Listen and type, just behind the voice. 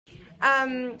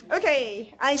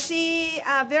Okay, I see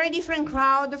a very different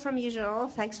crowd from usual.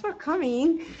 Thanks for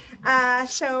coming.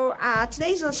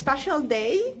 Today is a special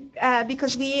day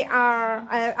because we are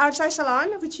outside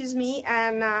salon, which is me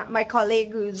and my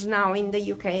colleague who's now in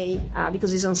the UK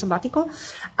because he's on sabbatical,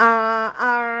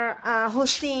 are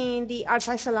hosting the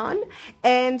outside salon,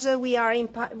 and we are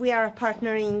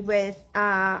partnering with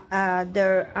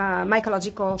the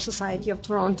Mycological Society of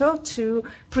Toronto to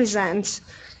present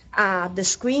the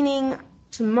screening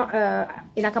in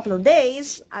a couple of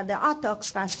days at the HotDocs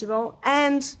Festival,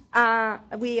 and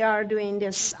we are doing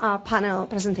this panel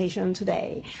presentation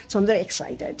today, so I'm very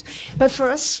excited. But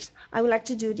first, I would like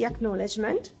to do the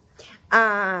acknowledgement.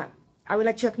 I would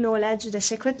like to acknowledge the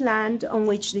sacred land on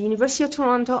which the University of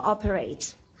Toronto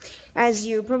operates. As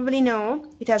you probably know,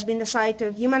 it has been the site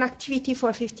of human activity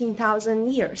for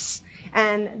 15,000 years,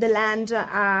 and the land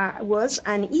was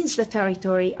and is the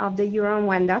territory of the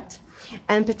Huron-Wendat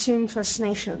and Petun First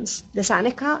Nations, the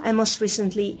Seneca, and most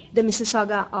recently the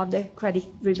Mississauga of the Credit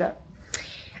River.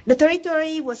 The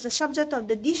territory was the subject of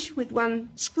the Dish with One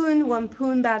Spoon, One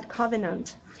Poon Bad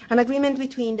Covenant, an agreement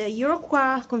between the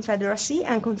Iroquois Confederacy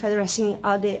and Confederacy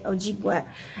of the Ojibwe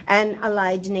and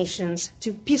allied nations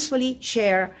to peacefully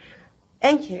share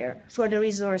and care for the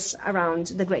resource around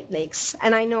the Great Lakes.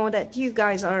 And I know that you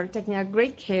guys are taking a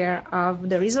great care of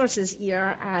the resources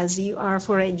here as you are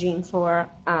foraging for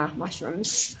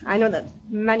mushrooms. I know that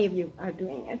many of you are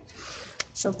doing it,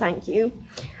 so thank you.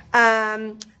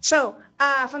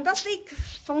 Fantastic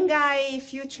Fungi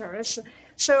Futures.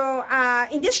 So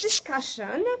in this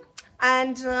discussion,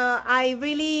 and I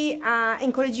really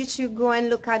encourage you to go and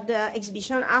look at the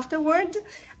exhibition afterward,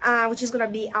 which is going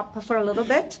to be up for a little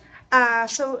bit.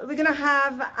 So we're going to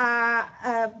have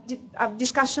a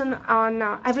discussion on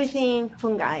everything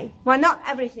fungi. Well, not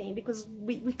everything, because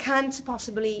we can't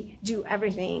possibly do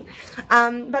everything.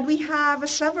 But we have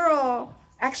several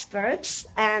experts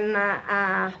and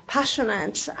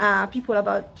passionate people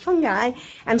about fungi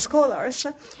and scholars.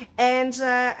 And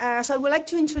so I would like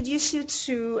to introduce you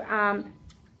to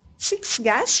 6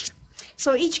 guests.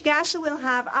 So each guest will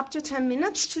have up to 10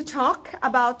 minutes to talk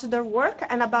about their work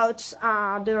and about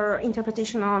their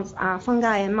interpretation of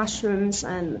fungi and mushrooms.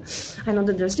 And I know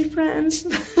that there's difference.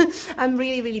 I'm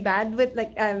really, really bad with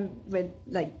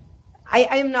I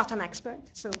am not an expert.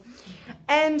 So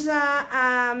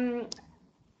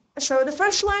the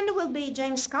first one will be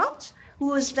James Scott,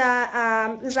 who is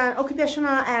an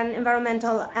occupational and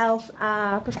environmental health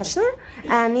professor,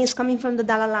 and he's coming from the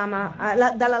Dalai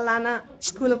Lama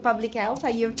School of Public Health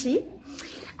at U of T.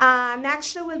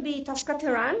 Next will be Tosca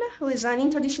Teran, who is an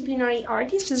interdisciplinary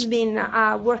artist who's been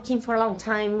working for a long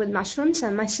time with mushrooms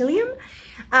and mycelium.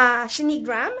 Shani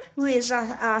Graham, who is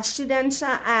a student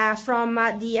from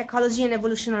the Ecology and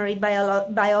Evolutionary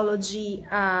Biology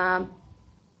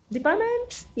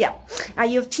department, at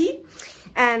U of T.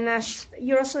 And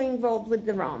you're also involved with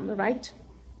the ROM, right?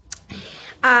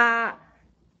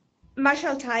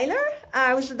 Marshall Tyler,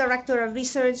 who's the Director of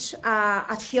Research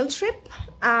at Field Trip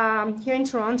here in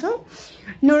Toronto.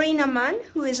 Noreen Aman,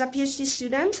 who is a PhD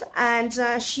student, and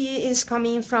she is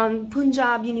coming from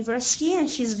Punjab University, and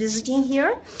she's visiting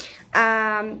here.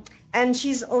 And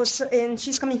she's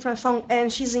coming from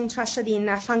and she's interested in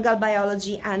fungal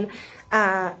biology, and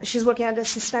she's working at the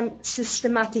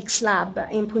Systematics Lab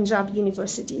in Punjab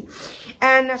University.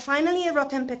 And finally,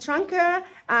 Rotem Petranker,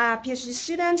 a PhD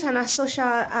student and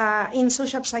in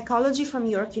social psychology from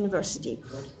York University.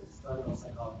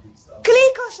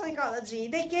 Clinical psychology.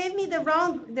 They gave me the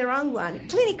wrong one.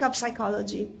 Clinical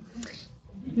psychology.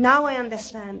 Now I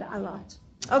understand a lot.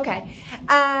 Okay.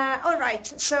 All right.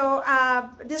 So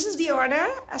this is the order.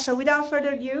 So without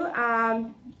further ado,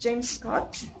 James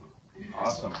Scott.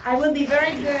 Awesome. I will be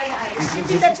very good at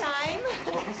keeping the time.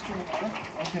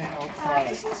 Okay, I'll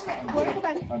try.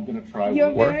 I'm going to try. You're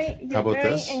work.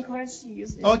 very encouraged to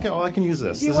use this. Okay, well, I can use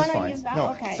this. Do you this is want to fine. use that? No,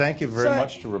 Okay. thank you very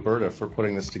much to Roberta for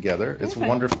putting this together. It's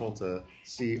wonderful to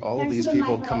see all of these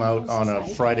people come out on a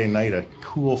Friday night, a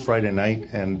cool Friday night,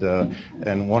 and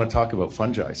want to talk about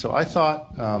fungi. So I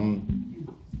thought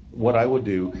what I would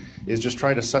do is just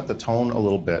try to set the tone a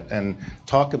little bit and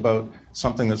talk about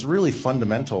something that's really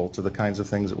fundamental to the kinds of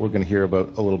things that we're going to hear about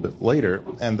a little bit later,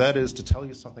 and that is to tell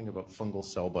you something about fungal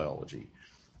cell biology.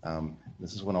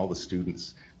 This is when all the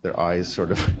students, their eyes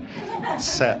sort of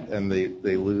set and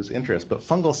they lose interest. But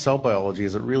fungal cell biology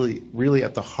is really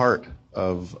at the heart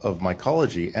of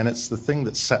mycology, and it's the thing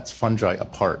that sets fungi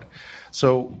apart.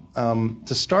 So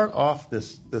to start off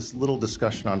this little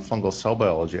discussion on fungal cell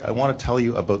biology, I want to tell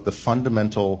you about the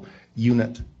fundamental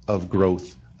unit of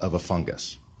growth of a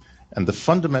fungus. And the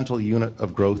fundamental unit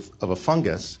of growth of a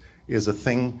fungus is a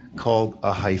thing called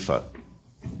a hypha.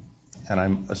 And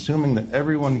I'm assuming that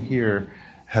everyone here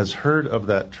has heard of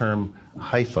that term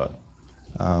hypha.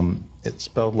 It's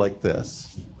spelled like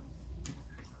this,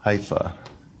 hypha.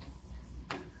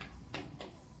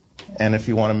 And if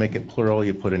you want to make it plural,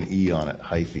 you put an E on it,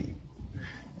 hyphae.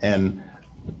 And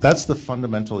that's the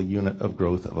fundamental unit of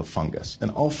growth of a fungus. And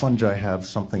all fungi have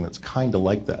something that's kind of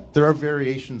like that. There are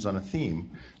variations on a theme.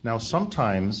 Now,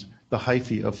 sometimes the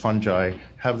hyphae of fungi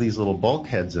have these little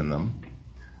bulkheads in them,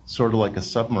 sort of like a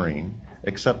submarine,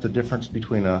 except the difference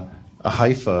between a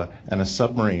hypha and a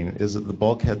submarine is that the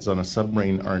bulkheads on a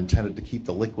submarine are intended to keep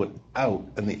the liquid out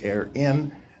and the air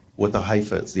in. With a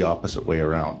hypha, it's the opposite way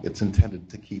around. It's intended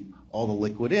to keep all the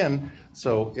liquid in,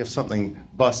 so if something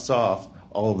busts off,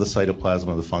 all of the cytoplasm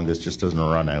of the fungus just doesn't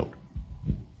run out.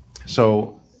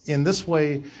 So in this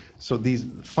way, so these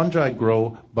fungi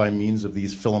grow by means of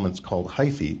these filaments called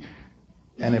hyphae,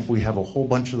 and if we have a whole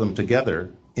bunch of them together,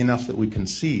 enough that we can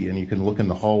see, and you can look in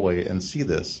the hallway and see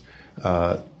this,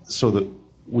 so that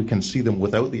we can see them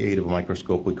without the aid of a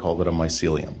microscope, we call it a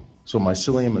mycelium. So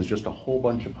mycelium is just a whole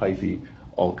bunch of hyphae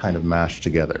all kind of mashed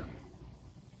together.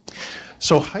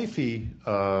 So hyphae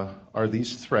are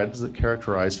these threads that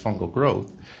characterize fungal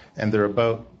growth, and they're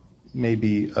about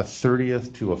maybe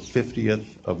 1/30th to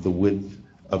 1/50th of the width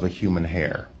of a human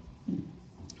hair.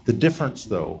 The difference,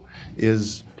 though,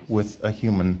 is with a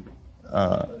human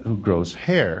who grows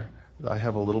hair. I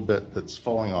have a little bit that's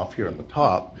falling off here on the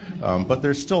top, but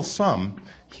there's still some.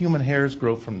 Human hairs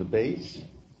grow from the base.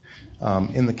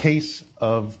 In the case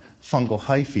of fungal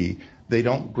hyphae, they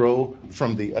don't grow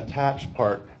from the attached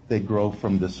part, they grow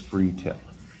from this free tip.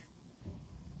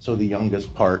 So the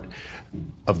youngest part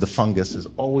of the fungus is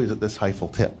always at this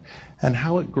hyphal tip. And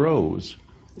how it grows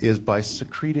is by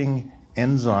secreting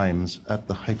enzymes at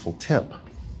the hyphal tip.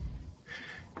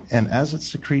 And as it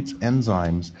secretes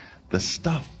enzymes, the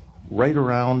stuff right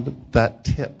around that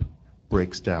tip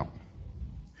breaks down.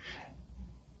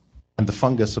 And the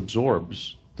fungus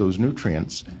absorbs those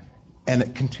nutrients, and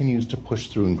it continues to push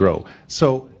through and grow.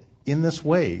 So in this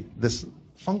way, this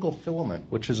fungal filament,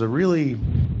 which is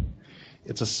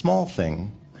it's a small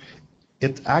thing,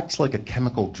 it acts like a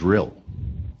chemical drill.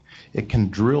 It can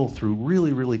drill through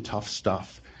really, really tough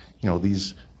stuff. You know,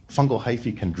 these fungal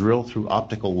hyphae can drill through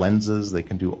optical lenses. They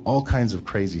can do all kinds of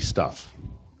crazy stuff.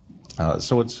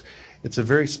 So it's a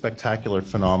very spectacular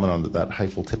phenomenon that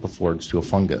hyphal tip affords to a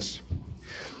fungus.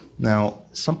 Now,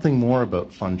 something more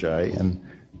about fungi and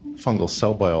fungal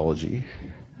cell biology.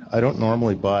 I don't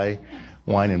normally buy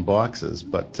wine in boxes,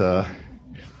 but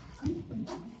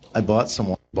I bought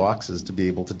some boxes to be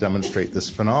able to demonstrate this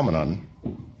phenomenon,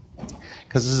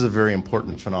 because this is a very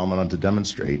important phenomenon to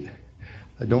demonstrate.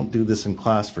 I don't do this in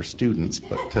class for students,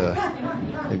 but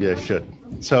maybe I should.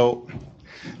 So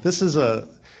this is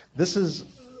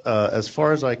as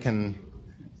far as I can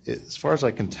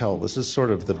tell, this is sort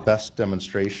of the best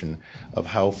demonstration of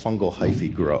how fungal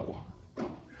hyphae grow.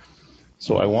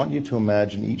 So I want you to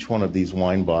imagine each one of these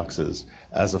wine boxes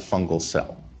as a fungal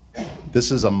cell.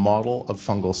 This is a model of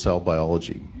fungal cell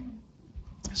biology.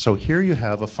 So here you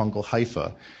have a fungal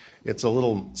hypha. It's a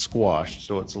little squashed,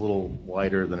 so it's a little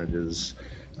wider than it is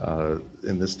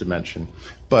in this dimension.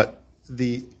 But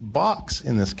the box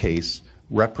in this case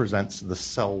represents the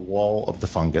cell wall of the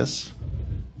fungus.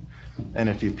 And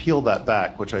if you peel that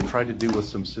back, which I tried to do with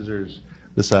some scissors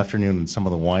this afternoon, and some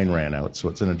of the wine ran out, so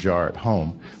it's in a jar at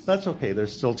home. That's okay,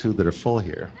 there's still two that are full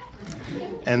here.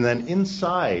 And then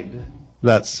inside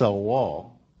that cell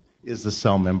wall is the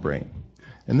cell membrane.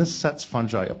 And this sets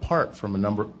fungi apart from a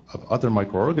number of other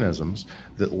microorganisms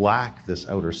that lack this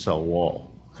outer cell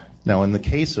wall. Now, in the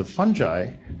case of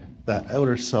fungi, that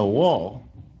outer cell wall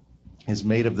is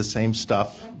made of the same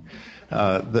stuff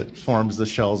that forms the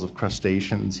shells of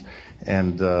crustaceans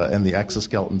and the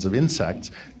exoskeletons of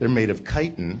insects. They're made of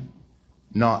chitin,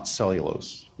 not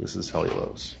cellulose. This is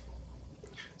cellulose.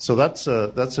 So that's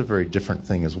a very different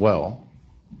thing as well.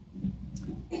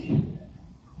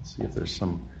 Let's see if there's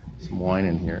some wine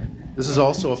in here. This is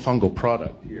also a fungal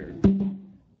product here.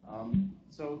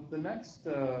 So the next,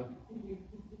 there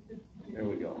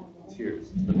we go. Here's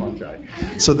the fungi.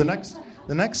 So the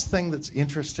next thing that's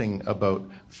interesting about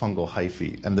fungal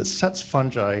hyphae, and that sets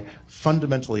fungi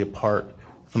fundamentally apart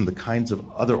from the kinds of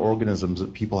other organisms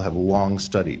that people have long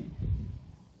studied,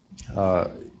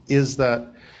 is that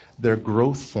their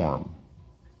growth form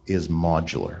is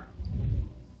modular.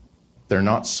 They're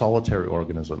not solitary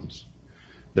organisms.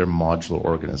 They're modular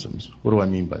organisms. What do I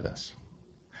mean by this?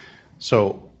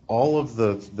 So all of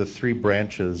the three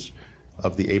branches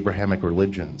of the Abrahamic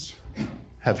religions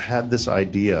have had this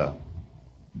idea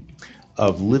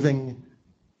of living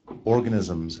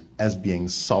organisms as being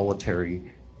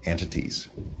solitary entities.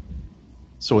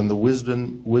 So in the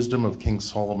wisdom of King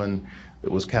Solomon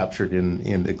that was captured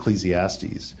in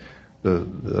Ecclesiastes,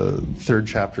 the third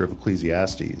chapter of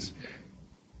Ecclesiastes,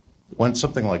 went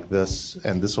something like this,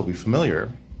 and this will be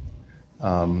familiar,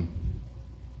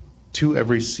 to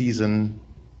every season.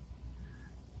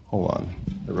 Hold on,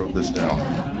 I wrote this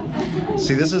down.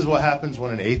 See, this is what happens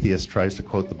when an atheist tries to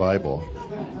quote the Bible.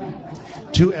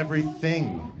 To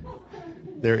everything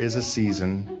there is a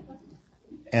season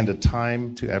and a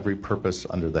time to every purpose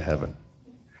under the heaven.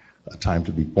 A time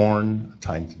to be born, a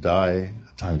time to die,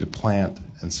 a time to plant,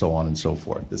 and so on and so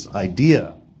forth. This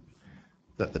idea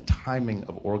that the timing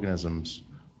of organisms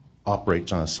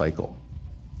operates on a cycle.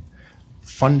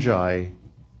 Fungi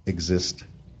exist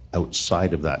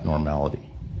outside of that normality.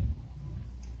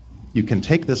 You can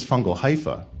take this fungal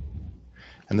hypha,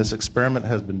 and this experiment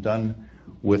has been done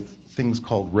with things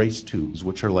called race tubes,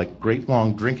 which are like great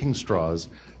long drinking straws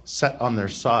set on their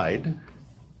side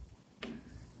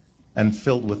and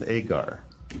filled with agar,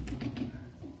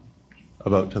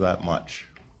 about to that much.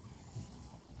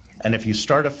 And if you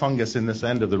start a fungus in this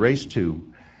end of the race tube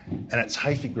and its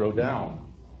hyphae grow down,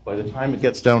 by the time it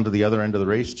gets down to the other end of the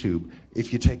race tube,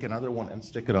 if you take another one and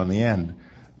stick it on the end,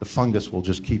 the fungus will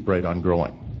just keep right on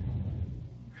growing.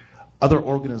 Other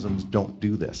organisms don't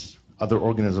do this. Other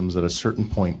organisms at a certain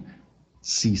point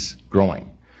cease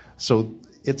growing. So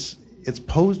it's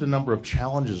posed a number of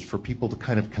challenges for people to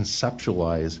kind of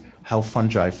conceptualize how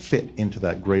fungi fit into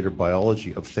that greater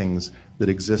biology of things that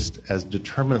exist as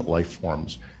determinate life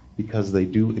forms, because they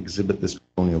do exhibit this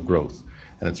colonial growth.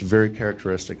 And it's very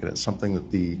characteristic, and it's something that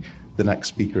the next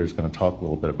speaker is going to talk a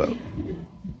little bit about.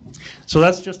 So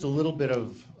that's just a little bit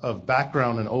of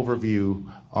background and overview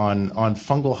on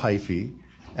fungal hyphae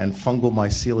and fungal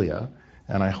mycelia,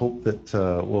 and I hope that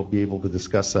we'll be able to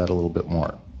discuss that a little bit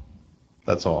more.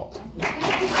 That's all.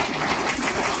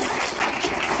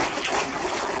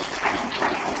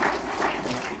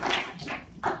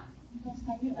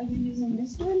 Are you using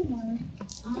this one or?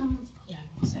 Yeah.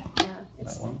 It's,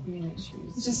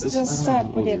 That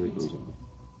one?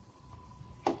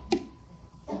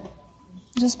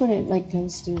 just put it like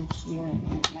close to here,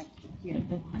 like here.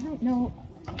 But I don't know.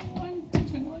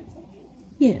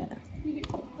 Yeah.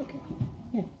 Okay.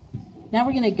 Yeah. Now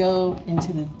we're gonna go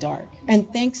into the dark.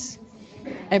 And thanks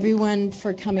everyone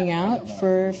for coming out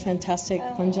for Fantastic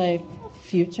Fungi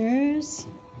Futures.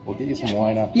 We'll get you some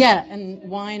wine after. Yeah, and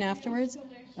wine afterwards.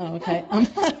 Oh, okay.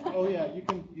 Oh yeah, you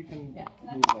can Yeah.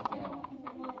 move that down.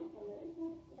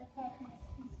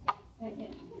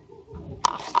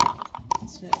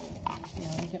 So, yeah,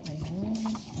 let me get my wine.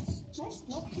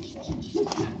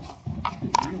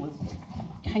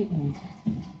 Chitin.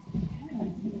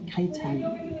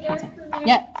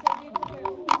 Yeah.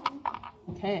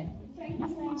 Okay.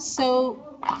 So,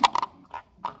 I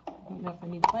don't know if I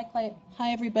need the backlight.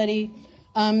 Hi, everybody.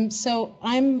 So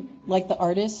I'm like the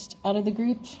artist out of the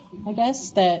group, I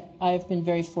guess, that I've been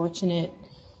very fortunate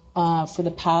for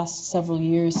the past several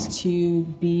years to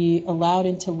be allowed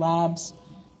into labs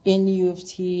in U of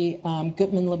T,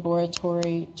 Gutman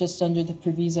Laboratory, just under the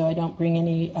proviso I don't bring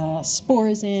any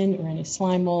spores in or any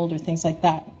slime mold or things like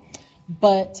that.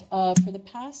 But for the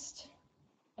past,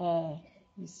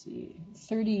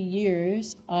 30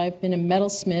 years, I've been a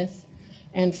metalsmith,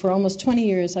 and for almost 20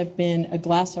 years, I've been a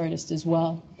glass artist as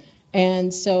well.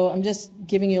 And so I'm just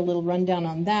giving you a little rundown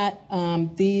on that.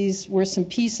 These were some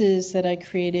pieces that I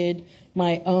created,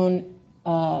 my own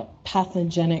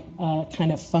pathogenic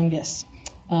kind of fungus.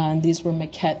 And these were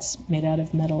maquettes made out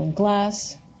of metal and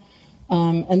glass.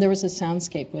 And there was a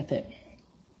soundscape with it.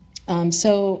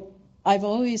 So I've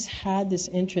always had this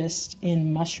interest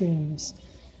in mushrooms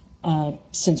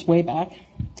since way back.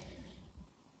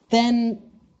 Then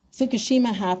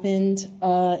Fukushima happened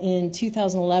in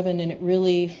 2011, and it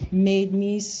really made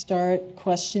me start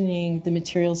questioning the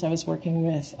materials I was working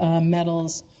with.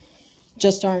 Metals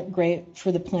just aren't great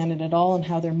for the planet at all, and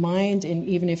how they're mined, and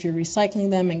even if you're recycling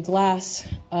them, and glass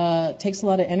takes a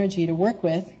lot of energy to work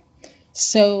with.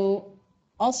 So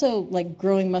also like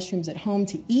growing mushrooms at home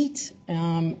to eat,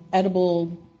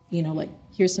 edible, like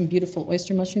here's some beautiful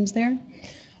oyster mushrooms there.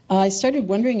 I started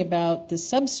wondering about the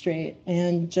substrate,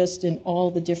 and just in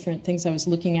all the different things I was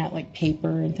looking at, like paper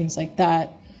and things like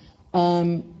that,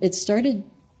 it started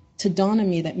to dawn on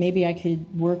me that maybe I could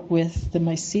work with the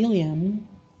mycelium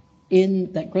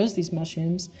that grows these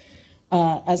mushrooms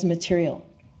as a material.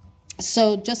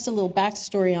 So just a little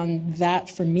backstory on that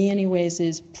for me anyways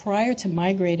is prior to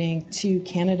migrating to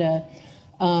Canada,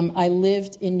 I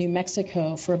lived in New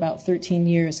Mexico for about 13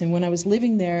 years. And when I was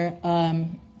living there,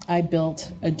 I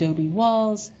built adobe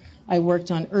walls. I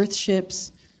worked on earth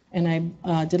ships, and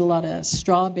I did a lot of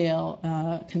straw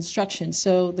bale construction.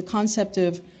 So the concept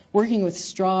of working with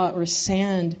straw or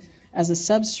sand as a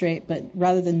substrate, but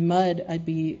rather than mud, I'd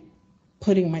be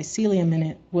putting mycelium in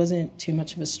it, wasn't too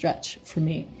much of a stretch for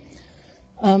me.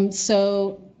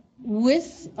 So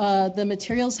with the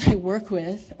materials I work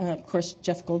with, of course,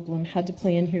 Jeff Goldblum had to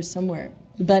play in here somewhere,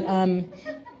 but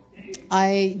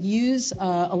I use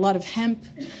a lot of hemp,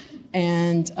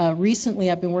 and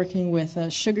recently I've been working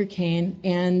with sugarcane,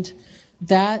 and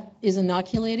that is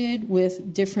inoculated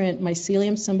with different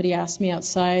mycelium. Somebody asked me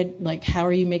outside, like, how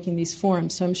are you making these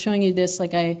forms? So I'm showing you this,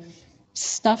 like I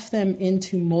stuff them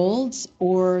into molds,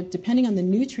 or depending on the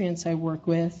nutrients I work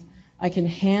with, I can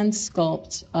hand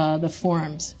sculpt the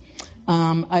forms.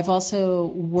 I've also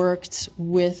worked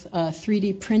with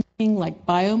 3D printing, like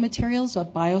biomaterials, a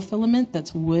biofilament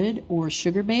that's wood or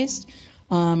sugar-based.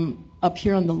 Up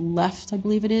here on the left, I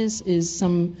believe it is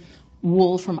some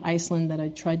wool from Iceland that I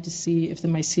tried to see if the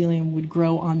mycelium would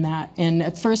grow on that. And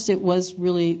at first it was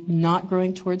really not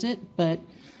growing towards it, but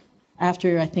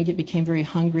after I think it became very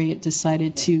hungry, it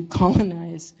decided to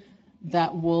colonize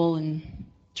that wool and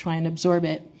try and absorb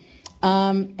it.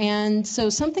 And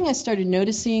so something I started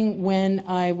noticing when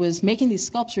I was making these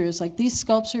sculptures, like these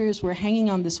sculptures were hanging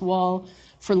on this wall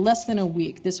for less than a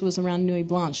week. This was around Nuit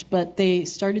Blanche, but they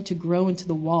started to grow into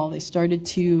the wall. They started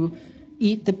to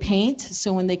eat the paint.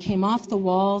 So when they came off the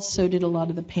wall, so did a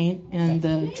lot of the paint and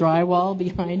the drywall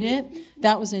behind it.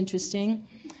 That was interesting.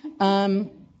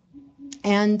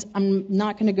 And I'm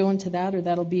not going to go into that, or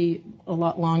that'll be a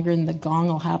lot longer and the gong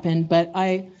will happen. But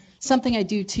something I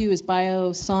do too is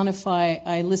biosonify.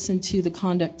 I listen to the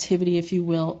conductivity, if you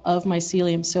will, of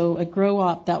mycelium. So at Grow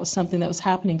Op, that was something that was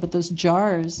happening. But those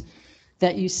jars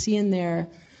that you see in there,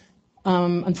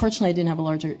 unfortunately I didn't have a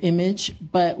larger image,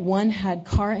 but one had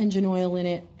car engine oil in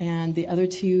it, and the other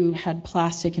two had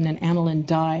plastic and an aniline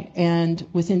dye. And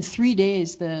within 3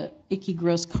 days, the icky,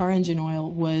 gross car engine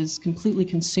oil was completely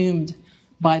consumed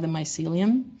by the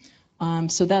mycelium.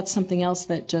 So that's something else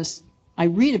that just, I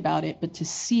read about it, but to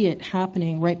see it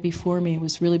happening right before me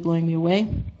was really blowing me away.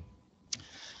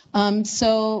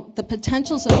 So the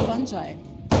potentials of fungi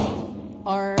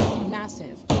are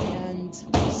massive. And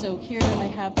so here I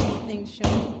have two things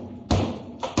showing.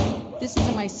 This is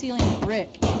a mycelium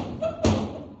brick.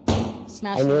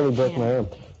 I nearly broke my arm,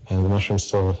 and the mushroom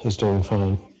still is doing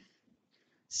fine.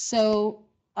 So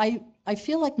I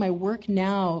feel like my work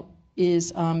now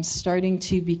is starting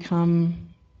to become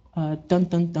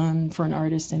for an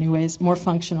artist anyways, more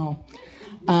functional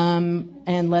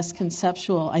and less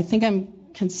conceptual. I think I'm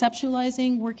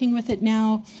conceptualizing, working with it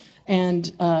now,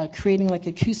 and creating like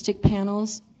acoustic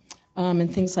panels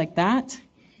and things like that.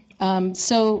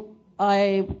 So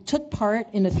I took part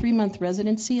in a 3-month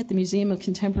residency at the Museum of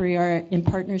Contemporary Art in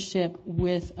partnership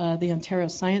with the Ontario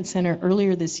Science Centre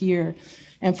earlier this year.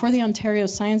 And for the Ontario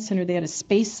Science Centre, they had a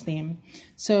space theme.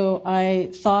 So I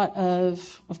thought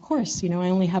of course, I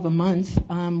only have a month.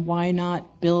 Why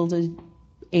not build a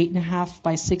 8.5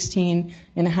 by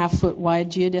 16.5 foot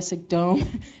wide geodesic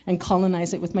dome and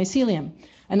colonize it with mycelium?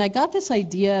 And I got this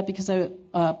idea because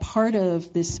part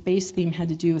of this space theme had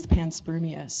to do with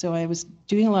panspermia. So I was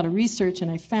doing a lot of research,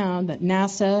 and I found that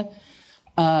NASA,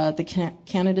 the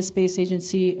Canada Space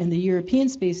Agency, and the European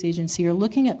Space Agency are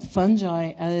looking at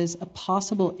fungi as a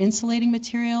possible insulating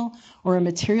material, or a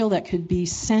material that could be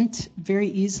sent very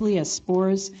easily as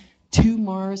spores to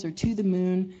Mars or to the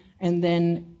moon and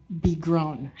then be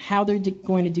grown. How they're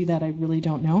going to do that, I really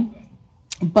don't know.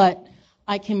 But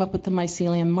I came up with the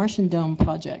Mycelium Martian Dome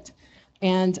project.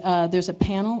 And there's a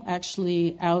panel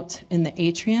actually out in the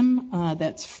atrium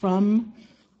that's from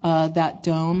that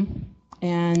dome.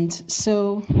 And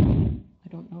so, I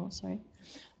don't know, sorry.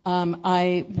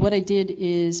 What I did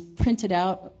is printed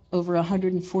out over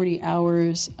 140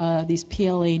 hours these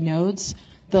PLA nodes.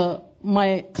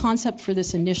 My concept for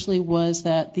this initially was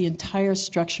that the entire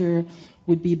structure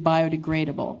would be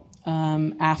biodegradable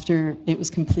after it was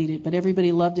completed. But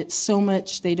everybody loved it so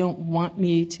much, they don't want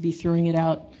me to be throwing it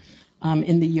out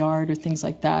in the yard or things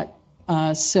like that.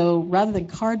 So rather than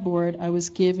cardboard, I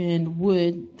was given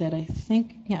wood that I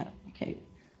think,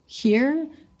 here,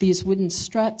 these wooden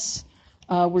struts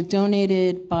were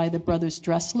donated by the brothers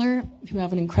Dressler, who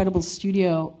have an incredible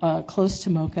studio close to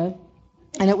Mocha.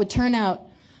 And it would turn out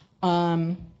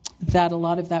that a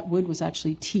lot of that wood was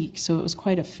actually teak, so it was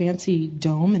quite a fancy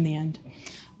dome in the end.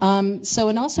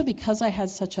 And also because I had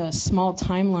such a small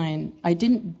timeline, I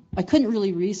couldn't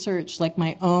really research like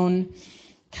my own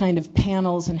kind of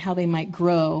panels and how they might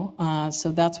grow.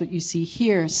 So that's what you see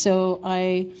here. So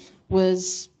I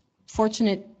was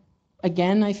fortunate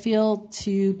again, I feel,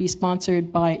 to be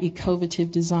sponsored by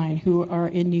Ecovative Design, who are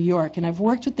in New York. And I've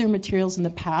worked with their materials in the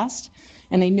past,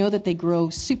 and I know that they grow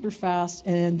super fast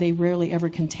and they rarely ever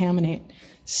contaminate.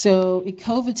 So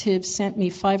Ecovative sent me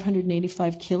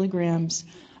 585 kilograms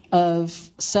of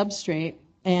substrate,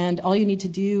 and all you need to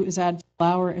do is add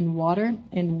flour and water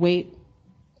and wait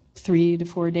 3 to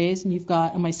 4 days, and you've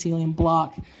got a mycelium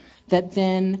block that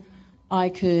then I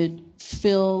could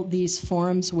fill these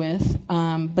forms with.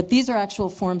 But these are actual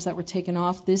forms that were taken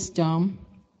off this dome.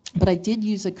 But I did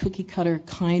use a cookie cutter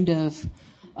kind of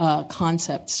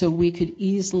concept, so we could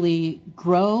easily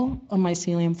grow a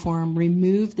mycelium form,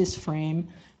 remove this frame,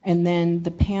 and then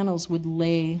the panels would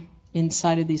lay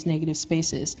inside of these negative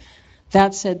spaces.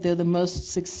 That said, though, the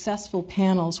most successful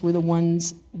panels were the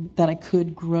ones that I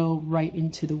could grow right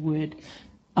into the wood.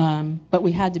 But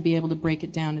we had to be able to break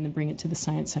it down and then bring it to the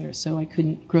Science Center, so I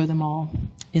couldn't grow them all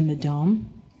in the dome.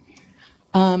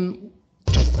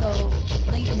 So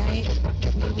late night,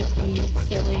 we would be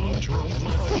filling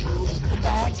the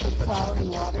bags with flour and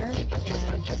water,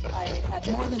 and I had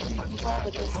more than 3 people,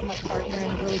 but this is my partner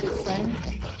and a really good friend,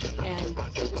 and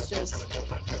it was just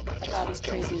about as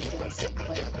crazy as this,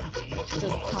 but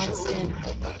just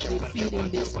constantly feeding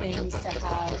these things to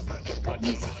have at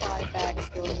least 5 bags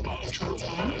going at the same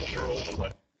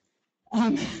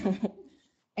time.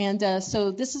 And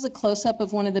so this is a close-up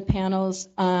of one of the panels.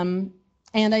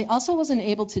 And I also wasn't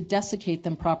able to desiccate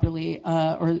them properly,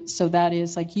 so that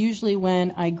is, like, usually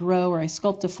when I grow or I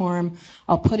sculpt a form,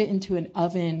 I'll put it into an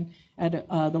oven at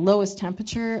the lowest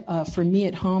temperature. For me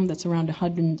at home, that's around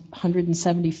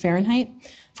 170 Fahrenheit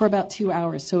for about 2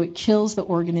 hours. So it kills the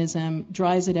organism,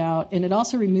 dries it out, and it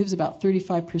also removes about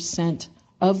 35%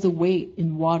 of the weight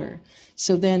in water.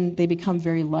 So then they become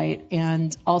very light,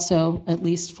 and also, at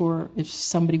least for if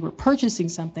somebody were purchasing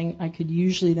something, I could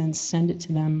usually then send it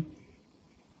to them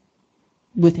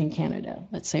within Canada,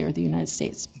 let's say, or the United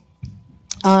States.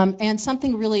 And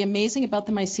something really amazing about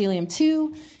the mycelium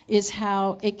too is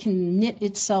how it can knit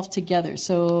itself together.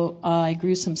 So I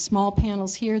grew some small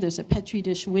panels here. There's a Petri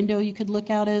dish window you could look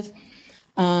out of.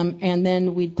 And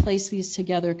then we'd place these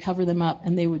together, cover them up,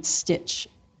 and they would stitch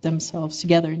themselves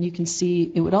together. And you can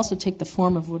see it would also take the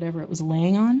form of whatever it was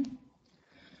laying on.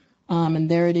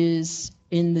 And there it is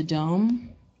in the dome.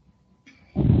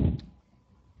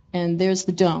 And there's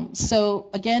the dome. So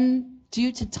again,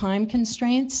 due to time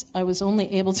constraints, I was only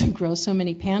able to grow so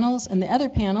many panels, and the other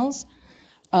panels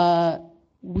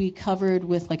we covered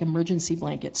with like emergency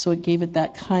blankets. So it gave it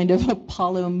that kind of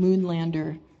Apollo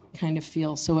moonlander kind of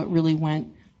feel. So it really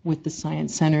went with the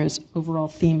Science Center's overall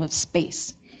theme of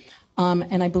space.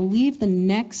 And I believe the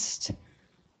next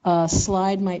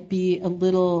slide might be a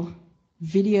little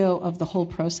video of the whole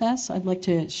process I'd like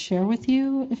to share with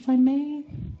you, if I may.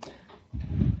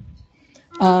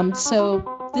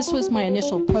 So this was my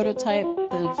initial prototype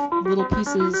of little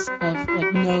pieces of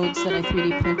like nodes that I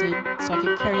 3D printed, so I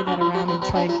could carry that around and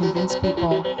try and convince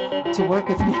people to work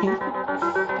with me,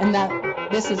 and that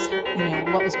this is,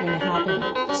 what was going to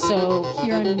happen. So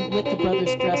here I'm with the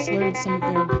brothers Dressler and some of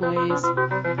their employees,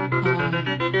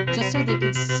 just so they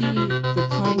could see the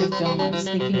kind of dome I was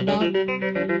thinking about.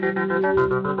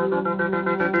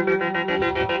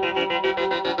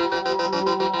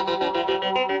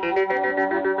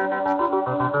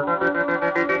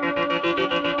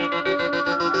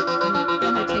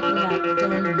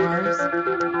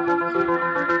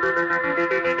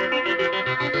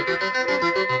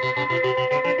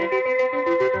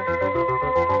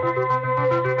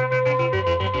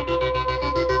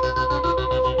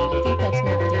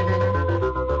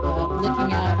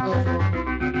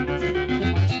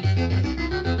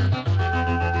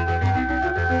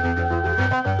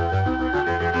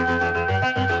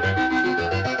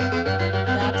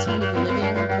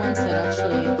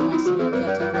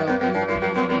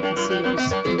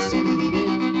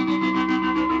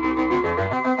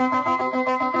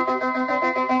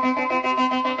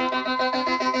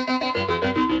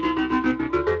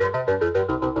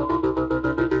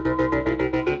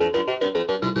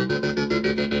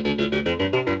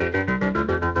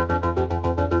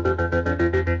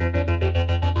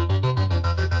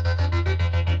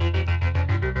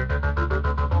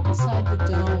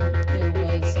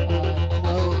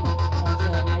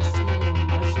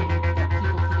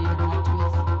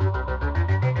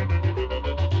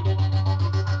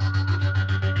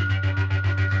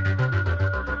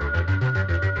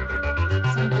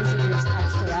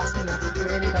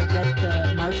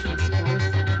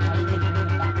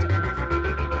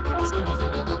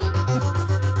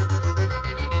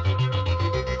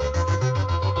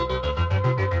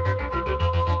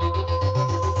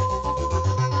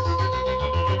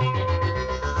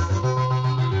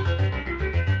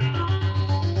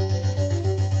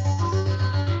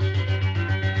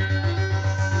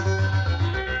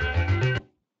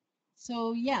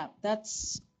 so yeah,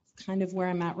 that's kind of where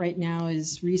I'm at right now,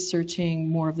 is researching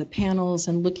more of the panels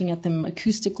and looking at them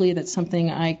acoustically. That's something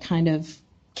I kind of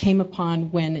came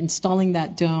upon when installing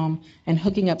that dome and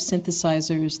hooking up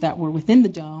synthesizers that were within the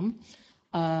dome,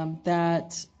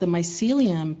 that the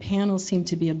mycelium panels seem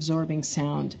to be absorbing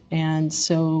sound. And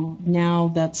so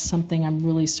now that's something I'm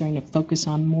really starting to focus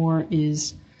on more,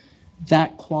 is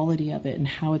that quality of it and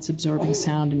how it's absorbing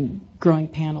sound and growing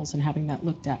panels and having that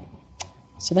looked at.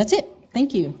 So that's it.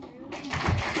 Thank you.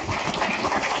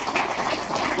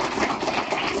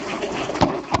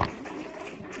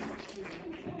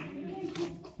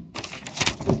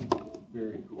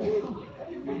 Very cool.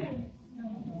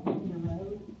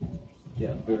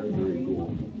 Yeah, very, very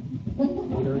cool.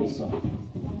 Very soft.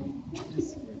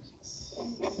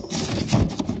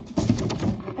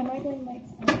 Am I going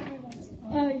lights on or lights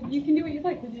on? You can do what you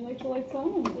like. Would you like the lights on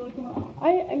or would you like them off?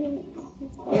 I mean,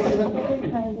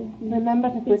 Remember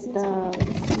to put the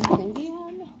thingy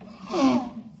on? yeah.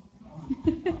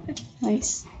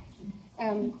 Nice.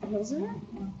 Closer?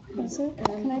 Closer?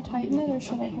 Can I tighten it or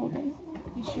should I hold it?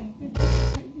 You should.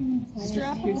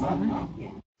 Strap.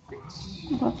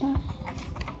 About that.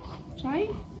 Try?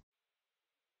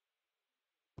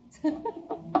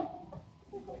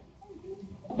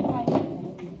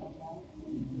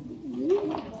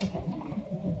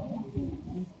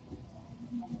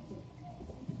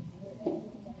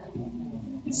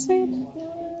 Sweet.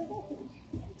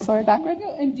 Sorry, backward.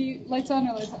 And do you lights on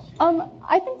or lights off?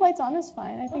 I think lights on is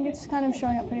fine. I think it's kind of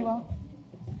showing up pretty well.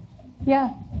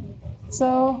 Yeah.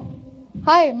 So,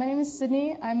 hi, my name is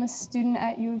Sydney. I'm a student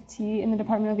at U of T in the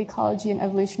Department of Ecology and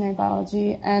Evolutionary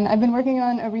Biology, and I've been working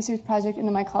on a research project in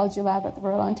the mycology lab at the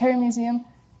Royal Ontario Museum.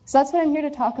 So that's what I'm here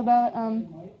to talk about. A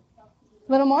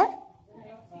little more?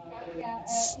 Yeah,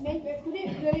 put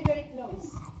it very, very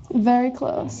close. Very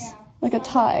close. Yeah. Like a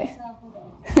tie.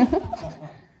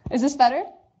 Is this better?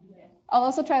 I'll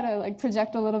also try to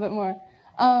project a little bit more.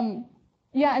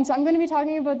 Yeah, and so I'm going to be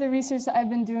talking about the research that I've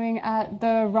been doing at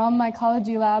the ROM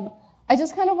Mycology Lab. I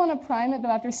just kind of want to prime it,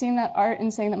 though, after seeing that art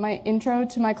and saying that my intro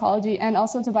to mycology and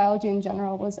also to biology in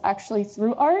general was actually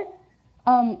through art.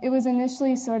 It was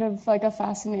initially sort of like a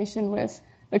fascination with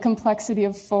the complexity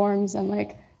of forms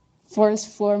and forest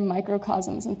floor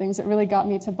microcosms and things that really got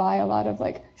me to buy a lot of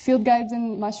field guides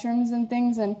and mushrooms and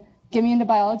things and get me into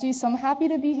biology. So I'm happy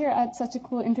to be here at such a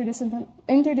cool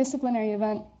interdisciplinary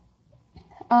event.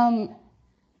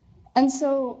 And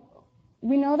so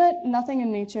we know that nothing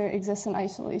in nature exists in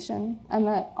isolation, and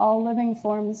that all living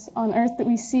forms on Earth that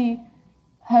we see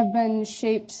have been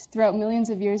shaped throughout millions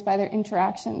of years by their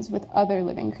interactions with other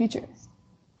living creatures.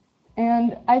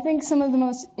 And I think some of the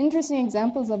most interesting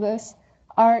examples of this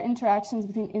are interactions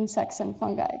between insects and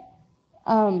fungi.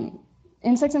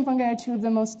 Insects and fungi are two of the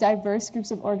most diverse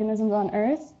groups of organisms on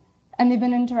Earth, and they've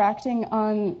been interacting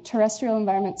on terrestrial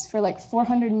environments for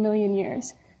 400 million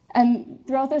years. And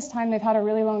throughout this time, they've had a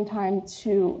really long time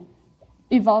to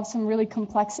evolve some really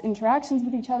complex interactions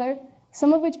with each other,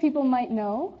 some of which people might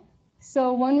know.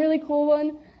 So one really cool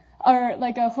one are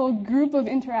a whole group of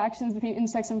interactions between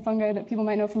insects and fungi that people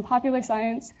might know from popular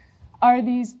science are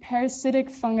these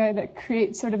parasitic fungi that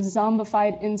create sort of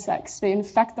zombified insects. They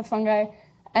infect the fungi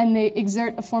and they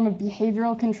exert a form of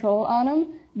behavioral control on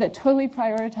them that totally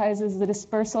prioritizes the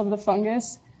dispersal of the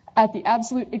fungus at the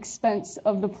absolute expense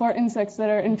of the poor insects that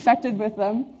are infected with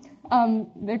them.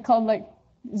 They're called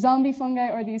zombie fungi,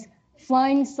 or these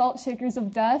flying salt shakers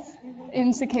of death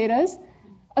in cicadas.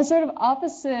 A sort of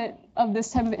opposite of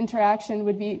this type of interaction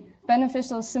would be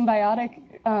beneficial symbiotic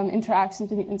interactions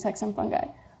between insects and fungi.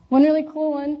 One really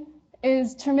cool one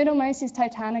is Termitomyces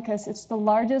titanicus. It's the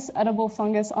largest edible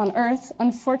fungus on Earth.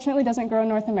 Unfortunately, doesn't grow in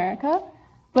North America,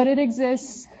 but it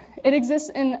exists. It exists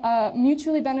in a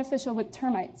mutually beneficial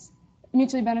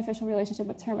relationship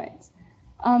with termites.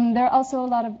 There are also a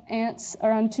lot of ants,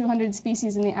 around 200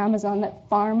 species in the Amazon, that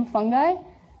farm fungi,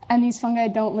 and these fungi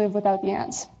don't live without the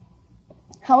ants.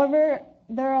 However,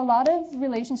 there are a lot of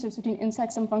relationships between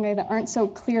insects and fungi that aren't so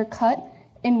clear-cut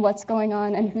in what's going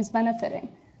on and who's benefiting.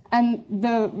 And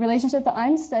the relationship that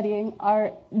I'm studying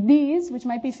are these, which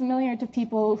might be familiar to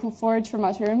people who forage for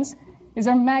mushrooms. These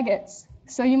are maggots.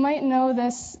 So you might know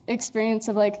this experience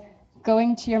of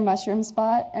going to your mushroom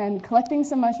spot and collecting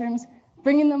some mushrooms,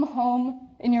 bringing them home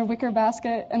in your wicker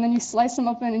basket, and then you slice them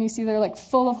open and you see they're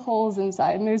full of holes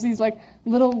inside. And there's these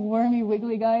little wormy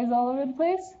wiggly guys all over the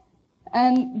place.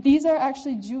 And these are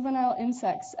actually juvenile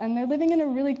insects, and they're living in a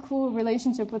really cool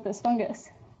relationship with this fungus.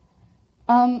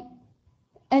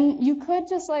 And you could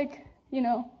just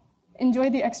enjoy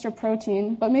the extra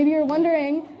protein, but maybe you're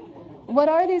wondering, what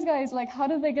are these guys? How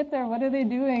did they get there? What are they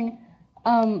doing?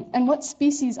 And what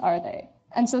species are they?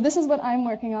 And so this is what I'm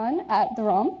working on at the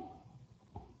ROM.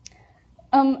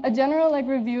 A general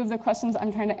review of the questions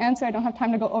I'm trying to answer. I don't have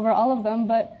time to go over all of them,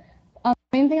 but the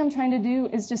main thing I'm trying to do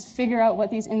is just figure out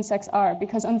what these insects are,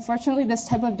 because unfortunately this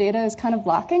type of data is kind of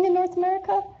lacking in North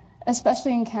America,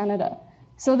 especially in Canada.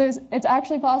 So it's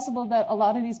actually possible that a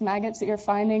lot of these maggots that you're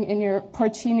finding in your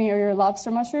porcini or your lobster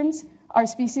mushrooms are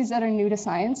species that are new to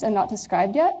science and not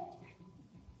described yet.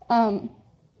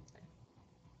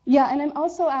 Yeah, and I'm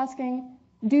also asking,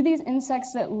 do these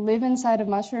insects that live inside of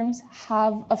mushrooms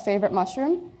have a favorite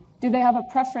mushroom? Do they have a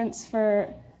preference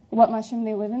for what mushroom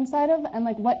they live inside of? And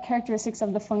what characteristics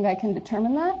of the fungi can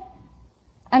determine that?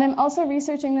 And I'm also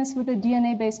researching this with a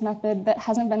DNA-based method that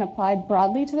hasn't been applied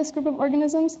broadly to this group of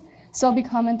organisms. So I'll be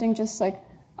commenting just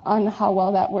on how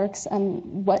well that works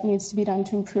and what needs to be done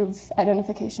to improve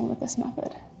identification with this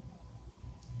method.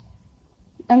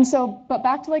 And so, but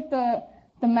back to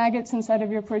the maggots inside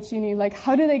of your porcini,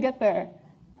 how do they get there?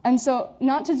 And so,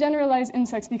 not to generalize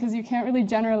insects, because you can't really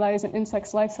generalize an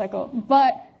insect's life cycle,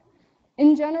 but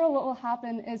in general what will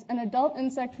happen is an adult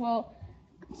insect will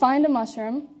find a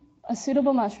mushroom, a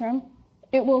suitable mushroom.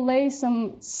 It will lay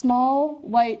some small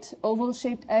white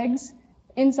oval-shaped eggs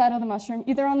inside of the mushroom,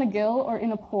 either on the gill or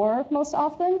in a pore most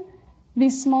often.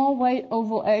 These small white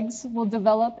oval eggs will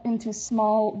develop into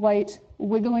small white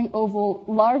wiggling oval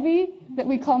larvae that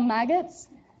we call maggots.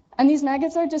 And these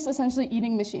maggots are just essentially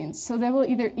eating machines. So they will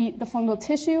either eat the fungal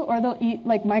tissue or they'll eat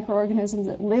microorganisms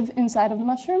that live inside of the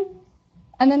mushroom.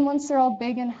 And then once they're all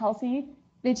big and healthy,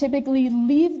 they typically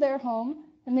leave their home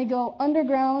and they go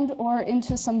underground or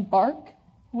into some bark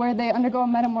where they undergo a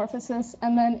metamorphosis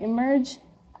and then emerge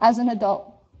as an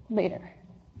adult later.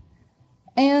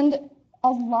 And a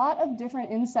lot of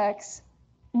different insects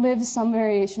live some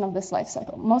variation of this life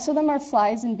cycle. Most of them are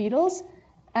flies and beetles,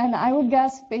 and I would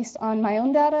guess, based on my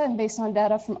own data and based on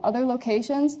data from other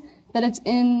locations, that it's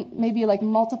in maybe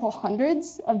multiple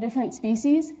hundreds of different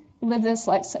species live this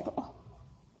life cycle.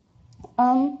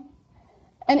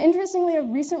 And interestingly, a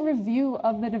recent review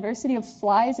of the diversity of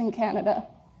flies in Canada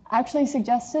actually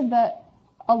suggested that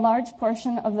a large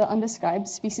portion of the undescribed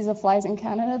species of flies in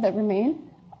Canada that remain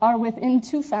are within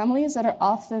two families that are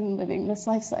often living this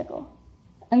life cycle.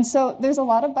 And so there's a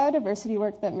lot of biodiversity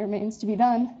work that remains to be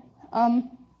done.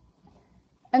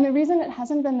 And the reason it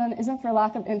hasn't been done isn't for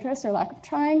lack of interest or lack of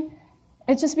trying.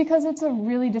 It's just because it's a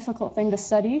really difficult thing to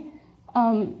study.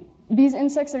 These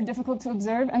insects are difficult to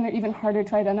observe, and they're even harder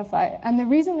to identify. And the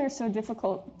reason they're so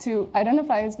difficult to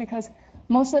identify is because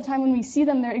most of the time when we see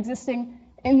them, they're existing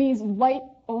in these white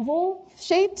oval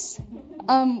shapes,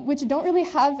 which don't really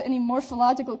have any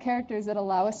morphological characters that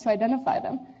allow us to identify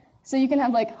them. So you can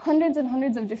have hundreds and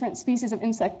hundreds of different species of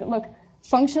insect that look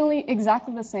functionally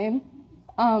exactly the same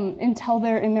until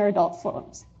they're in their adult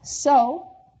forms. So,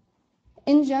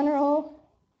 in general,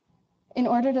 in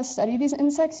order to study these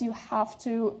insects, you have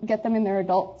to get them in their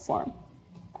adult form.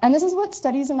 And this is what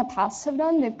studies in the past have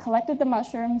done. They've collected the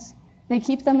mushrooms, they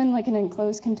keep them in an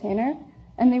enclosed container,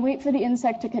 and they wait for the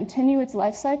insect to continue its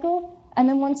life cycle. And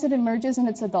then once it emerges in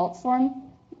its adult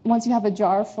form, once you have a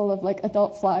jar full of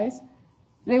adult flies,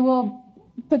 they will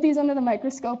put these under the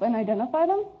microscope and identify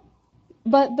them.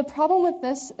 But the problem with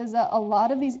this is that a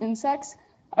lot of these insects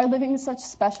are living such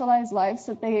specialized lives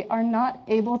that they are not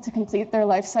able to complete their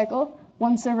life cycle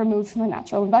once they're removed from the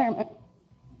natural environment.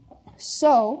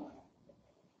 So,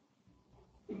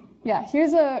 yeah,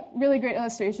 here's a really great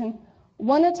illustration.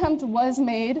 One attempt was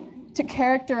made to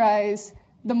characterize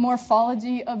the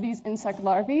morphology of these insect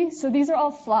larvae. So these are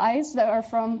all flies that are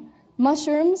from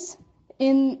mushrooms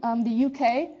in the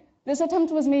UK. This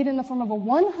attempt was made in the form of a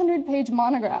 100-page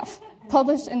monograph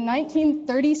published in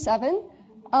 1937.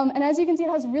 And as you can see, it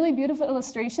has really beautiful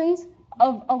illustrations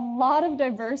of a lot of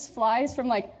diverse flies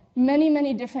from many,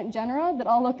 many different genera that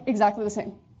all look exactly the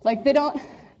same. They don't,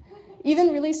 even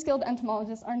really skilled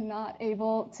entomologists are not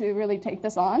able to really take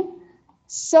this on.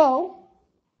 So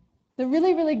the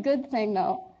really, really good thing,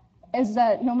 though, is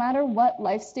that no matter what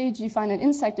life stage you find an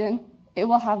insect in, it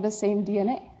will have the same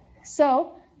DNA.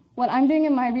 So what I'm doing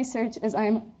in my research is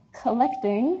I'm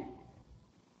collecting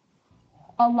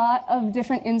a lot of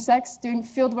different insects, doing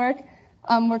field work.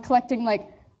 We're collecting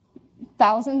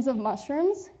thousands of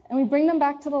mushrooms, and we bring them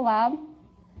back to the lab,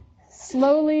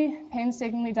 slowly,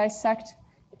 painstakingly dissect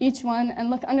each one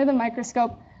and look under the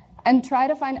microscope and try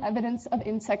to find evidence of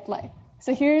insect life.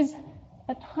 So here's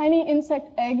a tiny insect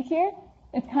egg here.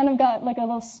 It's kind of got a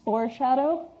little spore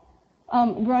shadow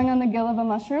growing on the gill of a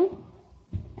mushroom.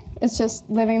 It's just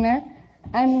living there.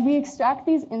 And we extract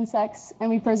these insects and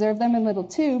we preserve them in little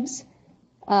tubes.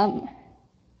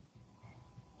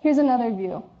 Here's another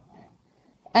view.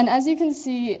 And as you can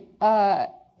see,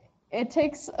 it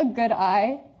takes a good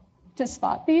eye to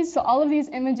spot these. So all of these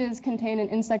images contain an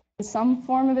insect in some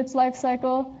form of its life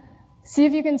cycle. See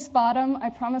if you can spot them. I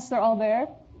promise they're all there.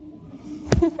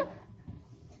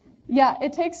 Yeah,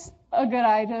 it takes a good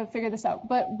eye to figure this out.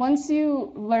 But once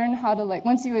you learn how to,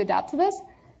 once you adapt to this,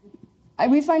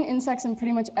 we find insects in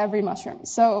pretty much every mushroom.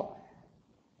 So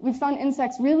we found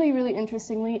insects really, really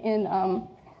interestingly in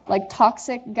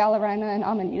toxic Galerina and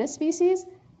Amanita species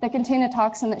that contain a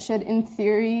toxin that should, in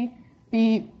theory,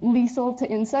 be lethal to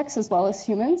insects as well as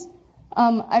humans.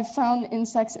 I've found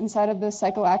insects inside of the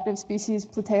psychoactive species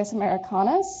Pluteus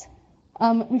americanus.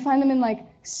 We find them in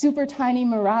super tiny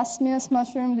marasmius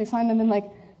mushrooms. We find them in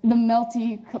the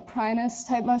melty caprinus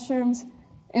type mushrooms,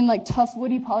 in tough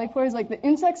woody polypores. The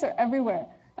insects are everywhere,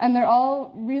 and they're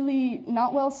all really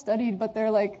not well studied, but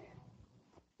they're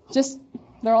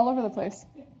they're all over the place.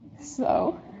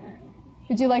 So,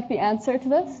 would you like the answer to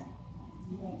this?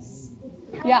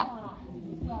 Yeah.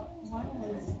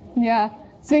 Yeah.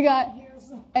 So we got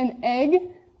an egg,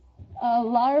 a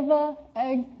larva,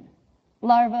 egg,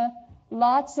 larva,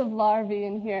 lots of larvae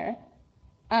in here,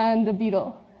 and a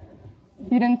beetle.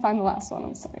 You didn't find the last one,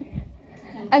 I'm sorry.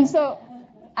 And so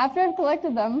after I've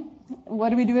collected them, what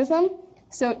do we do with them?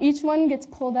 So each one gets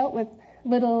pulled out with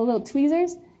little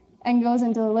tweezers and goes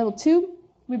into a little tube.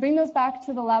 We bring those back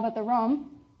to the lab at the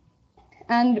ROM,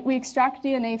 and we extract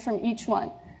DNA from each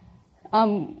one,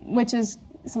 which is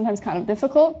sometimes kind of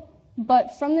difficult.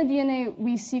 But from the DNA,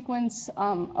 we sequence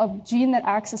a gene that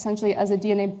acts essentially as a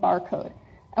DNA barcode.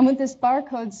 And with this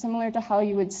barcode, similar to how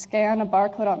you would scan a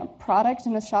barcode on a product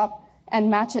in a shop and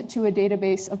match it to a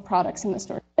database of products in the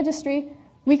storage registry,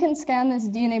 we can scan this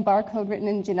DNA barcode written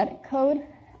in genetic code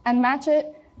and match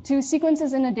it to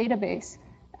sequences in a database.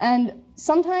 And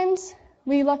sometimes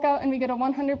we luck out and we get a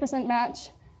 100% match.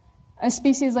 A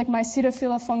species like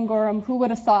Mycetophila fungorum, who would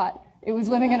have thought it was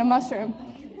living in a mushroom?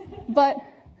 But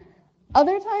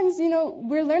other times,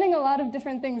 we're learning a lot of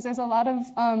different things. There's a lot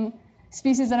of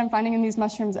species that I'm finding in these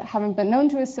mushrooms that haven't been known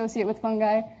to associate with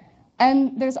fungi.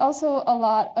 And there's also a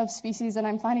lot of species that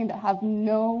I'm finding that have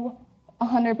no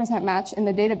 100% match in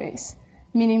the database,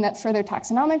 meaning that further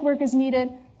taxonomic work is needed,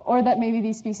 or that maybe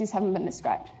these species haven't been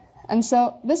described. And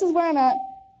so this is where I'm at.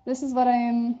 This is what I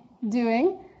am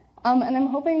doing. And I'm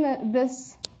hoping that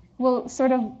this will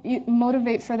sort of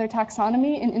motivate further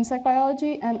taxonomy in insect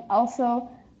biology and also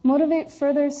motivate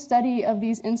further study of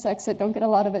these insects that don't get a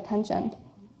lot of attention.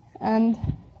 And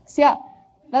so yeah,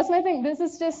 that's my thing. This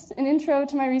is just an intro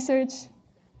to my research.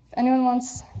 If anyone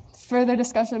wants further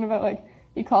discussion about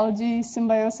ecology,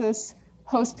 symbiosis,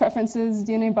 host preferences,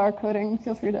 DNA barcoding,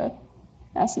 feel free to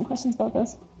ask some questions about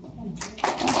this.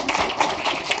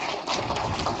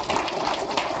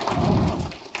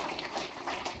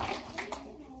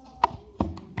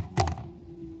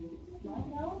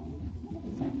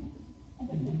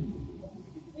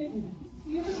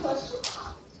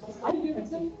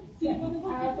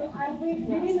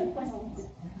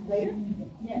 Later?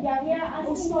 Yeah, we are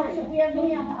asking questions. We are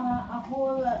doing a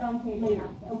whole roundtable now.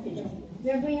 Okay.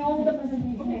 We are doing all the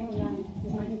presentation.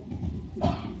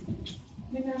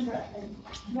 Remember,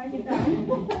 write it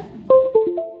down.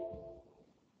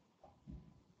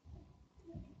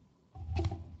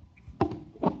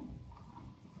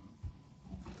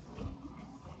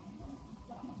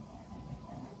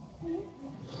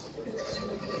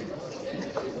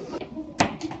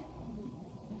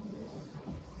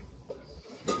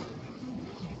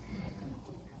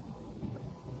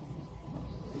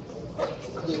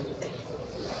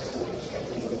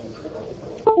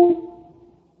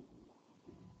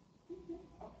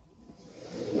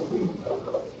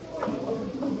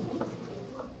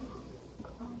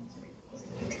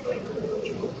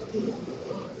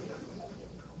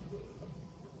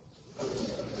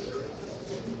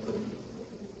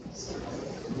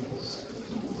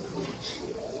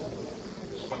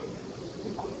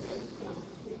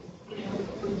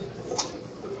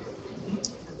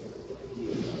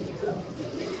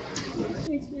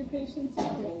 Thanks for your patience.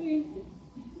 Really.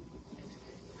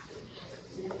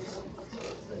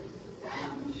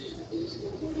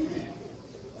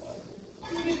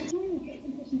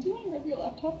 Do you want to grab your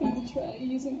laptop and we'll try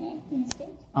using that instead?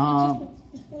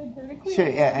 Sure,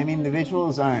 yeah, I mean, the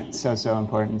visuals aren't so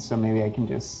important, so maybe I can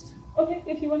just... Okay,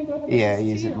 if you want to go ahead and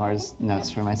use it more as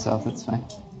notes for myself, that's fine.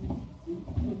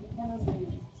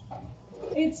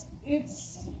 It's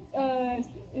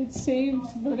saved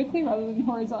vertically rather than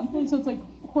horizontally, so it's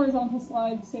horizontal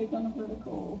slides saved on a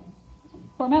vertical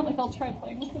format. I'll try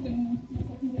playing with it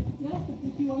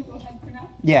if you want to go ahead for now.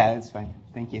 Yeah, that's fine.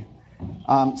 Thank you.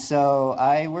 So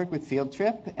I work with Field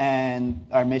Trip, and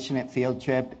our mission at Field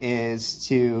Trip is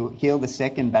to heal the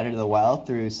sick and better the well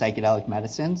through psychedelic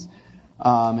medicines.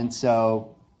 And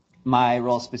so my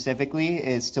role specifically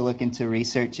is to look into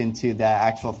research into the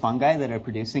actual fungi that are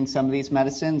producing some of these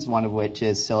medicines, one of which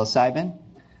is psilocybin.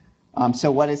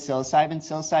 So what is psilocybin?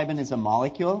 Psilocybin is a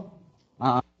molecule.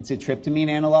 It's a tryptamine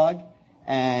analog,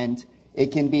 and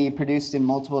it can be produced in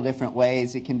multiple different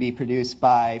ways. It can be produced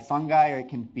by fungi, or it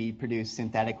can be produced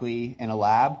synthetically in a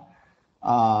lab.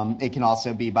 It can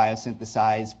also be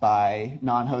biosynthesized by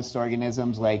non-host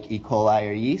organisms like E. coli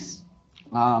or yeast.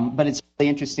 But it's a really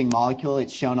interesting molecule.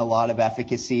 It's shown a lot of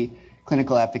efficacy,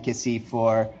 clinical efficacy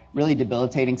for really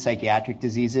debilitating psychiatric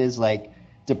diseases like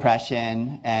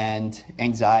depression and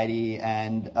anxiety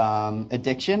and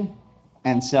addiction.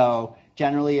 And so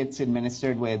generally it's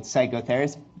administered with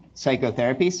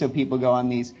psychotherapy. So people go on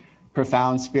these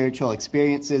profound spiritual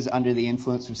experiences under the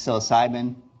influence of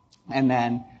psilocybin. And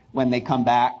then when they come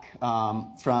back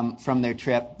from their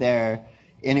trip, they're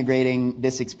integrating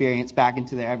this experience back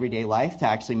into their everyday life to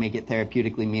actually make it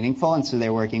therapeutically meaningful. And so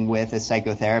they're working with a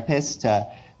psychotherapist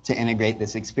to integrate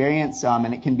this experience.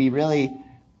 And it can be really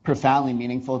profoundly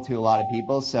meaningful to a lot of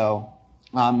people. So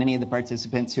many of the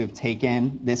participants who have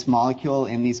taken this molecule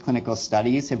in these clinical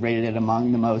studies have rated it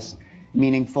among the most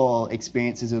meaningful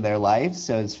experiences of their lives.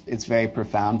 So it's very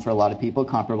profound for a lot of people,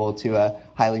 comparable to a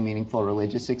highly meaningful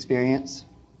religious experience.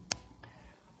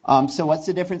 So what's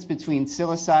the difference between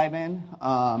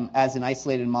psilocybin as an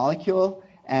isolated molecule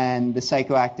and the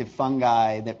psychoactive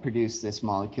fungi that produce this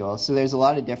molecule? So there's a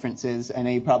lot of differences. I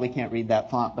know you probably can't read that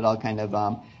font, but I'll kind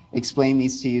of explain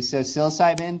these to you. So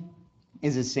psilocybin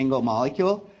is a single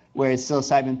molecule, whereas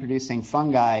psilocybin-producing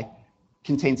fungi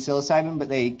contain psilocybin, but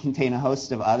they contain a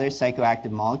host of other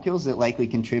psychoactive molecules that likely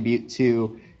contribute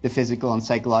to the physical and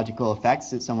psychological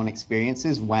effects that someone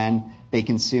experiences when they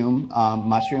consume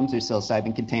mushrooms or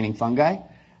psilocybin-containing fungi.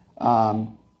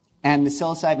 And the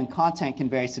psilocybin content can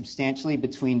vary substantially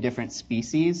between different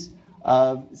species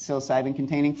of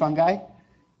psilocybin-containing fungi.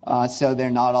 So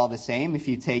they're not all the same. If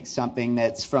you take something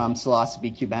that's from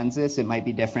Psilocybe cubensis, it might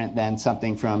be different than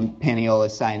something from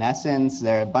Panaeolus cyanescens.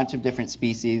 There are a bunch of different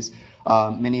species,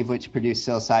 many of which produce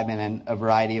psilocybin and a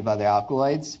variety of other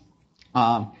alkaloids.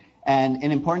 And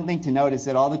an important thing to note is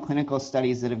that all the clinical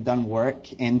studies that have done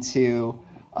work into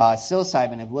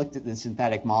psilocybin have looked at the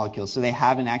synthetic molecules, so they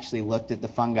haven't actually looked at the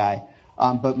fungi.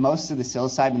 But most of the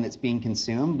psilocybin that's being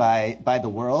consumed by the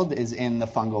world is in the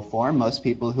fungal form. Most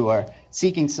people who are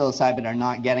seeking psilocybin are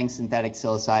not getting synthetic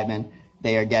psilocybin.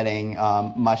 They are getting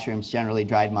mushrooms, generally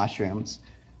dried mushrooms.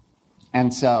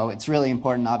 And so it's really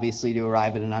important, obviously, to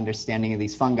arrive at an understanding of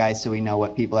these fungi so we know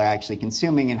what people are actually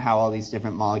consuming and how all these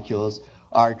different molecules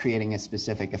are creating a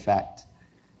specific effect.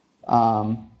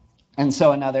 And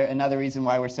so another reason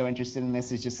why we're so interested in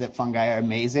this is just that fungi are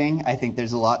amazing. I think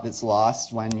there's a lot that's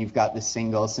lost when you've got this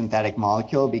single synthetic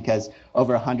molecule, because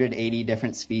over 180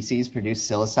 different species produce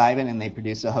psilocybin, and they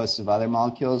produce a host of other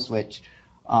molecules which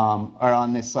are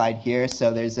on this slide here.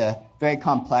 So there's a very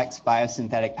complex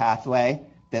biosynthetic pathway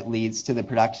that leads to the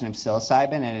production of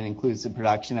psilocybin, and it includes the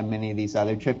production of many of these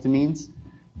other tryptamines.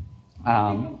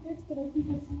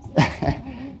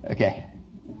 Okay.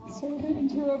 Sorry to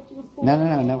interrupt your floor.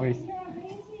 No worries.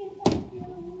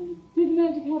 Did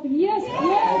magic happen? Yes,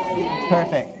 yes, yes.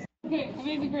 Perfect. Okay,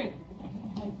 amazing, great.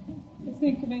 I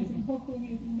think amazing,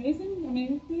 hopefully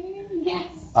amazing. Yes.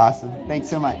 Awesome. Thanks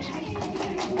so much.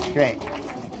 Great.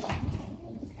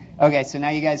 Okay, so now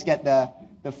you guys get the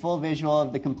full visual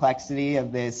of the complexity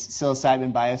of this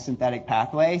psilocybin biosynthetic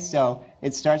pathway. So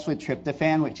it starts with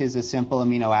tryptophan, which is a simple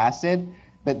amino acid,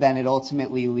 but then it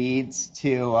ultimately leads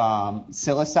to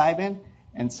psilocybin.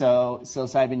 And so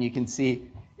psilocybin, you can see,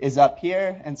 is up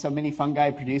here. And so many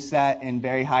fungi produce that in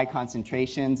very high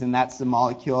concentrations, and that's the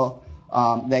molecule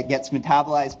that gets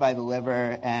metabolized by the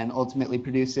liver and ultimately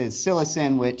produces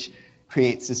psilocin, which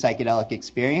creates the psychedelic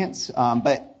experience.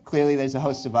 But clearly there's a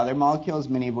host of other molecules,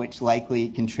 many of which likely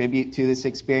contribute to this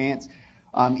experience.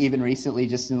 Even recently,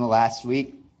 just in the last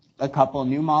week, a couple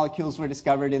new molecules were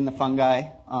discovered in the fungi.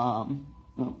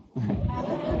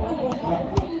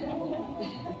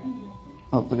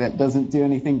 Hopefully that doesn't do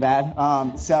anything bad.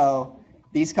 So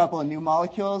these couple of new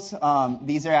molecules,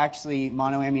 these are actually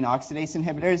monoamine oxidase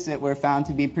inhibitors that were found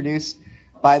to be produced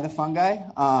by the fungi.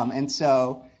 And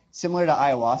so similar to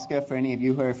ayahuasca, for any of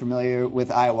you who are familiar with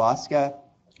ayahuasca,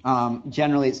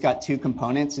 generally it's got two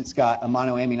components. It's got a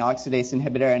monoamine oxidase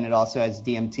inhibitor, and it also has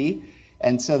DMT.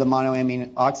 And so the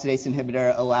monoamine oxidase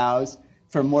inhibitor allows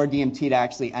for more DMT to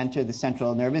actually enter the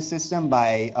central nervous system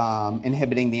by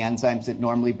inhibiting the enzymes that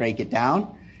normally break it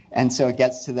down. And so it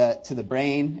gets to the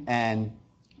brain and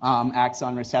acts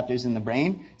on receptors in the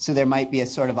brain. So there might be a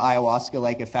sort of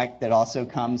ayahuasca-like effect that also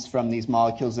comes from these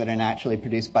molecules that are naturally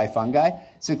produced by fungi.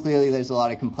 So clearly there's a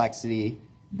lot of complexity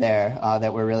there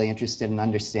that we're really interested in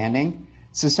understanding.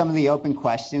 So some of the open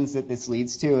questions that this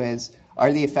leads to is,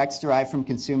 are the effects derived from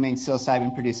consuming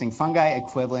psilocybin-producing fungi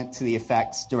equivalent to the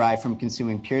effects derived from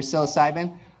consuming pure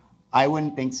psilocybin? I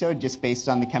wouldn't think so, just based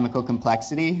on the chemical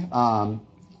complexity.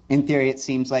 In theory, it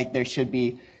seems like there should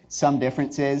be some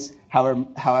differences,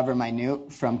 however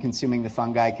minute, from consuming the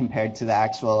fungi compared to the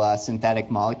actual synthetic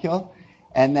molecule.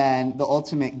 And then the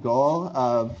ultimate goal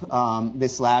of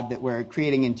this lab that we're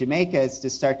creating in Jamaica is to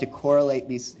start to correlate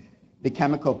the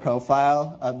chemical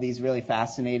profile of these really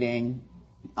fascinating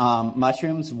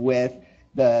mushrooms with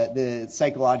the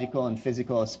psychological and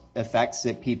physical effects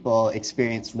that people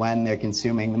experience when they're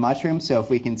consuming the mushroom. So if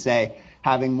we can say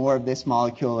having more of this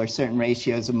molecule or certain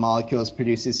ratios of molecules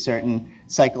produces certain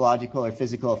psychological or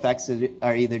physical effects that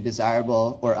are either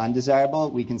desirable or undesirable,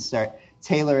 we can start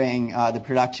tailoring the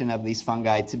production of these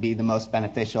fungi to be the most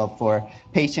beneficial for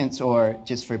patients or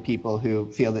just for people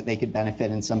who feel that they could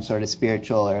benefit in some sort of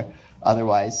spiritual or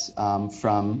otherwise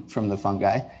from the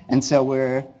fungi. And so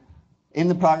we're in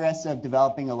the progress of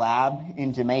developing a lab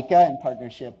in Jamaica in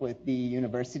partnership with the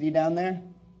university down there.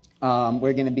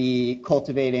 We're going to be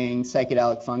cultivating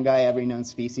psychedelic fungi, every known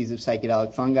species of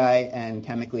psychedelic fungi, and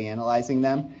chemically analyzing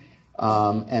them.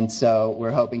 And so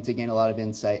we're hoping to gain a lot of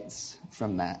insights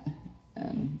from that.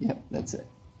 And yep, that's it.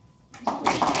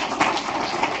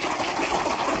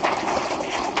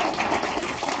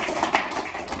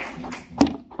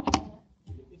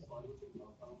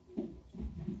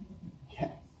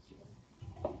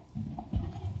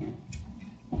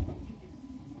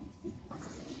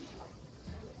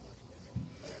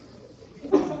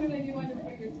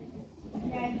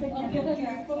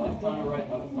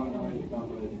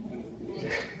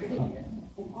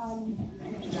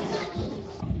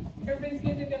 Everybody's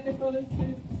good to get their photos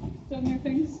to done their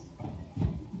things.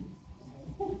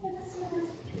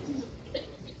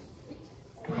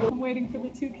 I'm waiting for the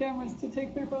two cameras to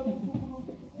take their photos.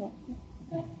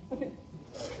 Okay.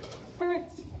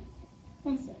 Perfect.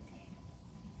 1 sec.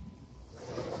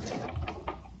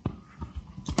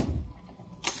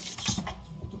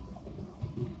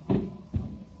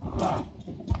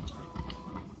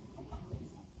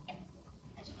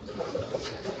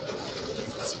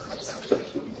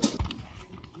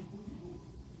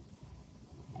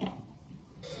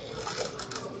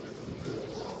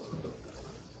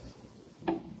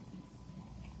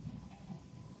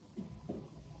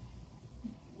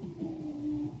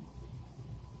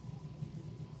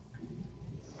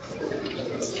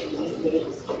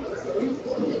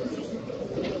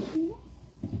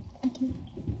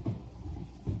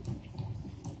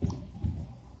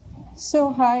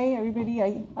 So hi everybody,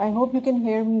 I hope you can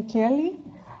hear me clearly.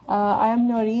 I am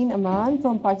Noreen Aman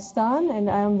from Pakistan and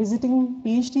I am visiting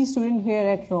PhD student here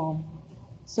at Rome,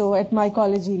 so at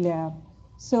mycology lab.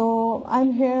 So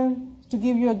I'm here to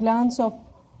give you a glance of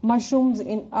mushrooms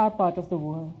in our part of the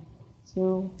world.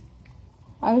 So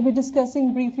I will be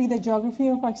discussing briefly the geography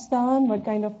of Pakistan, what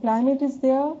kind of climate is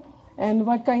there, and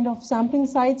what kind of sampling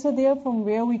sites are there from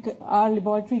where our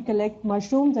laboratory collect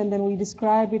mushrooms, and then we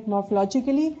describe it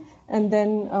morphologically. And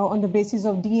then on the basis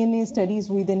of DNA studies,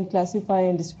 we then classify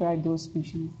and describe those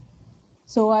species.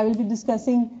 So I will be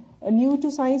discussing new to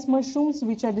science mushrooms,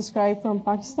 which are described from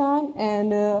Pakistan,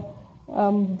 and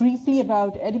briefly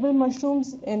about edible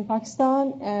mushrooms in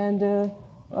Pakistan, and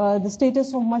the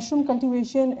status of mushroom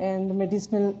cultivation and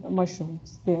medicinal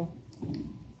mushrooms there.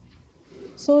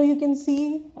 So you can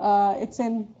see it's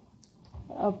in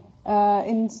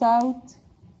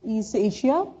Southeast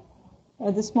Asia,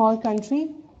 the small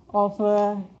country of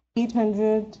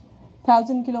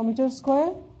 800,000 kilometers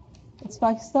square. It's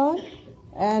Pakistan.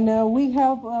 And we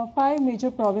have 5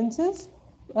 major provinces.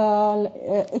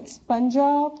 It's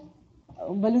Punjab,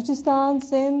 Balochistan,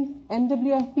 Sindh,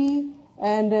 NWFP,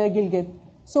 and Gilgit.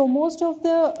 So most of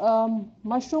the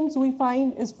mushrooms we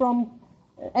find is from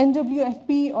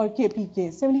NWFP or KPK.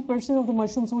 70% of the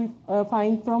mushrooms we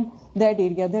find from that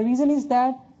area. The reason is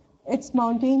that it's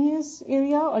mountainous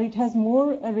area, or it has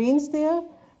more rains there,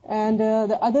 and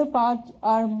the other part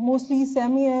are mostly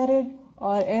semi-arid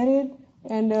or arid,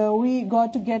 and we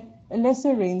got to get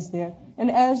lesser rains there. And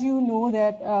as you know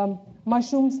that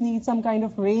mushrooms need some kind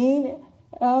of rain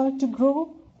to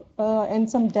grow and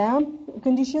some damp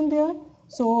condition there.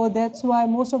 So that's why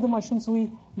most of the mushrooms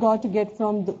we got to get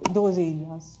from those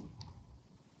areas.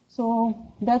 So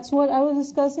that's what I was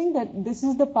discussing, that this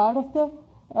is the part of the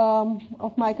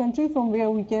of my country from where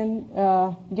we can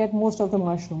get most of the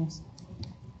mushrooms.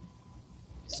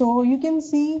 So you can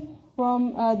see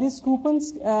from this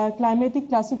Köppen's climatic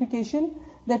classification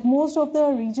that most of the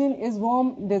region is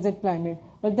warm desert climate.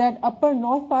 But that upper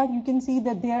north part, you can see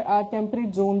that there are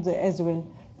temperate zones as well,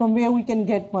 from where we can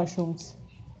get mushrooms.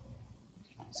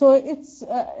 So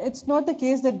it's not the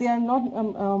case that there are not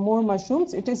more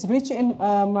mushrooms. It is rich in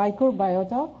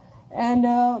microbiota, and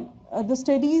the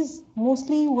studies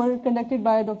mostly were conducted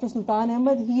by Dr. Sultan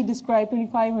Ahmed. He described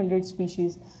 2,500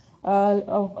 species.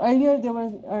 Earlier, there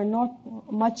was not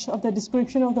much of the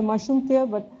description of the mushrooms there,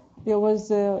 but there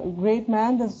was a great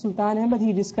man, the Sultan Ahmed.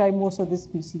 He described most of the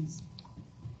species.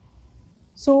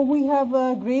 So we have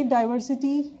a great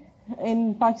diversity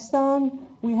in Pakistan.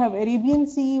 We have Arabian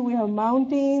Sea, we have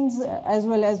mountains, as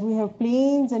well as we have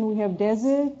plains and we have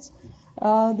deserts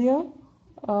there.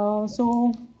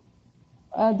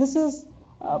 This is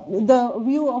the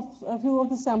view of a few of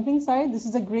the sampling site. This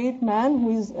is a great man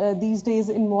who is these days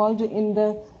involved in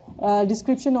the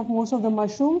description of most of the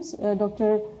mushrooms,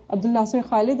 Dr. Abdul Nasir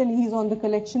Khalid, and he's on the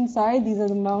collection side. These are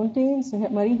the mountains,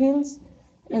 Murray Hills,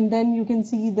 and then you can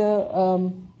see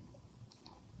the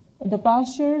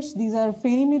pastures. These are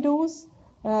fairy meadows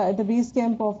at the base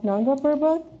camp of Nanga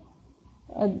Parbat.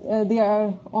 They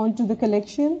are onto the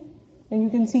collection, and you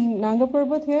can see Nanga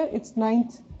Parbat here. It's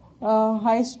 9th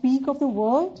highest peak of the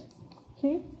world.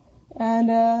 Okay, and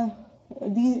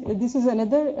this is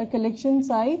another collection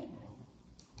site.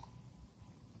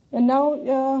 And now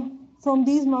from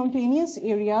these mountainous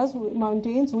areas,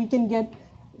 mountains, we can get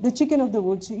the chicken of the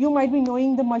woods. You might be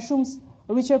knowing the mushrooms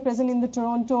which are present in the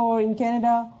Toronto or in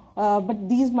Canada, but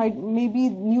these may be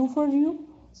new for you.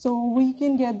 So we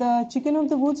can get the chicken of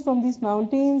the woods from these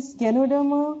mountains,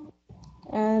 Ganoderma,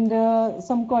 and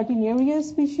some Cortinarius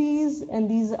species, and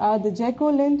these are the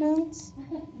jack-o'-lanterns.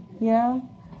 Yeah,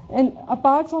 and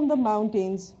apart from the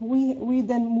mountains, we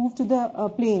then move to the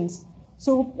plains.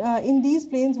 So in these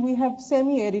plains, we have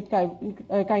semi-arid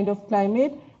kind of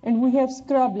climate, and we have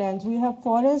scrublands. We have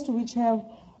forests which have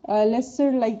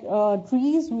lesser like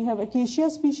trees. We have acacia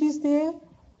species there,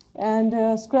 and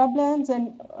scrublands.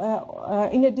 And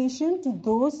in addition to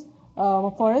those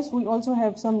forests, we also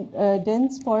have some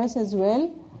dense forests as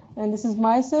well. And this is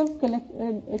myself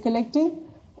collecting.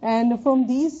 And from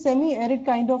these semi-arid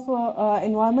kind of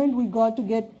environment, we got to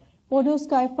get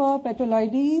Podoscypha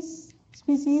petaloides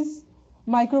species,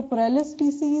 Microporellus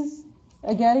species,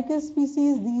 Agaricus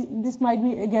species. This might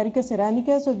be Agaricus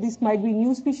iranica, so this might be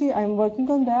new species. I'm working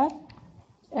on that.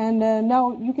 And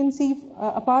now you can see,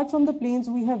 apart from the plains,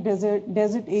 we have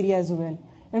desert area as well.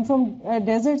 And from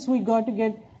deserts, we got to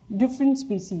get different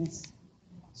species.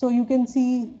 So you can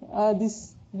see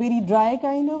this very dry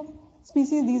kind of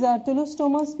species. These are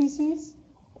Telostoma species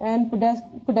and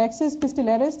Podaxis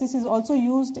pistillaris. This is also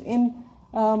used in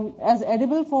as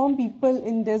edible form. People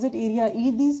in desert area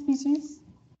eat these species.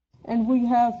 And we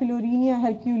have Philorenia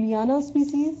herculeana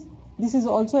species. This is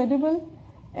also edible.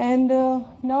 And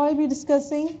now I'll be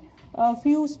discussing a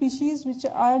few species which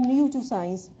are new to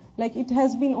science. Like it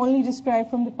has been only described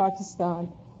from the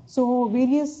Pakistan. So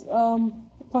various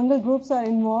fungal groups are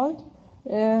involved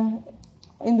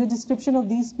in the description of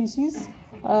these species.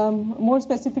 More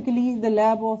specifically, the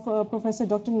lab of Professor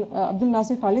Dr. Abdul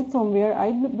Nasir Khalid, from where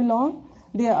I belong.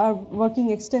 They are working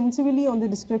extensively on the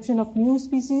description of new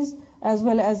species, as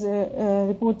well as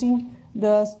reporting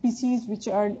the species which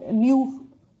are new,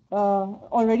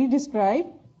 already described,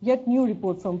 yet new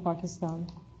report from Pakistan.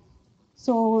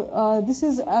 So this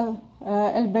is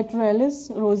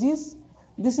Albetrellus roseus.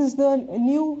 This is the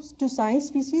new to science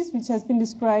species which has been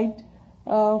described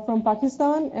from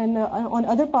Pakistan, and on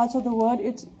other parts of the world,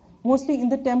 it's mostly in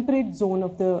the temperate zone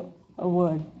of the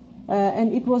world.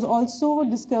 And it was also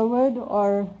discovered,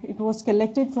 or it was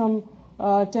collected from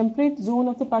temperate zone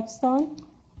of the Pakistan.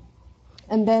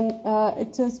 And then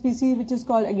it's a species which is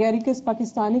called Agaricus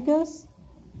pakistanicus.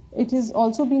 It is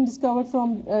also been discovered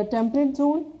from temperate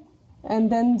zone.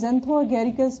 And then Xantho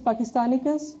Agaricus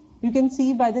pakistanicus. You can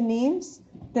see by the names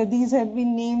that these have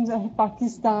been names of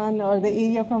Pakistan or the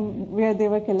area from where they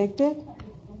were collected.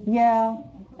 Yeah.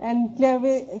 And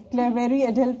Claveri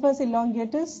adelphus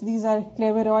elongatus, these are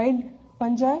claveroid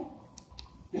fungi.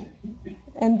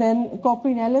 And then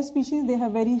Coprinella species, they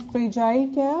have very fragile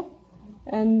cap.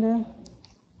 And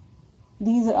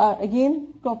these are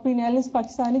again Coprinellus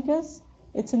pakistanicus,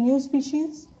 it's a new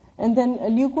species. And then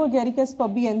Leucoagaricus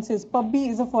pubbiensis. Pubbi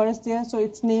is a forest there, so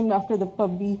it's named after the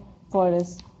Pubbi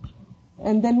forest.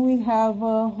 And then we have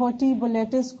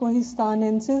Hortiboletus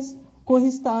cohistanensis.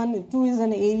 Kohistan too is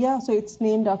an area, so it's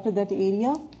named after that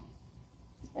area.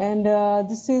 And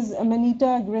this is Amanita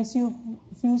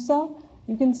aggressifusa.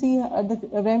 You can see the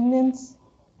remnants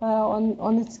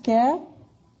on its cap.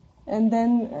 And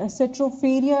then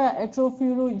Cetropharia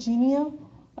atropurogenia.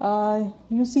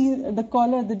 You see the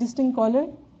collar, the distinct collar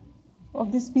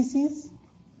of this species.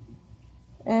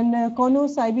 And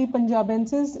Conocybe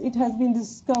punjabensis, it has been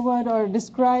discovered or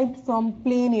described from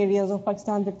plain areas of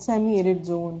Pakistan, that semi-arid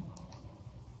zone.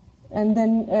 And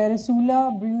then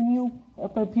Rasula bruneu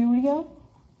purpurea,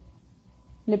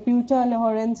 Leputa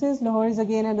lahorensis. Lahore is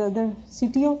again another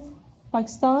city of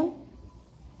Pakistan.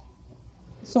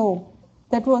 So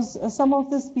that was some of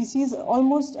the species.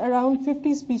 Almost around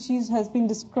 50 species has been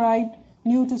described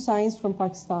new to science from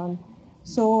Pakistan.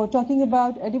 So talking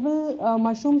about edible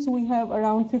mushrooms, we have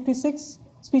around 56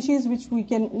 species which we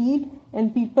can eat,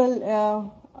 and people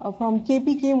from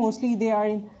KPK mostly, they are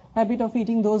in habit of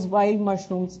eating those wild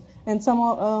mushrooms. And some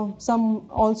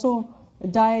also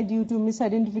die due to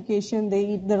misidentification. They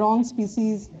eat the wrong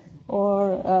species,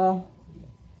 or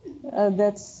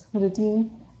that's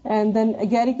routine. And then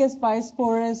Agaricus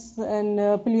pyosporus and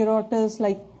Pleurotus,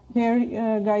 like here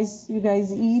you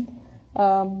guys eat.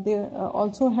 They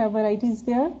also have varieties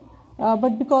there.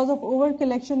 But because of over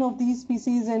collection of these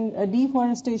species and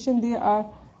deforestation, they are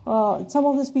some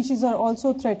of the species are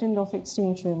also threatened of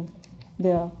extinction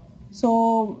there.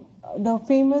 So the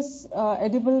famous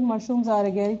edible mushrooms are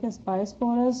Agaricus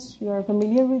pyosporus. You are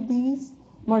familiar with these.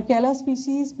 Morchella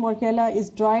species. Morchella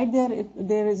is dried there.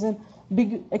 There is a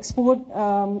big export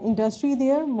industry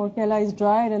there. Morchella is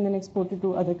dried and then exported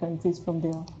to other countries from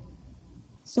there.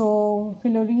 So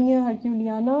Philorenia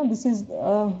herculeana, this is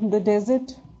the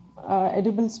desert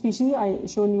edible species I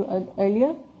showed you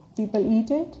earlier. People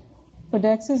eat it.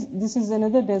 Podaxis, this is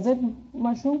another desert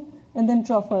mushroom. And then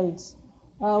truffles.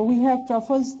 We have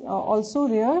truffles also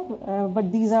there,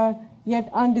 but these are yet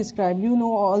undescribed. You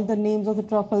know all the names of the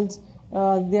truffles.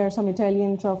 There are some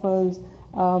Italian truffles,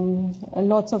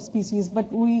 lots of species,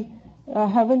 but we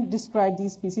haven't described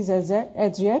these species as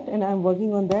yet, and I'm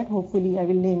working on that. Hopefully I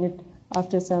will name it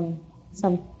after some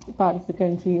part of the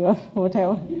country or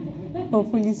whatever,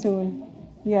 hopefully soon.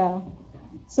 Yeah.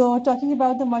 So talking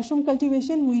about the mushroom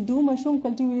cultivation, we do mushroom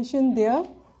cultivation there,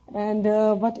 and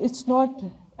but it's not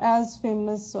as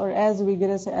famous or as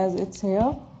vigorous as it's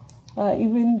here.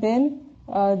 Even then,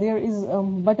 there is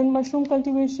button mushroom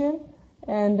cultivation,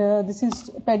 and this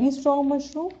is paddy straw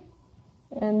mushroom,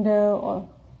 and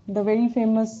the very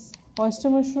famous oyster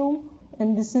mushroom,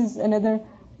 and this is another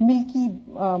milky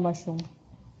mushroom.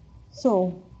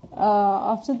 So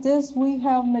after this, we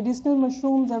have medicinal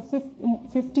mushrooms.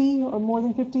 50 or more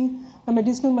than 50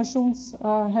 medicinal mushrooms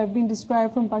have been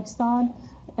described from Pakistan,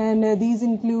 and these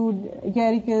include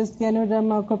Agaricus,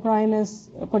 Ganoderma, Coprinus,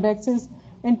 Podaxis,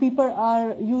 and people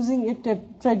are using it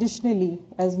traditionally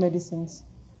as medicines.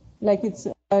 Like it's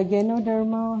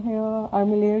Ganoderma here,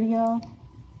 Armillaria,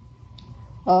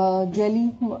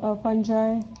 jelly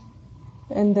fungi,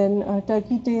 and then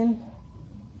turkey tail.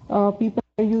 People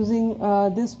are using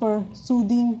this for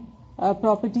soothing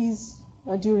properties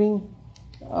during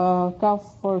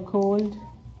cough or cold.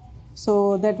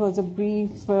 So that was a brief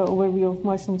overview of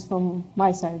mushrooms from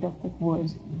my side of the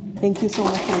world. Thank you so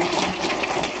much for listening.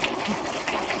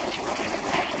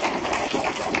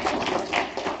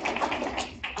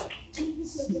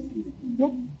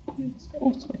 Yeah.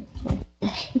 Oh, sorry.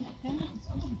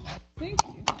 Thank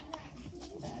you.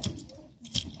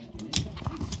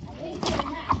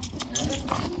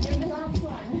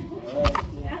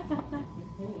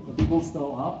 The people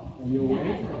still up? Are you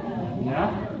awake?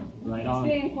 Yeah? Right on.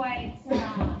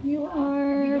 You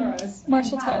are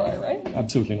Marshall Tyler, right?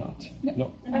 Absolutely not.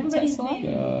 No.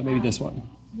 Maybe this one.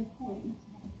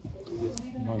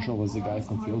 Marshall was the guy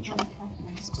from Field Trip.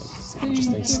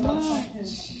 Interesting stuff.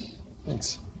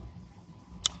 Thanks.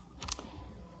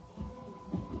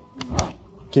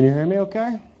 Can you hear me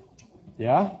okay?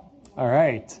 Yeah? All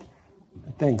right.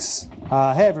 Thanks.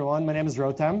 Hey everyone, my name is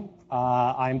Rotem.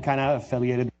 I'm kind of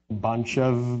affiliated with a bunch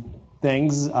of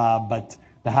things, but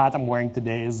the hat I'm wearing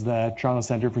today is the Toronto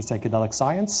Centre for Psychedelic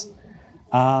Science.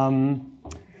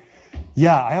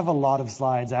 Yeah, I have a lot of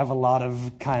slides. I have a lot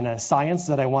of kind of science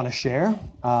that I want to share.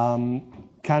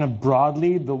 Kind of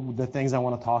broadly, the things I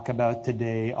want to talk about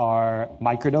today are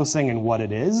microdosing and what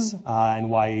it is, and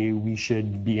why we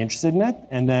should be interested in it.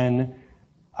 And then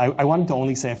I wanted to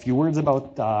only say a few words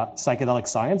about psychedelic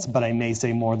science, but I may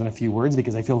say more than a few words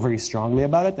because I feel very strongly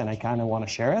about it and I kind of want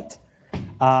to share it.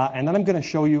 And then I'm going to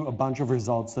show you a bunch of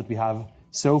results that we have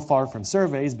so far from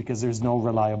surveys because there's no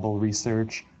reliable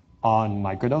research on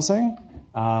microdosing.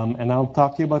 And I'll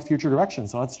talk to you about future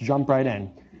directions. So let's jump right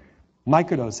in.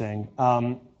 Microdosing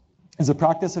is a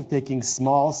practice of taking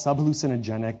small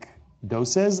subhallucinogenic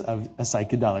doses of a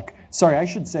psychedelic. Sorry, I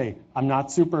should say, I'm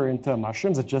not super into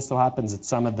mushrooms. It just so happens that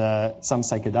some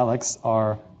psychedelics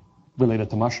are related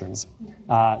to mushrooms.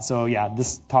 So yeah,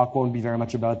 this talk won't be very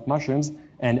much about mushrooms.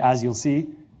 And as you'll see,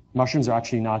 mushrooms are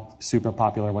actually not super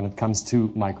popular when it comes to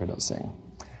microdosing.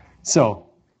 So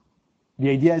the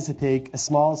idea is to take a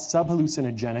small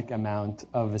subhallucinogenic amount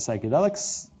of a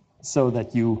psychedelics so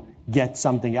that you get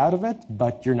something out of it,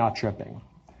 but you're not tripping.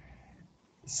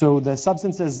 So the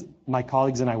substances my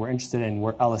colleagues and I were interested in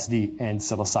were LSD and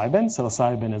psilocybin.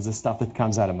 Psilocybin is the stuff that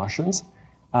comes out of mushrooms.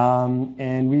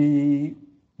 And we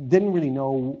didn't really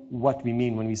know what we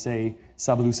mean when we say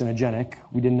subhallucinogenic.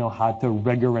 We didn't know how to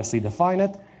rigorously define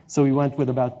it. So we went with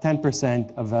about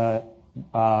 10% of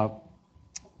a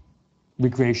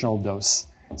recreational dose.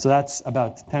 So that's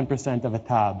about 10% of a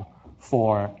tab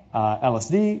for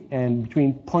LSD and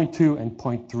between 0.2 and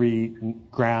 0.3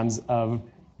 grams of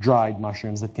dried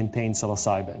mushrooms that contain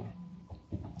psilocybin.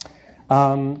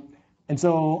 And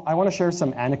so I want to share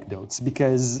some anecdotes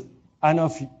because I don't know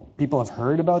if people have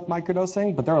heard about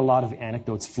microdosing, but there are a lot of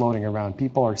anecdotes floating around.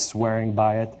 People are swearing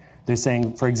by it. They're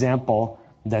saying, for example,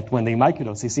 that when they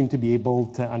microdose, they seem to be able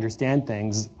to understand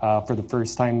things for the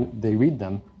first time they read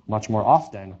them much more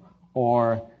often,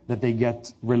 or that they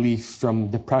get relief from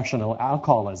depression or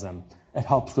alcoholism. It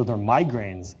helps with their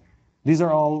migraines. These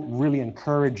are all really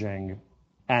encouraging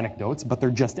anecdotes, but they're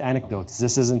just anecdotes.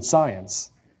 This isn't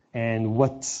science. And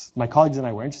what my colleagues and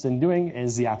I were interested in doing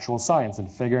is the actual science and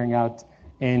figuring out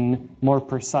in more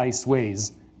precise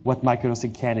ways what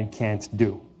microdosing can and can't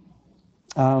do.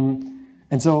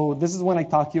 And so this is when I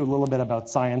talk to you a little bit about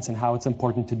science and how it's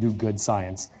important to do good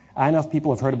science. I don't know if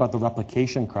people have heard about the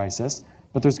replication crisis,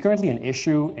 but there's currently an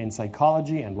issue in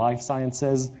psychology and life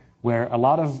sciences where a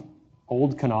lot of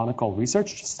old canonical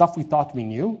research, stuff we thought we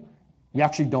knew, we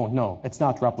actually don't know. It's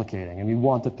not replicating, and we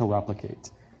want it to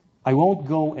replicate. I won't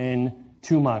go in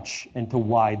too much into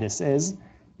why this is,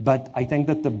 but I think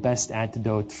that the best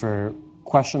antidote for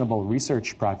questionable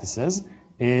research practices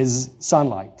is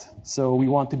sunlight. So we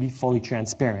want to be fully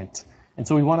transparent. And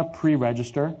so we want to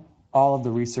pre-register all of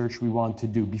the research we want to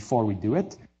do before we do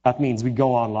it. That means we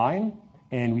go online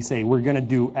and we say, we're going to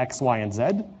do X, Y, and Z.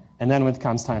 And then when it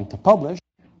comes time to publish,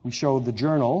 we show the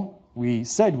journal, we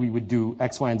said we would do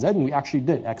X, Y, and Z, and we actually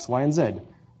did X, Y, and Z.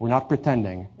 We're not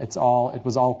pretending. It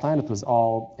was all planned, it was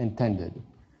all intended.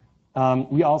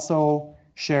 We also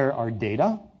share our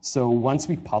data. So once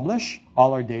we publish,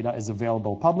 all our data is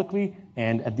available publicly.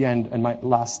 And at the end, in my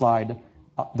last slide,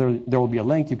 there will be a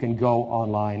link. You can go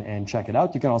online and check it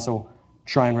out. You can also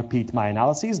try and repeat my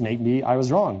analyses. Maybe I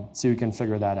was wrong, so you can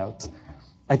figure that out.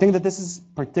 I think that this is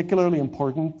particularly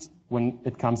important when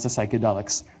it comes to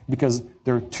psychedelics, because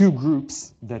there are two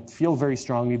groups that feel very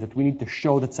strongly that we need to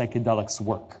show that psychedelics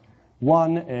work.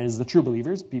 One is the true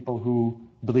believers, people who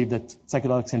believe that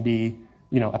psychedelics can be,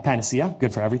 a panacea,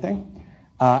 good for everything.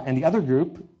 And the other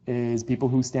group is people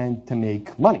who stand to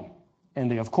make money. And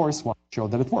they, of course, want to show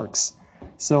that it works.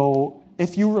 So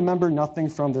if you remember nothing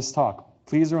from this talk,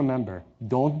 please remember,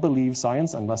 don't believe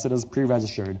science unless it is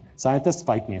pre-registered. Scientists,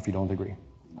 fight me if you don't agree.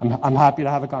 I'm happy to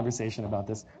have a conversation about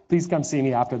this. Please come see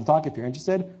me after the talk if you're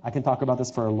interested. I can talk about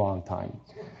this for a long time.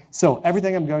 So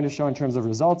everything I'm going to show in terms of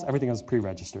results, everything is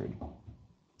pre-registered.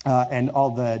 And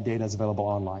all the data is available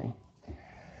online.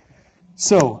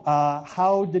 So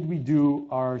how did we do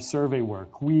our survey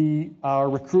work? We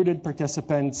recruited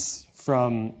participants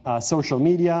from social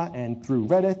media and through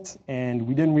Reddit, and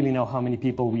we didn't really know how many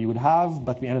people we would have,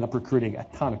 but we ended up recruiting a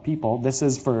ton of people. This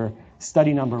is for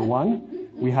study number 1.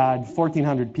 We had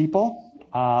 1,400 people,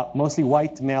 mostly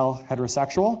white, male,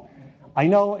 heterosexual. I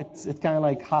know it's kind of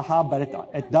like haha, but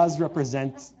it does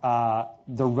represent the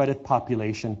Reddit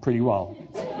population pretty well.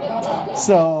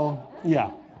 So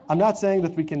yeah, I'm not saying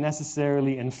that we can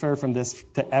necessarily infer from this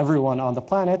to everyone on the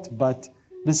planet, but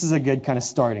this is a good kind of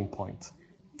starting point.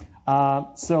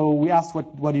 So we asked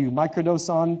what do you microdose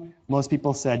on? Most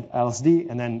people said LSD,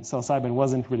 and then psilocybin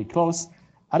wasn't really close.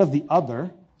 Out of the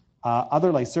other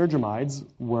lysergamides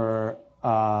were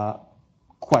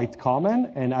quite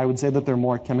common, and I would say that they're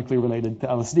more chemically related to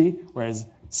LSD, whereas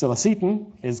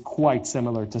psilocybin is quite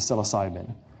similar to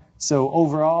psilocybin. So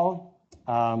overall,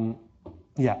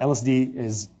 LSD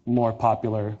is more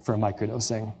popular for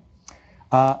microdosing.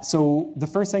 So the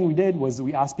first thing we did was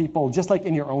we asked people, just like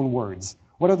in your own words,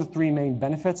 what are the 3 main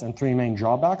benefits and 3 main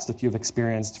drawbacks that you've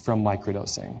experienced from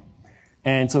microdosing?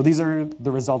 And so these are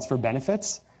the results for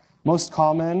benefits. Most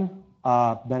common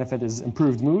benefit is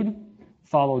improved mood,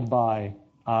 followed by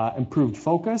improved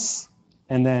focus,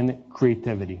 and then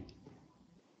creativity.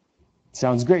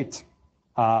 Sounds great.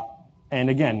 And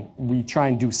again, we try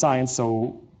and do science,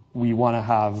 so we want to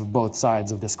have both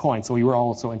sides of this coin. So we were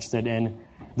also interested in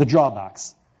the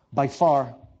drawbacks. By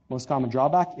far, most common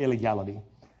drawback, illegality.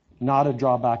 Not a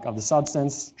drawback of the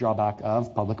substance, drawback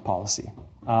of public policy.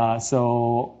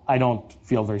 So I don't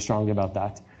feel very strongly about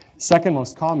that. Second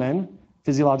most common,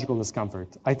 physiological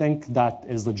discomfort. I think that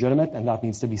is legitimate and that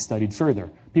needs to be studied further.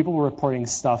 People were reporting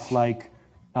stuff like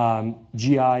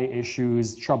GI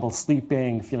issues, trouble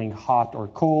sleeping, feeling hot or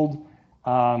cold,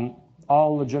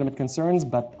 all legitimate concerns,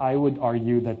 but I would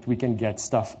argue that we can get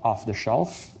stuff off the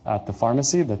shelf at the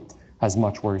pharmacy that has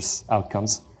much worse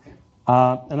outcomes.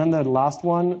 And then the last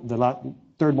one, the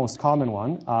third most common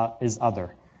one, is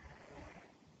other.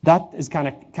 That is kind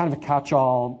of a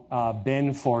catch-all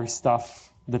bin for stuff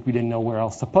that we didn't know where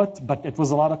else to put, but it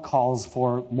was a lot of calls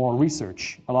for more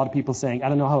research. A lot of people saying, I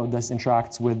don't know how this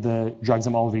interacts with the drugs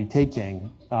I'm already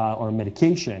taking, or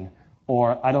medication,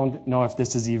 or I don't know if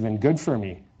this is even good for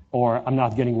me, or I'm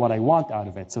not getting what I want out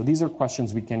of it. So these are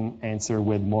questions we can answer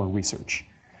with more research.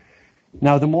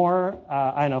 Now, the more,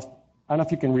 I don't know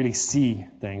if you can really see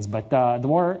things, but the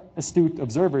more astute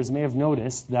observers may have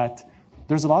noticed that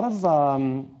there's a lot of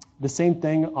the same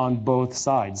thing on both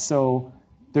sides. So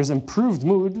there's improved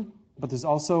mood, but there's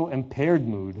also impaired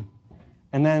mood.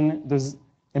 And then there's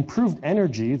improved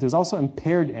energy, there's also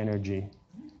impaired energy.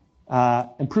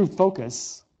 Improved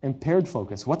focus, impaired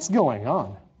focus. What's going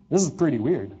on? This is pretty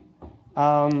weird.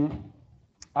 I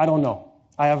don't know.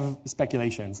 I have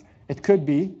speculations. It could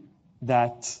be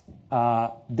that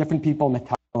different people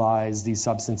metabolize these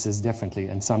substances differently,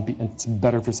 and it's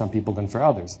better for some people than for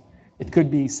others. It could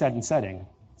be set and setting.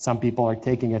 Some people are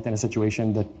taking it in a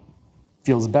situation that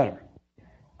feels better.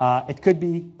 It could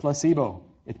be placebo.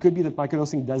 It could be that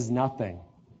microdosing does nothing.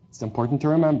 It's important to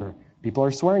remember. People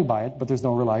are swearing by it, but there's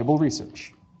no reliable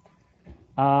research.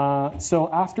 So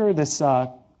after this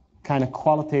kind of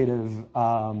qualitative,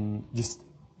 just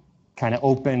kind of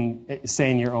open, say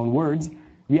in your own words,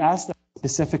 we asked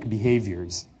specific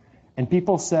behaviors. And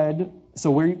people said, so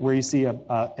where you see an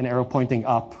arrow pointing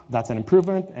up, that's an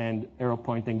improvement, and arrow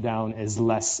pointing down is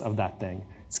less of that thing.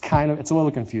 It's a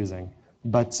little confusing.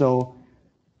 But so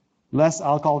less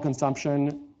alcohol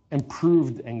consumption,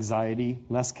 improved anxiety,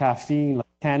 less caffeine, less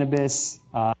cannabis,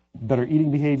 better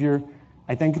eating behavior.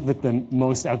 I think that the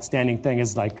most outstanding thing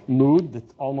is like mood, that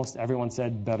almost everyone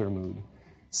said better mood.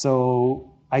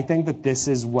 So I think that this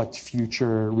is what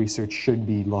future research should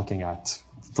be looking at,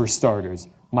 for starters,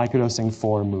 microdosing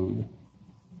for mood.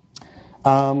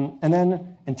 And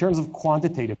then in terms of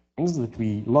quantitative things that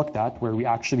we looked at, where we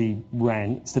actually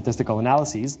ran statistical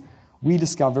analyses, we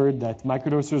discovered that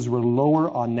microdosers were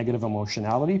lower on negative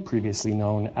emotionality, previously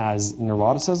known as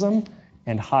neuroticism,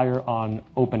 and higher on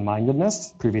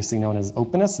open-mindedness, previously known as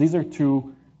openness. These are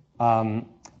two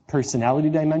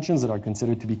personality dimensions that are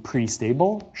considered to be pretty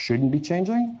stable, shouldn't be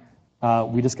changing.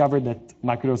 We discovered that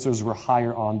microdosers were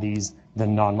higher on these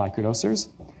than non-microdosers.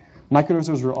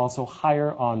 Microdosers were also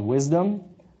higher on wisdom,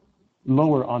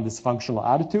 lower on dysfunctional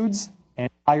attitudes, and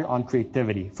higher on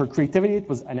creativity. For creativity, it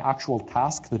was an actual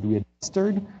task that we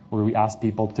administered, where we asked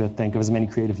people to think of as many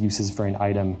creative uses for an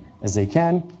item as they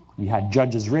can. We had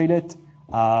judges rate it,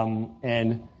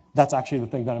 and that's actually the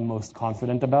thing that I'm most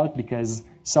confident about, because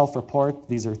self-report,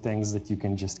 these are things that you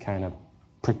can just kind of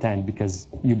pretend because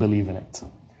you believe in it.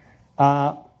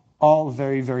 All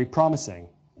very, very promising.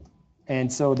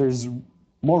 And so there's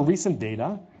more recent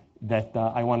data that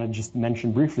I want to just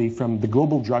mention briefly from the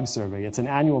Global Drug Survey. It's an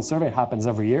annual survey. It happens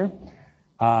every year.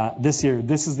 This year,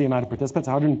 this is the amount of participants,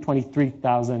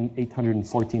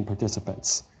 123,814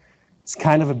 participants. It's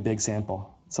kind of a big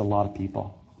sample. It's a lot of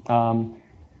people.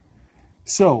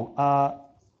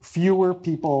 Fewer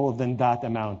people than that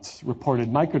amount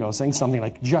reported microdosing, something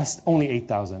like just only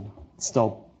 8,000.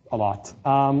 Still a lot.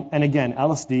 And again,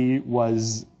 LSD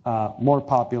was more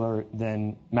popular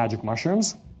than magic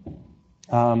mushrooms.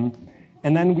 And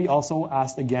then we also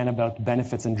asked again about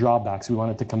benefits and drawbacks. We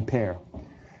wanted to compare.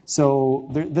 So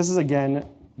this is again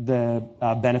the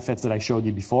benefits that I showed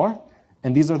you before.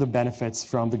 And these are the benefits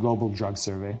from the Global Drug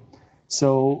Survey.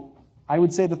 So I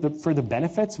would say that for the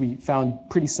benefits, we found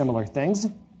pretty similar things.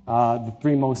 The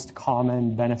three most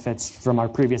common benefits from our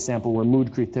previous sample were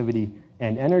mood, creativity,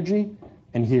 and energy.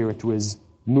 And here it was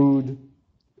mood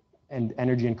and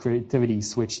energy and creativity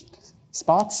switched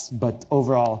spots, but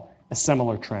overall a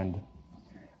similar trend.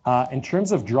 In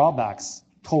terms of drawbacks,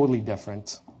 totally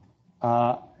different.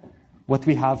 What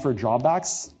we have for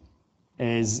drawbacks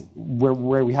is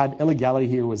where we had illegality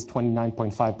here was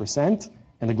 29.5%.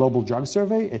 In the Global Drug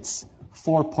Survey, it's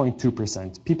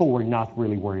 4.2%. People were not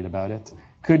really worried about it.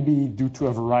 Could be due to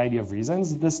a variety of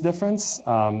reasons, this difference.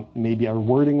 Maybe our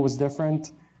wording was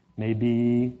different.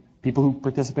 Maybe People who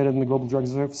participated in the Global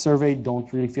Drug Survey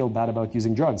don't really feel bad about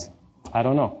using drugs. I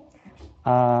don't know.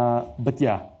 But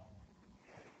yeah,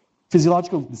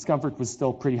 physiological discomfort was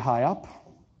still pretty high up.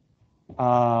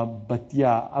 But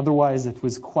yeah, otherwise it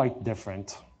was quite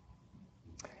different.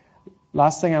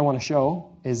 Last thing I want to show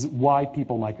is why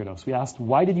people microdose. We asked,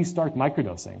 why did you start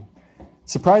microdosing?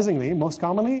 Surprisingly, most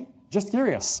commonly, just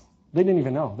curious. They didn't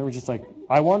even know. They were just like,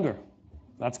 I wonder.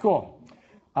 That's cool.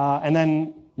 And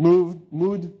then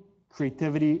mood,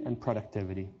 creativity, and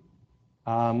productivity.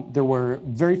 There were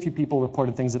very few people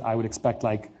reported things that I would expect,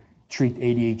 like treat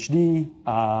ADHD,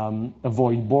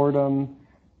 avoid boredom.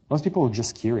 Most people were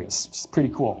just curious, which is pretty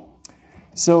cool.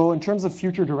 So in terms of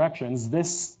future directions,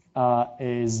 this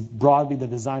is broadly the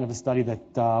design of a study that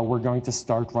we're going to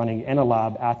start running in a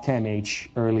lab at CAMH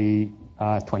early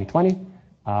 2020.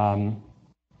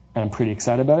 And I'm pretty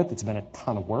excited about it. It's been a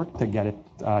ton of work to get it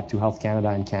to Health Canada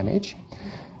and CAMH.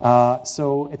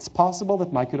 So it's possible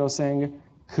that microdosing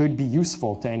could be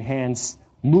useful to enhance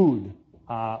mood,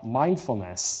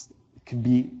 mindfulness, could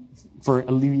be for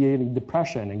alleviating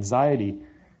depression, anxiety,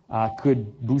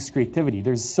 could boost creativity.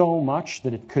 There's so much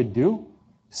that it could do.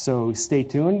 So stay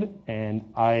tuned, and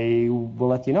I will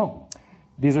let you know.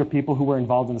 These are people who were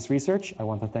involved in this research. I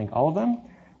want to thank all of them.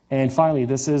 And finally,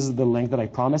 this is the link that I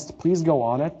promised. Please go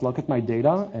on it, look at my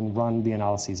data, and run the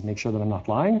analyses. Make sure that I'm not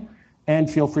lying. And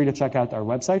feel free to check out our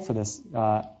website for this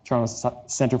Toronto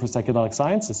Centre for Psychedelic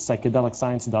Science. It's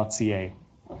psychedelicscience.ca.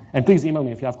 And please email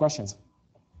me if you have questions.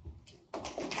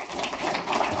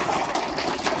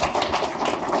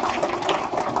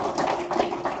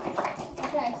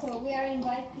 Okay, so we are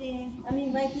inviting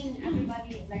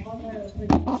everybody, like all the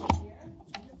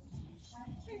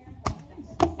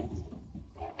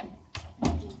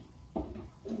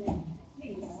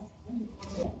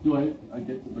Do I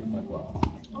get to bring my glass?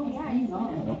 Oh yeah, you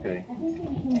know. Okay. I think we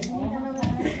need another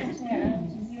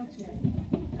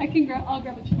chair. I'll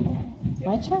grab a chair.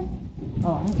 My chair?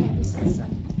 Oh, okay. Is this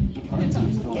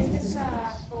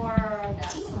for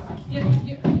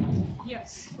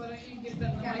Yes. Why don't you give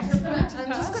them the I'm microphone?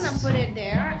 just gonna put it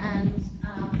there and.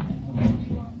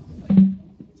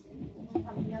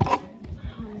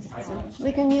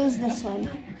 We can use this one.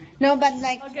 No, but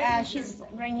like she's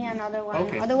bringing another one.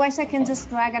 Okay. Otherwise, I can just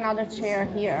drag another chair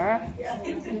here.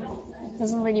 It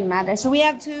doesn't really matter. So we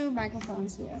have two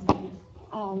microphones here.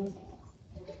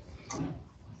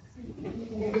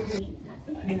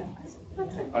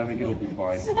 I think it'll be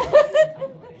fine.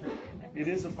 It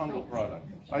is a fungal product.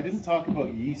 I didn't talk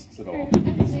about yeasts at all.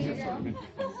 Yeasts are sort of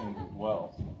interesting things as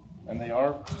well. And they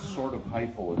are sort of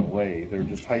hyphal in a way. They're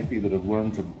just hyphae that have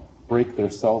learned to break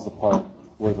their cells apart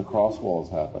where the cross walls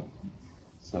happen.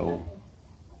 So,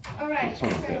 All right. So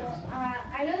sort of fits.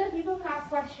 I know that people have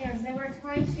questions. They were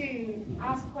trying to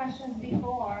ask questions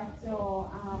before, so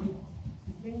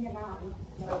bring them on.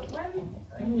 For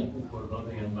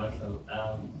Rosie and Marshall,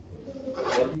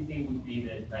 what do you think would be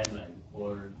the timeline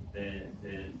for the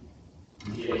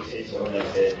utilization or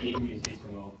the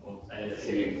immunization of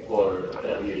psilocybin for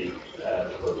therapeutic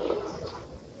purposes?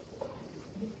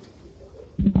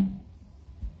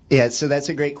 Yeah, so that's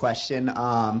a great question.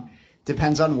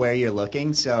 Depends on where you're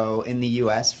looking. So in the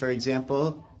US, for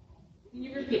example.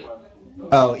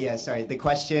 Oh, yeah, sorry. The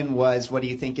question was, what do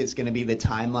you think is going to be the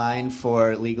timeline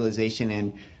for legalization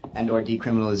and or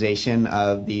decriminalization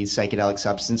of these psychedelic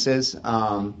substances?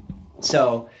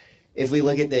 So if we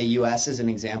look at the US as an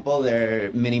example, there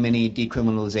are many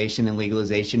decriminalization and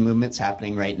legalization movements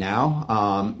happening right now.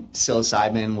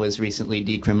 Psilocybin was recently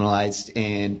decriminalized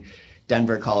in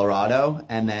Denver, Colorado,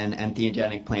 and then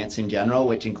entheogenic plants in general,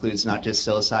 which includes not just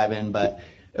psilocybin, but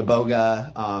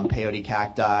iboga, peyote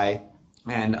cacti,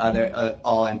 and other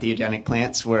all entheogenic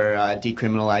plants were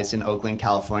decriminalized in Oakland,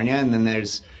 California. And then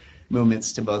there's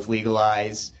movements to both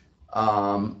legalize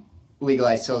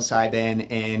psilocybin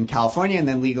in California and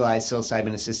then legalize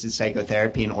psilocybin-assisted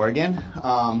psychotherapy in Oregon.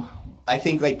 I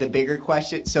think like the bigger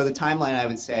question, so the timeline I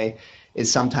would say is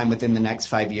sometime within the next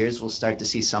 5 years, we'll start to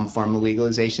see some form of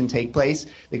legalization take place.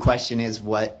 The question is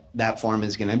what that form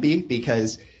is going to be,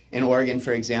 because in Oregon,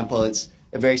 for example, it's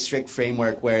a very strict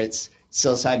framework where it's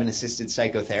psilocybin-assisted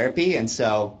psychotherapy, and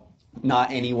so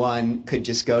not anyone could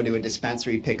just go to a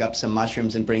dispensary, pick up some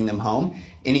mushrooms, and bring them home.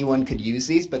 Anyone could use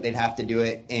these, but they'd have to do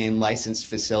it in licensed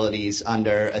facilities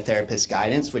under a therapist's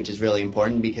guidance, which is really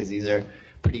important because these are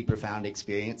pretty profound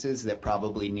experiences that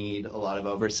probably need a lot of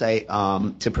oversight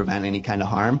to prevent any kind of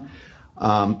harm.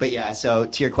 But yeah, so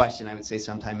to your question, I would say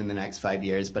sometime in the next 5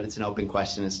 years, but it's an open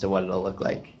question as to what it'll look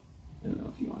like. I don't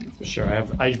know if you want to. Sure,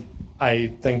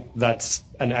 I think that's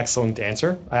an excellent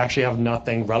answer. I actually have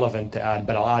nothing relevant to add,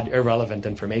 but I'll add irrelevant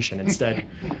information instead.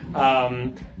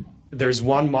 there's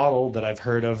one model that I've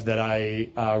heard of that I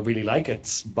really like.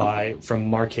 It's from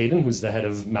Mark Hayden, who's the head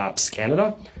of MAPS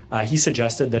Canada. He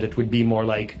suggested that it would be more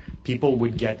like people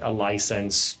would get a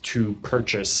license to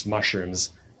purchase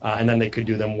mushrooms, and then they could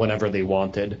do them whenever they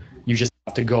wanted. You just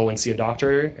have to go and see a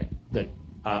doctor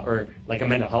or like a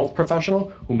mental health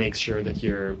professional who makes sure that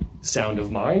you're sound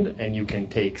of mind and you can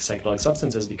take psychedelic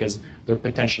substances because they're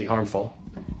potentially harmful.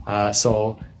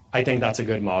 So I think that's a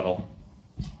good model.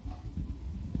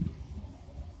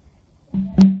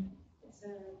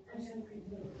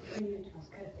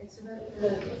 It's about the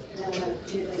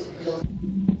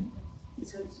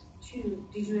so it's two.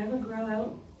 Did you ever grow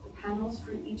out the panels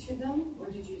for each of them, or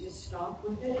did you just stop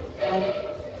with it?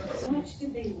 How much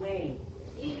did they weigh?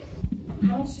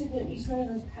 How much did each one of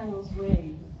those panels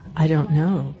weigh? I don't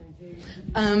know.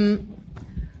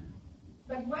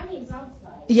 But one is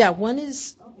outside. Yeah, one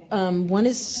is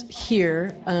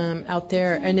here, out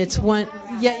there, and it's one.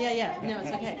 Yeah. No,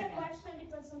 it's okay. It's a question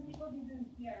because some people didn't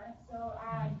hear. So,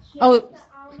 Oh.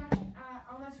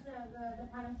 How much the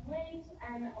panels weight,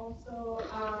 and also.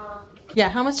 Yeah,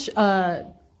 how much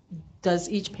does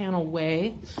each panel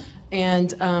weigh?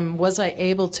 And was I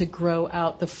able to grow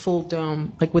out the full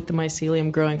dome, like with the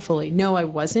mycelium growing fully? No, I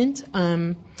wasn't.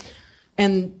 And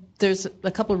there's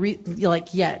a couple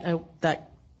that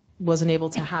wasn't able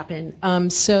to happen.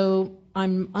 So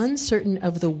I'm uncertain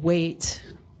of the weight,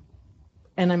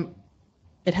 and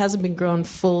it hasn't been grown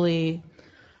fully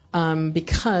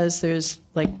because there's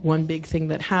like one big thing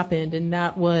that happened, and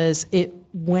that was it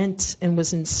went and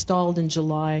was installed in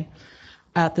July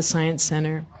at the Science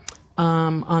Center.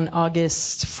 On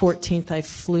August 14th, I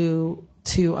flew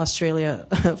to Australia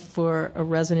for a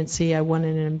residency. I won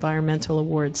an environmental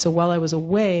award. So while I was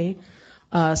away,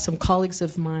 some colleagues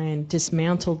of mine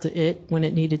dismantled it when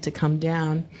it needed to come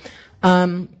down.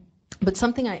 But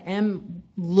something I am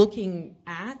looking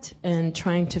at and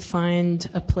trying to find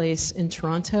a place in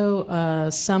Toronto,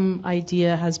 some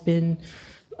idea has been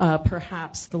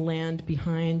perhaps the land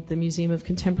behind the Museum of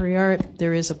Contemporary Art.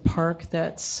 There is a park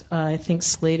that's, I think,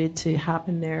 slated to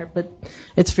happen there, but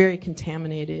it's very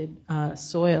contaminated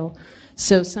soil.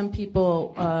 So some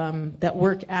people that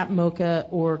work at MoCA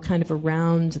or kind of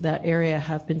around that area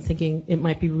have been thinking it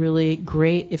might be really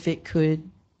great if it could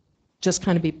just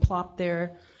kind of be plopped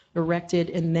there, erected,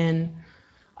 and then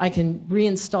I can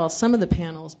reinstall some of the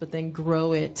panels, but then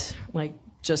grow it, like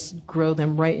just grow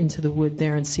them right into the wood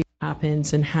there and see what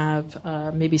happens, and have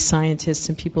maybe scientists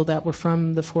and people that were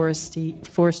from the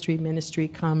forestry ministry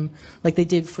come, like they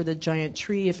did for the giant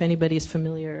tree, if anybody's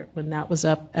familiar, when that was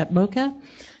up at MoCA,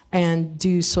 and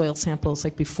do soil samples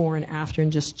like before and after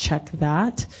and just check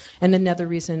that. And another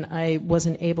reason I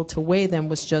wasn't able to weigh them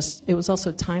was just, it was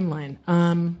also timeline.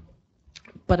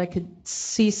 But I could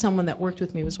see someone that worked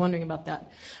with me was wondering about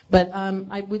that. But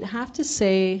I would have to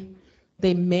say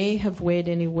they may have weighed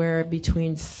anywhere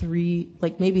between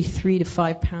maybe 3 to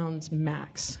 5 pounds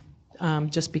max,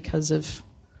 just because of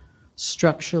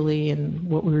structurally and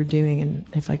what we were doing, and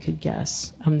if I could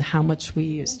guess how much we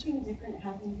used. Something different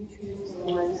happened between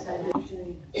the ones that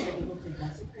actually were able to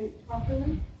desecrate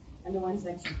properly and the ones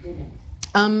that you didn't.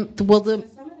 Well,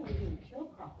 some of them didn't kill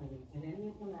properly. Did any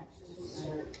of them actually?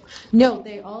 No,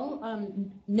 they all.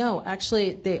 No,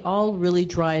 actually, they all really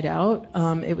dried out.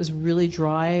 It was really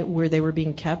dry where they were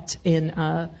being kept in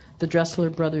the Dressler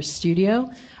Brothers studio.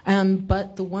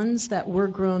 But the ones that were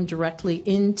grown directly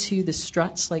into the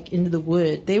struts, like into the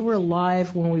wood, they were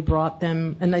alive when we brought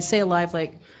them. And I say alive,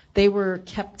 like they were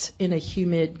kept in a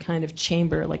humid kind of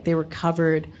chamber, like they were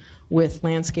covered with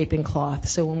landscaping cloth.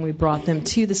 So when we brought them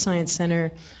to the Science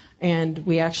Center, and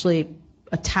we actually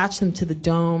attached them to the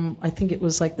dome, I think it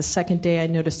was like the second day I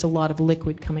noticed a lot of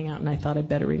liquid coming out, and I thought I'd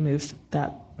better remove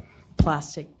that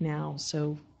plastic now,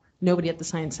 so nobody at the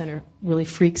Science Center really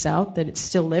freaks out that it's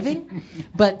still living,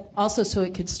 but also so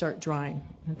it could start drying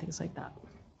and things like that.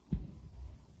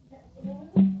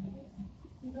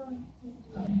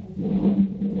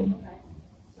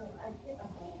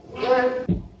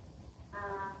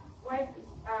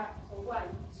 So 1,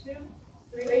 2,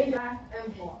 3,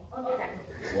 and 4. Okay.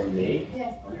 One me?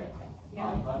 Yes. Okay. Yeah. I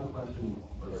have a question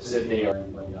for Sydney or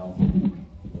anybody else. And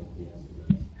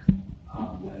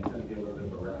it's going to be a little bit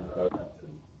of a roundabout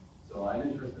question. So I'm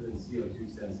interested in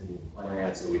CO2 sensing in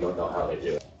plants, and we don't know how they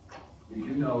do it. We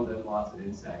do know that lots of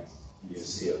insects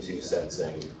use CO2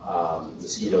 sensing.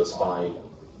 Mosquitoes find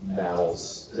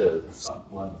mammals to suck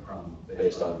blood from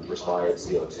based on respired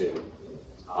CO2.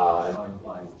 And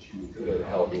butterflies choose good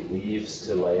healthy leaves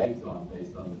to lay eggs on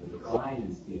based on the decline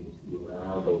in CO2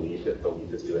 around the leaf if the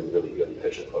leaf is doing really good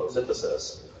efficient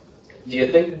photosynthesis. Do you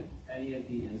think that any of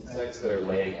the insects that are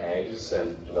laying eggs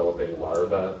and developing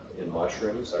larvae in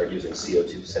mushrooms are using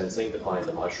CO2 sensing to find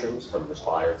the mushrooms from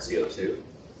respired CO2?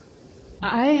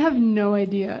 I have no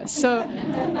idea. So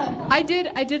I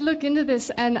did look into this,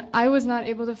 and I was not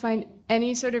able to find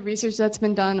any sort of research that's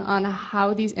been done on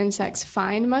how these insects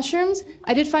find mushrooms.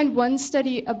 I did find one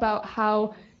study about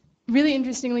how, really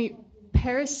interestingly,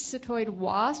 parasitoid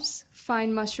wasps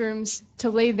find mushrooms to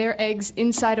lay their eggs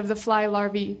inside of the fly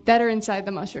larvae that are inside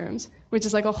the mushrooms, which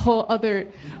is like a whole other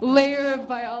layer of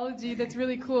biology that's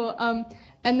really cool.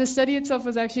 And the study itself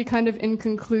was actually kind of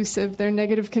inconclusive. Their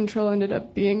negative control ended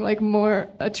up being like more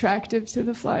attractive to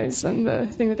the flies than the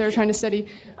thing that they were trying to study.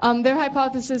 Their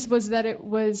hypothesis was that it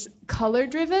was color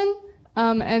driven,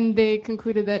 and they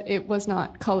concluded that it was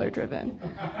not color driven.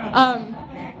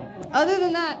 Other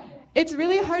than that, it's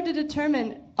really hard to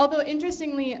determine. Although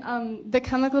interestingly, the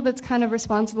chemical that's kind of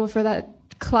responsible for that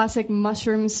classic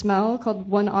mushroom smell called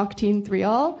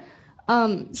 1-octene-3-ol,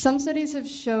 some studies have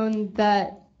shown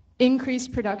that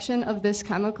increased production of this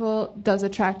chemical does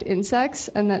attract insects,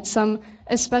 and that some,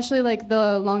 especially like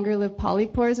the longer-lived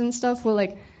polypores and stuff, will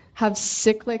like have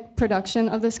cyclic production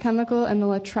of this chemical, and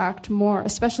they'll attract more,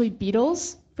 especially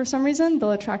beetles for some reason.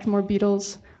 They'll attract more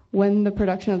beetles when the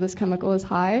production of this chemical is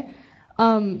high.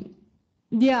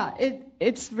 Yeah,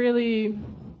 it's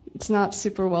not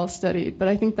super well studied, but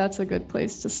I think that's a good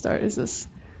place to start, is this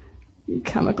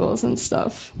chemicals and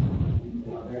stuff.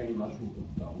 Are there any mushrooms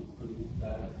that don't produce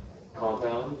that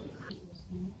compound?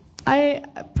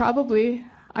 Probably.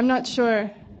 I'm not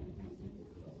sure.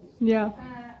 Yeah.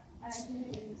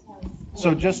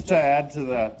 So just to add to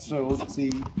that, so let's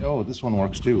see, oh, this one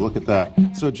works too, look at that.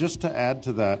 So just to add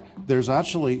to that, there's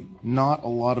actually not a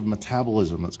lot of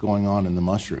metabolism that's going on in the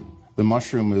mushroom. The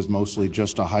mushroom is mostly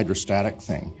just a hydrostatic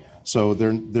thing. So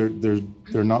they're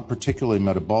not particularly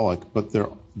metabolic, but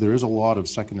there is a lot of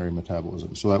secondary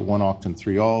metabolism. So that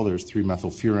 1-octene-3-ol, there's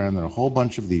 3-methylfuran, there are a whole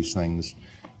bunch of these things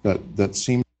that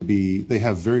seem to be, they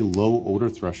have very low odor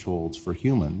thresholds for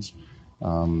humans.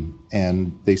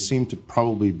 And they seem to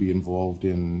probably be involved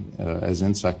in as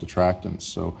insect attractants.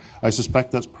 So I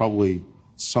suspect that's probably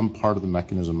some part of the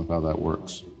mechanism of how that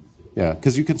works. Yeah,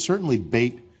 because you can certainly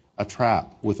bait a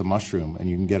trap with a mushroom and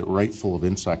you can get it right full of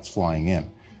insects flying in.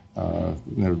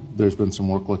 There's been some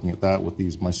work looking at that with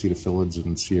these mycetophilids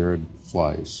and sierra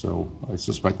flies. So I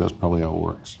suspect that's probably how it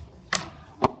works.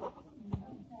 And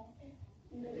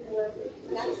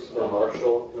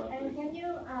can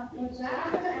you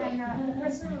project, and the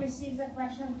person who receives the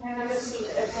question can repeat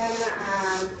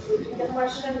the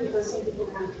question because some people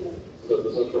can't hear. So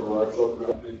this is from Marshall,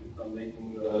 from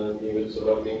making the news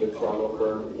about being the Toronto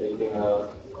firm, making a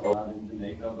lab in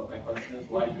Jamaica. But my question is,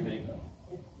 why Jamaica?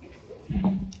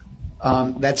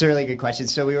 That's a really good question.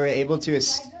 So we were able to,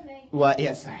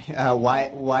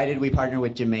 why did we partner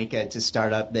with Jamaica to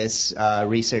start up this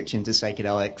research into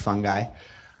psychedelic fungi?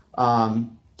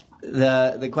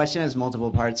 The question has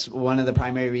multiple parts. One of the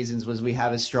primary reasons was we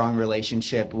have a strong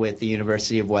relationship with the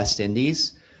University of West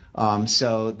Indies.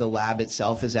 So the lab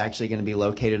itself is actually going to be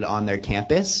located on their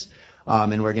campus,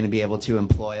 and we're going to be able to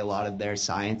employ a lot of their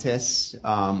scientists,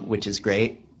 which is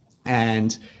great.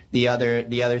 And the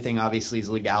other thing obviously is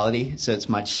legality. So it's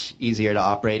much easier to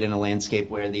operate in a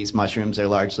landscape where these mushrooms are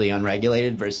largely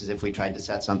unregulated versus if we tried to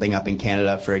set something up in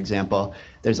Canada, for example.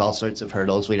 There's all sorts of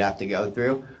hurdles we'd have to go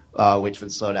through, which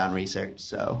would slow down research.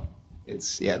 So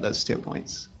it's, those 2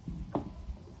 points.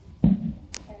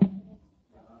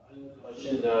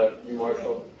 Question, you,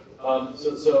 Marshall.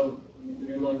 So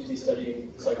you're going to be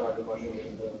studying psychoactive mushrooms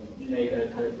in Jamaica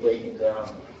and kind of breaking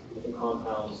down different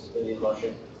compounds in these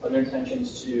mushrooms. Are there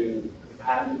intentions to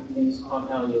patent these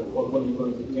compounds, or what are you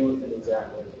going to do with them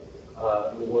exactly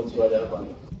once you identify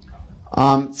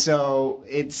them? So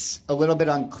it's a little bit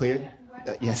unclear.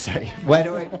 What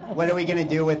are we going to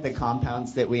do with the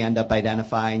compounds that we end up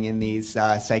identifying in these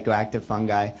psychoactive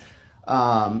fungi?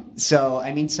 So,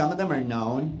 I mean, some of them are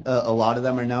known. A lot of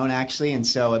them are known, actually. And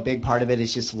so a big part of it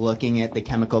is just looking at the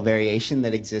chemical variation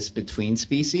that exists between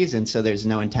species. And so there's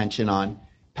no intention on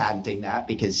patenting that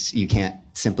because you can't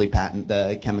simply patent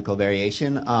the chemical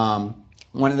variation.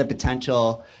 One of the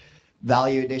potential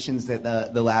value additions that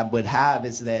the lab would have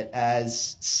is that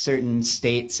as certain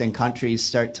states and countries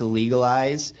start to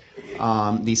legalize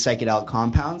these psychedelic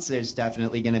compounds, there's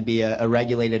definitely going to be a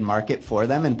regulated market for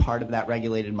them, and part of that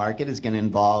regulated market is going to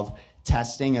involve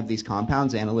testing of these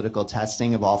compounds, analytical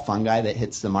testing of all fungi that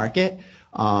hits the market,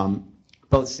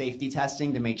 both safety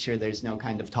testing to make sure there's no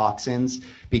kind of toxins,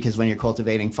 because when you're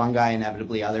cultivating fungi,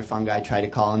 inevitably other fungi try to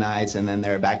colonize, and then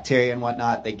there are bacteria and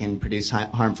whatnot, they can produce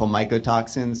harmful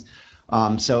mycotoxins.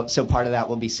 So part of that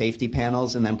will be safety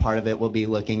panels, and then part of it will be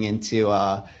looking into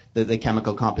the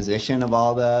chemical composition of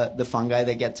all the fungi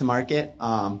that get to market.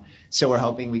 So we're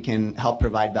hoping we can help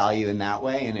provide value in that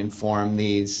way and inform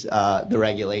these the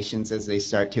regulations as they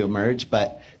start to emerge.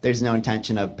 But there's no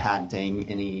intention of patenting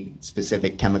any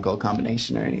specific chemical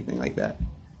combination or anything like that.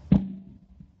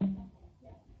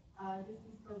 This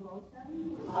is for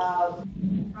Wilson.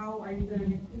 How are you going to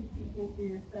recruit people for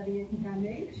your study at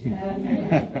CAMH?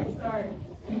 And start.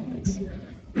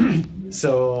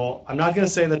 So I'm not going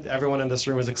to say that everyone in this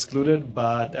room is excluded,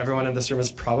 but everyone in this room is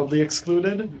probably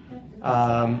excluded.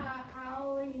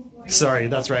 Sorry,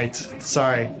 that's right.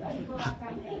 Sorry.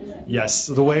 Yes,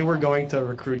 the way we're going to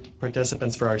recruit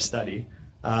participants for our study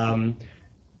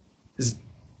is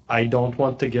I don't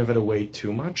want to give it away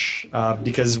too much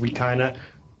because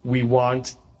we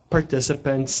want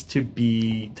participants to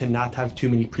not have too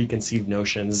many preconceived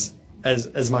notions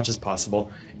as much as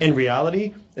possible. In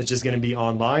reality, it's just going to be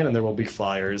online and there will be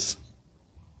flyers.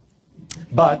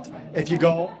 But if you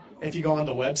go on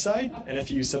the website and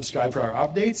if you subscribe for our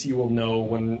updates, you will know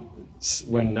when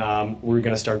we're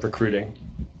going to start recruiting.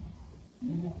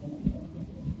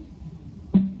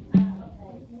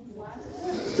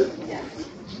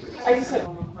 I just have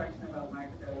one more question about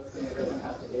microdosing. It doesn't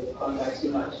have to do with fungi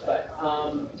too much, but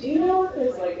do you know if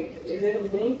there's is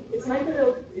it linked? Is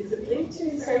it linked to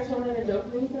serotonin and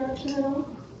dopamine production at all?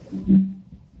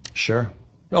 Sure.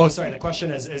 Oh, sorry. The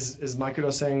question is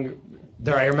microdosing?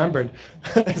 There, I remembered.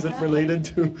 Is it related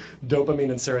to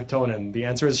dopamine and serotonin? The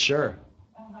answer is sure.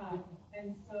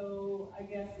 And so I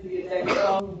guess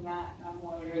I'm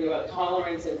wondering about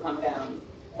tolerance and compound.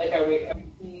 Like, are we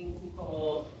seeing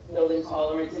people building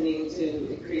tolerance and needing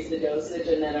to increase the dosage,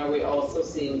 and then are we also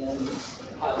seeing them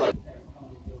have serotonin,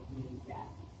 dopamine, gas?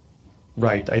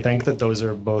 Right. I think that those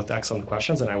are both excellent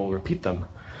questions, and I will repeat them.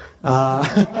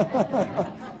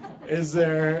 Is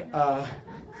there?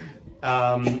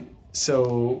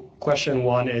 So question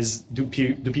one is, do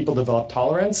people develop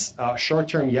tolerance?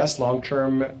 Short-term, yes.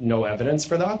 Long-term, no evidence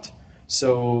for that.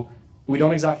 So we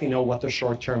don't exactly know what the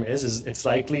short-term is. It's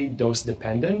likely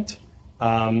dose-dependent.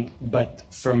 But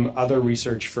from other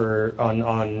research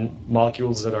on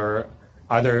molecules that are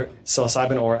either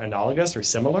psilocybin or analogous or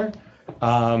similar,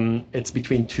 it's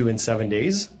between 2 and 7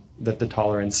 days that the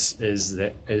tolerance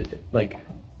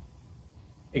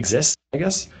exists, I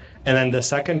guess. And then the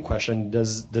second question, do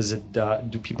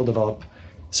people develop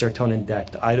serotonin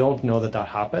debt? I don't know that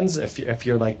happens. If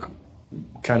you're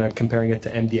kind of comparing it to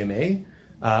MDMA,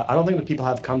 I don't think that people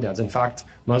have come downs. In fact,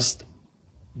 most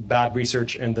bad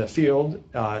research in the field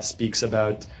speaks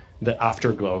about the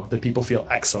afterglow, that people feel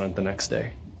excellent the next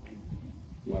day.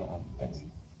 Sure.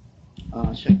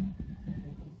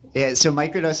 Yeah, so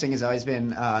microdosing has always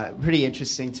been pretty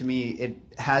interesting to me. It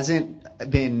hasn't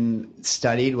been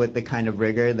studied with the kind of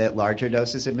rigor that larger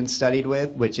doses have been studied with,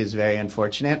 which is very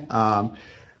unfortunate.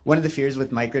 One of the fears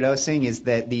with microdosing is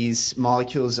that these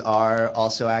molecules are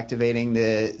also activating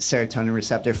the serotonin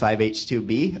receptor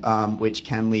 5-HT2B, which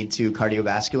can lead to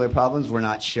cardiovascular problems. We're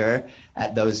not sure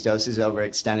at those doses over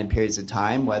extended periods of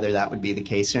time whether that would be the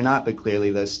case or not, but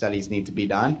clearly those studies need to be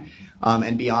done.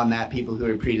 And beyond that, people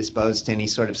who are predisposed to any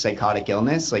sort of psychotic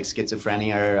illness like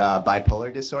schizophrenia or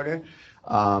bipolar disorder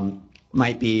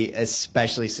might be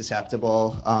especially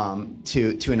susceptible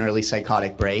to an early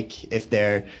psychotic break if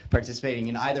they're participating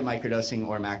in either microdosing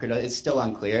or macrodosing. It's still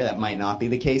unclear. That might not be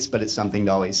the case, but it's something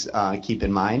to always keep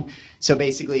in mind. So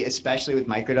basically, especially with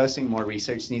microdosing, more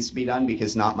research needs to be done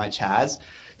because not much has.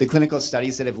 The clinical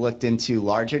studies that have looked into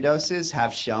larger doses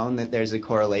have shown that there's a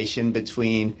correlation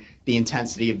between the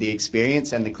intensity of the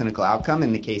experience and the clinical outcome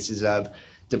in the cases of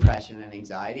depression and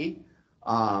anxiety.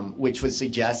 Which would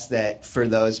suggest that for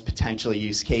those potential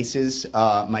use cases,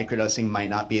 microdosing might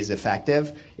not be as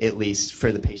effective, at least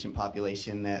for the patient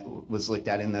population that was looked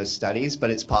at in those studies. But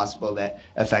it's possible that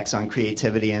effects on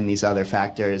creativity and these other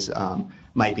factors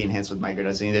might be enhanced with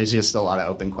microdosing. There's just a lot of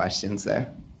open questions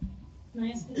there.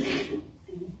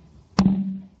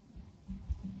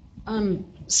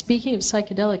 Speaking of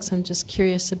psychedelics, I'm just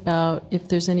curious about if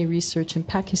there's any research in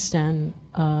Pakistan,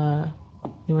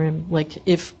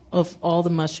 if of all the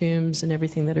mushrooms and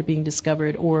everything that are being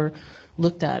discovered or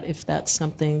looked at, if that's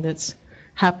something that's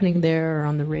happening there or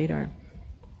on the radar.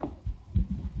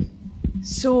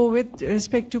 So with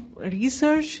respect to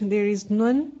research, there is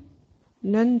none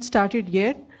started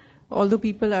yet, although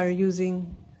people are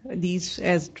using these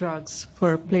as drugs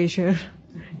for pleasure.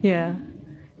 Yeah,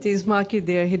 there's market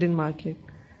there, hidden market.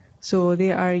 So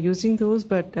they are using those,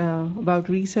 but about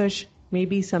research,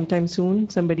 maybe sometime soon,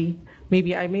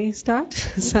 maybe I may start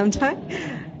sometime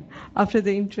after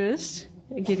the interest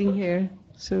getting here.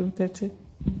 So that's it.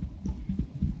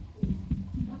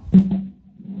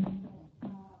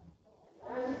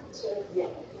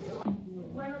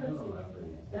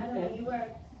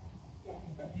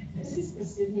 This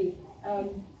is Sydney.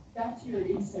 Back to your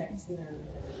insects that are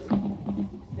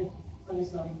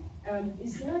fungus.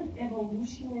 Is there an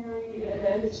evolutionary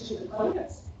advantage to the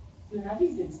fungus to have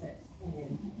these insects come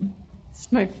in?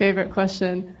 It's my favorite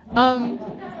question.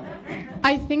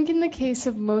 I think in the case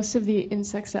of most of the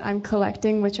insects that I'm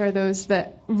collecting, which are those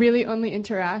that really only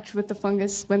interact with the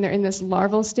fungus when they're in this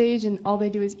larval stage and all they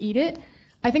do is eat it,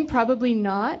 I think probably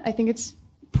not. I think it's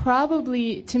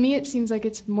probably, to me, it seems like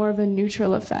it's more of a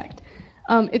neutral effect.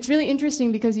 It's really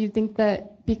interesting because you'd think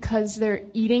that because they're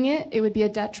eating it, it would be a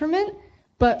detriment.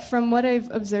 But from what I've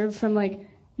observed from like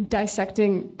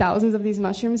dissecting thousands of these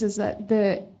mushrooms is that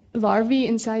the larvae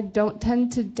inside don't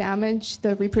tend to damage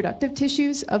the reproductive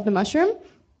tissues of the mushroom,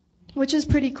 which is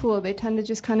pretty cool. They tend to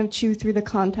just kind of chew through the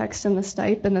context and the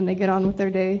stipe, and then they get on with their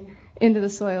day into the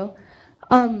soil.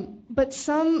 But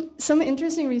some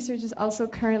interesting research is also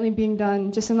currently being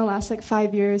done just in the last like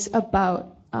 5 years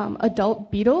about adult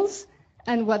beetles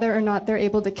and whether or not they're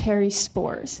able to carry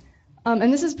spores.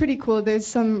 And this is pretty cool. There's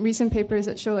some recent papers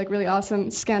that show like really awesome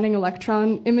scanning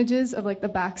electron images of like the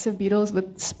backs of beetles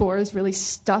with spores really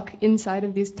stuck inside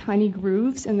of these tiny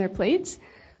grooves in their plates.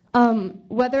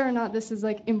 Whether or not this is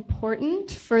like important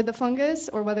for the fungus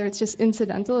or whether it's just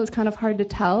incidental is kind of hard to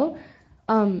tell.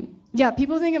 Yeah,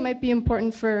 people think it might be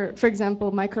important for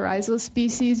example, mycorrhizal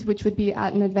species, which would be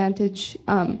at an advantage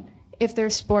if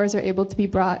their spores are able to be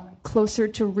brought closer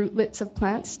to rootlets of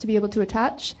plants to be able to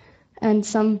attach. And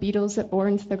some beetles that bore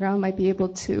into the ground might be able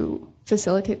to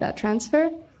facilitate that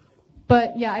transfer.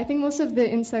 But yeah, I think most of the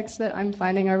insects that I'm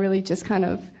finding are really just kind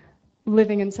of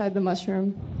living inside the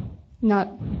mushroom, not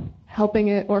helping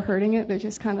it or hurting it. They're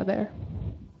just kind of there.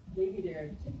 Maybe they're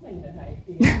tickling the hive.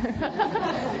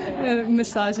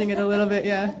 Massaging it a little bit,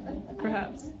 yeah,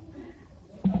 perhaps.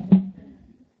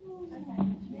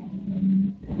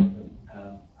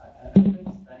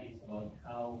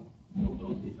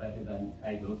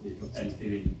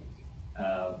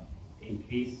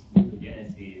 Increase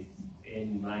mutagenesis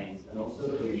in mice and also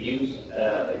to reduce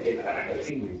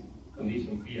distinguish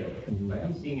condition field. I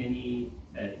haven't seen any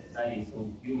studies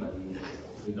of humans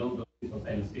with low doses of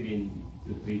psilocybin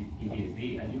to treat PTSD.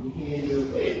 Are you looking into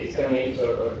experiments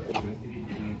or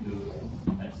into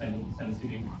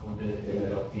psilocybin for the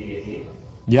PTSD?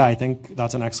 Yeah, I think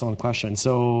that's an excellent question.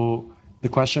 So the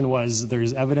question was,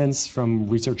 there's evidence from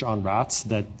research on rats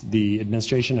that the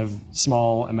administration of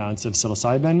small amounts of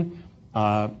psilocybin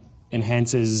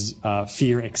enhances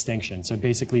fear extinction. So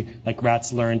basically, like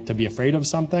rats learn to be afraid of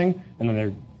something, and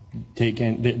then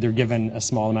they're given a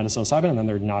small amount of psilocybin, and then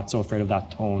they're not so afraid of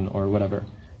that tone or whatever.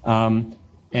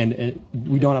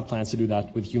 We don't have plans to do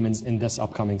that with humans in this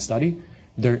upcoming study.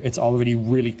 It's already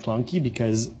really clunky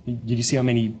because did you see how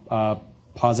many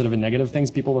positive and negative things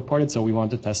people reported? So we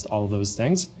want to test all of those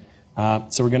things.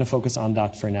 So we're going to focus on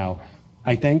that for now.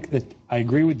 I think that I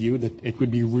agree with you that it would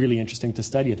be really interesting to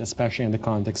study it, especially in the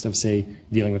context of, say,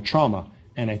 dealing with trauma.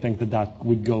 And I think that that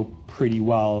would go pretty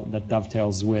well, that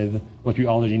dovetails with what we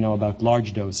already know about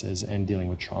large doses and dealing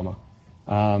with trauma.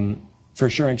 For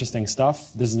sure, interesting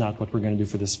stuff. This is not what we're going to do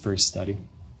for this first study.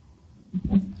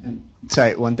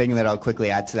 Sorry, one thing that I'll quickly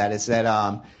add to that is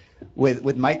that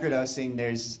with microdosing,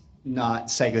 there's not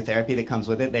psychotherapy that comes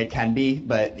with it. There can be,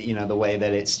 but the way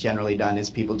that it's generally done is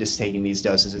people just taking these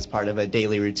doses as part of a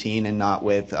daily routine and not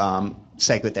with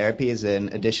psychotherapy as an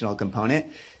additional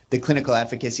component. The clinical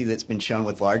efficacy that's been shown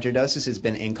with larger doses has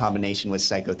been in combination with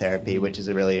psychotherapy, which is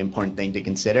a really important thing to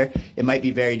consider. It might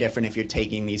be very different if you're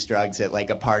taking these drugs at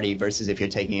like a party versus if you're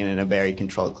taking it in a very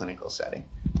controlled clinical setting.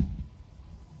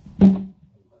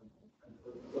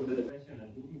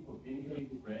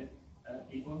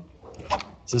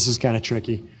 So this is kind of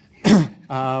tricky.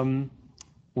 We're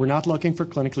not looking for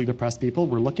clinically depressed people.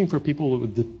 We're looking for people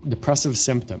with depressive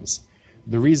symptoms.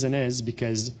 The reason is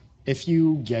because if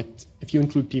you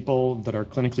include people that are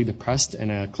clinically depressed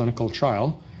in a clinical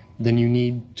trial, then you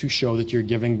need to show that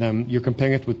you're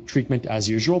comparing it with treatment as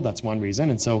usual. That's one reason.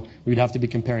 And so we'd have to be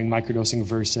comparing microdosing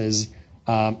versus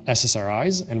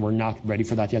SSRIs, and we're not ready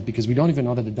for that yet because we don't even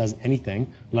know that it does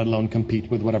anything, let alone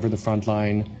compete with whatever the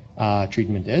frontline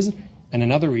treatment is. And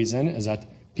another reason is that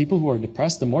people who are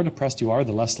depressed, the more depressed you are,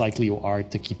 the less likely you are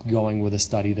to keep going with a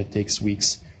study that takes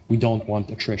weeks. We don't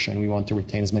want attrition. We want to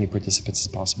retain as many participants as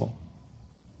possible.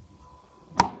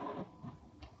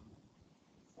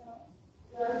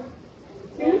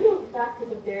 Can we go back to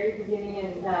the very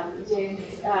beginning? And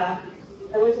James, I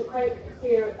wasn't quite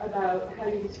clear about how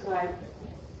you describe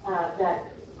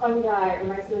that fungi or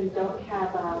mycelium don't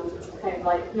have kind of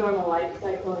like normal life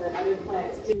cycle that other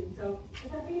plants do. So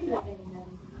does that mean that they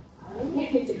never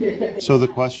die? So the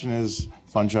question is,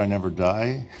 fungi never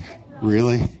die?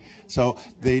 Really? So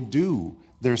they do.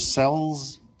 Their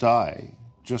cells die,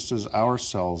 just as our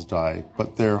cells die,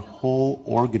 but their whole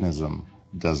organism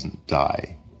doesn't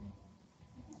die.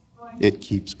 It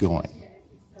keeps going.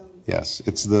 Yes,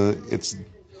 it's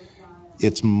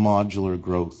modular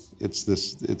growth. It's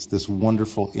this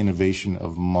wonderful innovation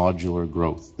of modular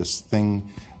growth. This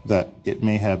thing that it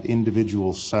may have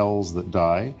individual cells that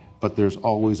die, but there's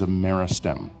always a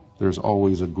meristem. There's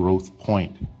always a growth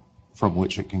point from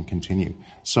which it can continue.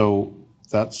 So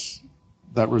that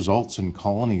results in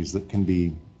colonies that can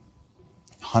be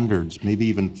hundreds, maybe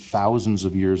even thousands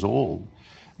of years old,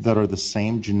 that are the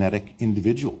same genetic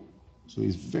individual. So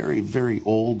these very, very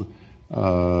old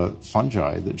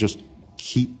fungi that just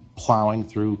keep plowing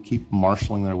through, keep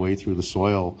marshaling their way through the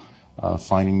soil,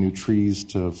 finding new trees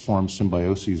to form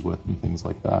symbioses with and things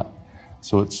like that.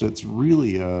 So it's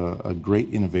really a great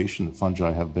innovation that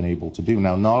fungi have been able to do.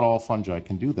 Now, not all fungi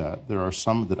can do that. There are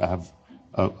some that have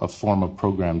a form of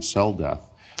programmed cell death,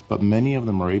 but many of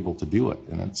them are able to do it,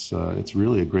 and it's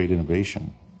really a great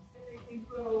innovation.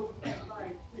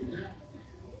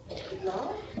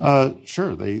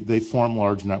 Sure, they form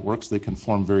large networks. They can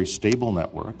form very stable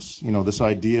networks. You know, this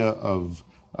idea of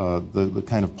the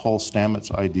kind of Paul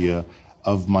Stamets idea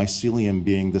of mycelium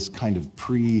being this kind of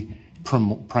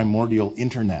primordial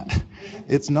internet.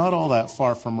 It's not all that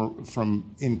far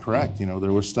from incorrect. You know,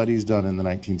 there were studies done in the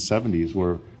 1970s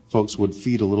where folks would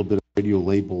feed a little bit of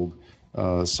radio-labeled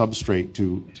substrate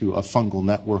to a fungal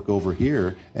network over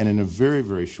here, and in a very,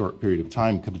 very short period of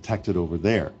time could detect it over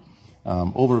there.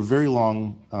 Over a very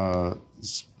long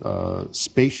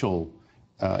spatial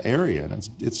area, and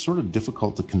it's sort of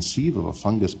difficult to conceive of a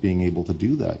fungus being able to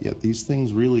do that. Yet these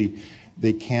things really,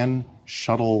 they can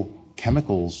shuttle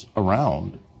chemicals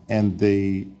around, and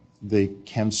they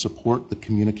can support the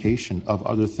communication of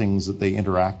other things that they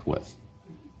interact with.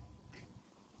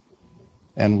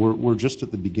 And we're just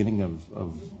at the beginning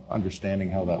of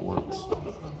understanding how that works.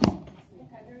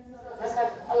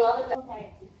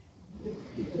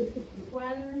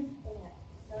 One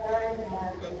started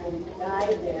and then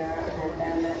died there,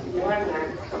 and then you are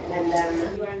next, and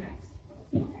then you are next.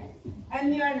 Okay.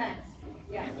 And you are next.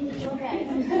 Yeah. Okay.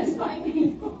 That's fine.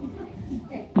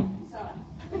 Okay. So,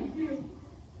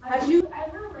 have you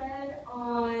ever read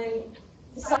on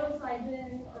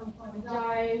psilocybin or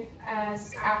fungi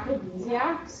as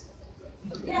aphrodisiacs?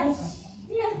 Yes.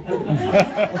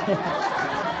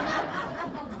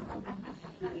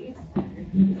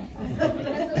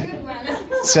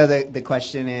 So the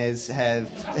question is, have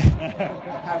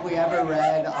we ever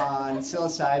read on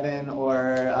psilocybin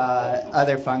or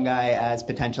other fungi as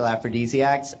potential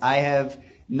aphrodisiacs? I have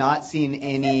not seen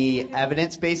any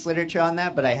evidence-based literature on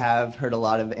that, but I have heard a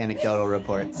lot of anecdotal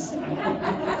reports. You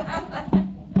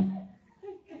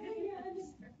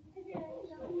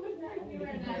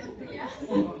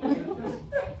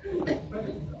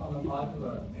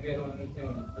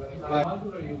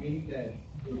mean that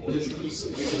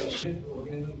organisms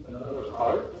another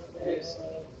part?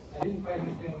 I didn't quite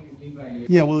understand what you mean by.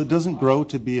 Yeah, well, it doesn't grow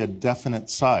to be a definite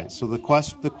size. So the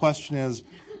question is,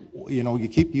 you know, you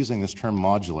keep using this term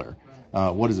modular.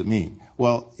 What does it mean?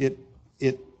 Well, it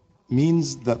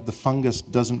means that the fungus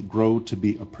doesn't grow to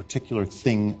be a particular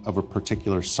thing of a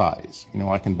particular size. You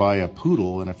know, I can buy a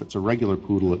poodle, and if it's a regular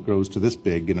poodle, it grows to this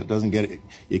big, and it doesn't get,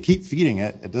 you keep feeding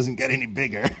it, it doesn't get any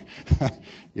bigger,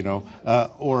 you know,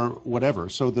 or whatever.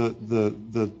 So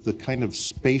the kind of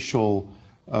spatial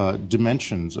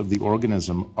dimensions of the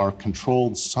organism are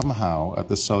controlled somehow at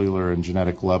the cellular and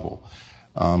genetic level.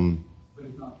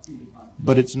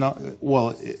 But it's not,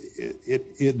 well,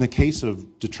 in the case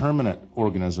of determinate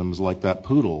organisms like that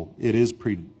poodle, it is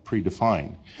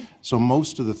predefined. So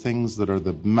most of the things that are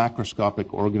the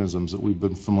macroscopic organisms that we've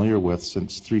been familiar with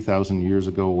since 3,000 years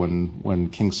ago when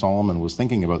King Solomon was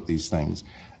thinking about these things,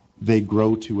 they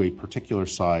grow to a particular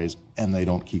size and they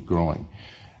don't keep growing.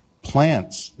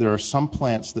 Plants, there are some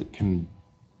plants that can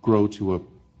grow to a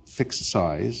fixed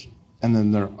size, and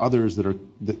then there are others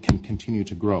that can continue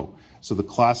to grow. So the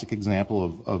classic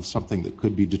example of something that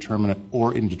could be determinate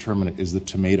or indeterminate is the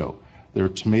tomato. There are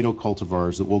tomato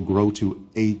cultivars that will grow to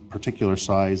a particular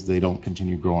size, they don't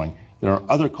continue growing. There are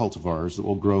other cultivars that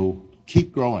will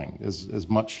keep growing. As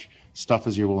much stuff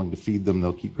as you're willing to feed them,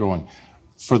 they'll keep growing.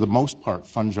 For the most part,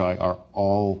 fungi are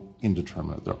all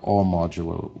indeterminate. They're all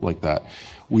modular like that.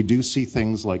 We do see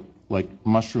things like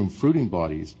mushroom fruiting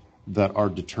bodies that are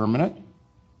determinate,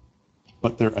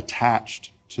 but they're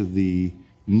attached to the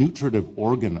nutritive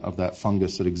organ of that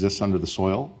fungus that exists under the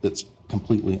soil that's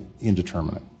completely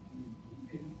indeterminate.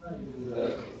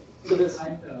 So this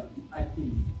IP,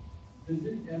 does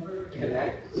it ever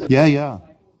connect? Yeah.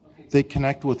 They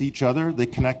connect with each other. They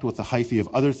connect with the hyphae of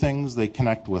other things. They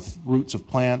connect with roots of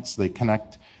plants. They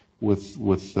connect with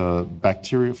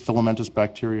bacteria, filamentous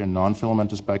bacteria,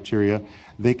 non-filamentous bacteria.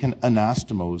 They can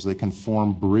anastomose. They can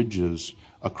form bridges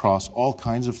across all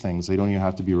kinds of things. They don't even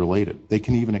have to be related. They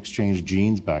can even exchange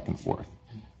genes back and forth.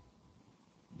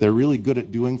 They're really good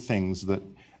at doing things that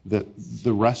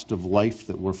the rest of life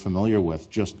that we're familiar with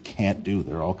just can't do.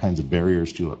 There are all kinds of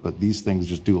barriers to it, but these things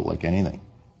just do it like anything.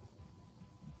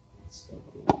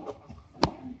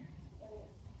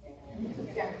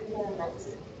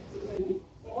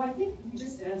 Well, I think you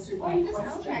just answered my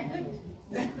question.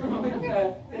 That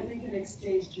they can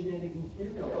exchange genetic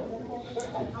material.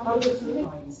 How do the fruiting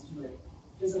bodies do it?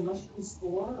 Does a mushroom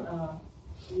spore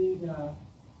need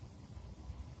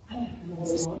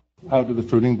How do the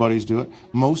fruiting bodies do it?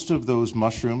 Most of those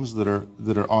mushrooms that are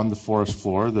on the forest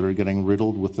floor that are getting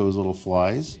riddled with those little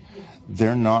flies,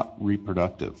 they're not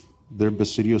reproductive. Their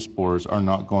basidiospores are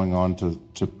not going on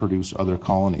to produce other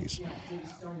colonies.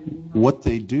 What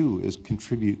they do is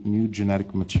contribute new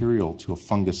genetic material to a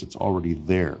fungus that's already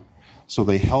there. So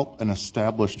they help an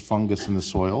established fungus in the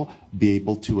soil be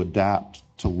able to adapt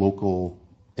to local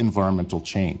environmental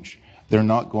change. They're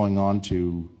not going on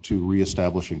to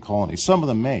reestablishing colonies. Some of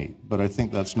them may, but I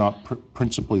think that's not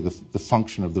principally the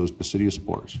function of those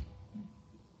basidiospores.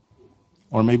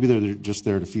 Or maybe they're just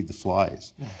there to feed the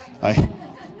flies.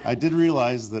 I did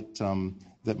realize that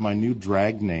my new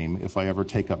drag name, if I ever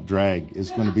take up drag,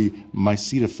 is going to be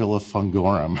Mycetophila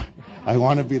fungorum. I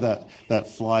want to be that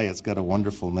fly. It's got a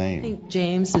wonderful name. I think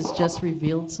James has just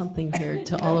revealed something here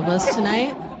to all of us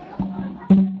tonight.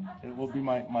 It will be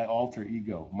my alter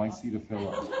ego,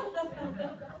 Mycetophila.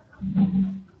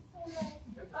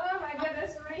 Oh my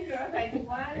goodness, very good. Like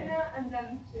 1 and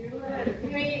then 2,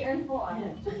 3 and 4.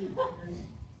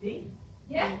 Me?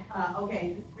 Yeah.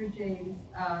 Okay, this is for James.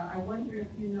 I wonder if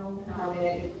you know how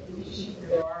many species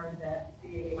there are that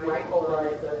the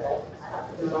mycorrhiza that have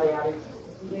symbiotic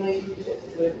relationships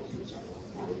with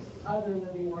other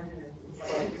living organisms,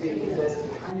 like trees,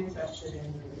 and I'm interested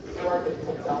in the organism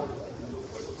itself.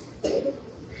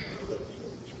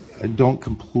 I don't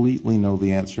completely know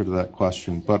the answer to that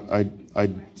question, but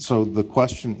so the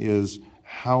question is,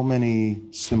 how many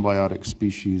symbiotic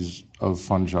species of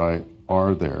fungi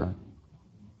are there,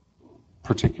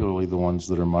 particularly the ones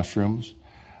that are mushrooms?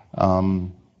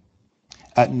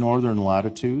 At northern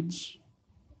latitudes,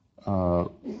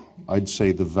 I'd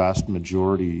say the vast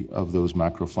majority of those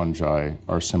macrofungi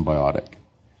are symbiotic.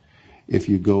 If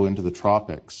you go into the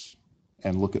tropics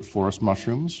and look at forest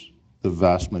mushrooms, the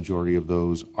vast majority of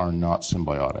those are not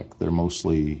symbiotic. They're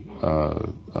mostly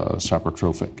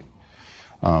saprotrophic.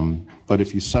 But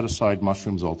if you set aside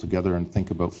mushrooms altogether and think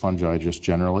about fungi just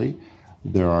generally,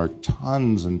 there are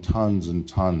tons and tons and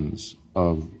tons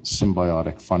of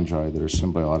symbiotic fungi that are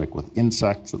symbiotic with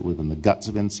insects, that live in the guts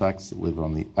of insects, that live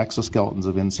on the exoskeletons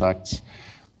of insects.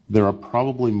 There are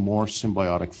probably more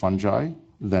symbiotic fungi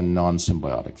than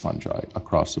non-symbiotic fungi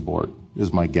across the board,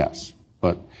 is my guess.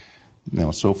 But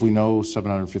so if we know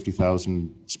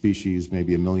 750,000 species,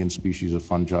 maybe 1 million species of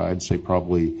fungi, I'd say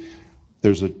probably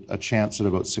there's a chance that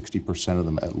about 60% of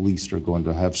them at least are going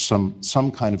to have some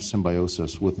kind of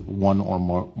symbiosis with one or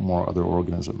more other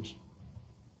organisms.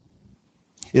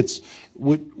 It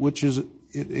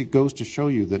goes to show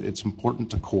you that it's important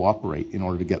to cooperate in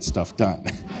order to get stuff done.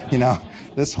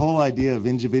 This whole idea of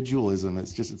individualism,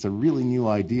 it's a really new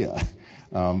idea.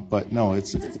 But no,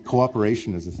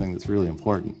 cooperation is the thing that's really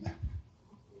important.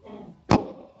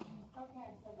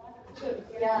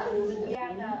 Yeah, we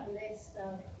have the list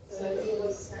of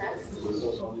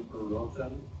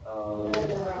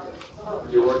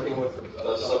You're working with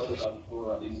a substance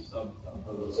for at least some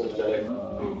synergetic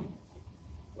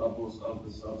levels of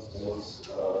the substance.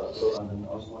 So I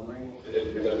was wondering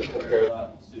if you're going to compare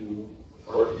that to,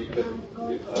 or if you could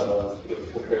give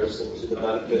a comparison to the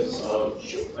benefits of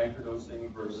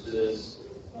microdosing versus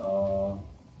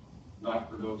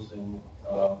macrodosing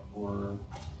for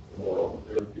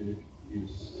therapeutic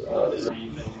use. Is there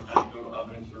anything anecdotal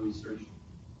evidence or research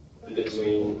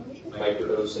between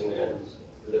microdosing and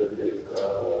therapeutic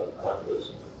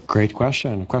macrodosing? Great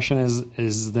question. Question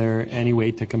is there any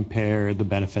way to compare the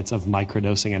benefits of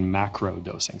microdosing and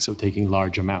macrodosing, so taking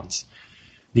large amounts?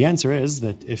 The answer is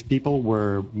that if people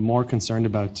were more concerned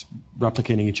about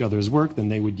replicating each other's work, then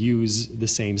they would use the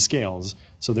same scales.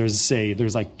 So there's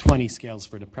like 20 scales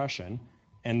for depression,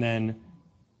 and then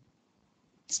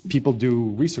people do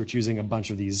research using a bunch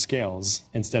of these scales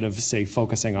instead of, say,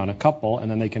 focusing on a couple, and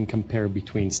then they can compare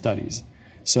between studies.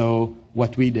 So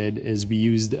what we did is we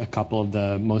used a couple of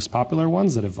the most popular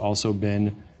ones that have also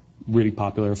been really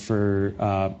popular for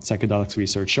psychedelics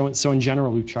research. So in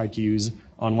general, we've tried to use,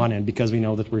 on one end, because we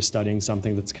know that we're studying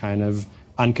something that's kind of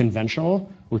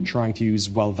unconventional, we're trying to use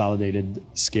well-validated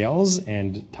scales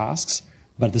and tasks.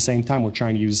 But at the same time, we're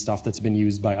trying to use stuff that's been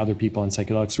used by other people in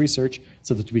psychedelics research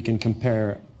so that we can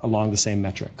compare along the same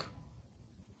metric.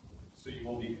 So you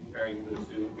won't be comparing the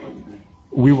two?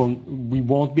 We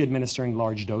won't be administering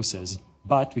large doses,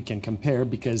 but we can compare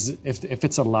because if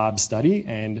it's a lab study,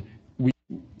 and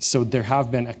so there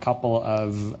have been a couple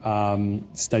of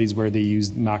studies where they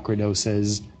used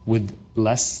macrodoses with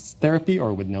less therapy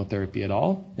or with no therapy at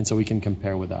all, and so we can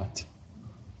compare with that.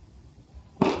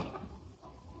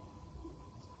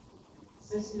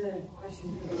 This is a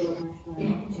question for the Marshall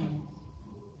and James.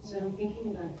 So I'm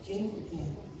thinking about James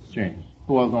again. James.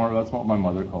 Well, no, that's what my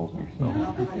mother calls me. So.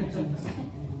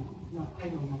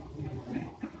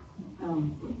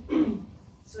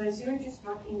 So as you were just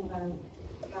talking about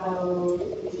how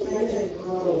plants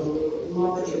grow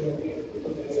modularly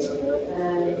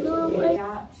and they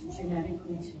adapt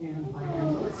genetically to their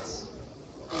environments,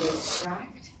 they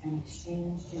extract and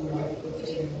exchange genetic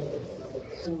material.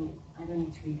 So I don't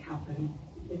need to recap, but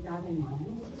with that in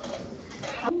mind,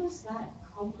 how does that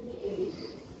complicate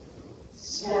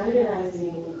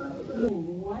standardizing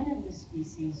even one of the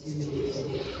species you're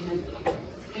using? And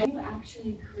can you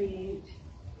actually create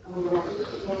a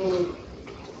replicable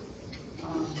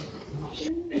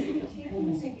mushroom?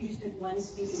 Let's say you just did one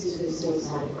species of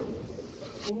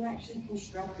psilocybin. Can you actually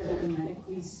construct a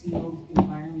hermetically sealed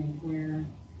environment where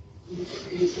you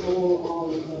control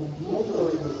all of the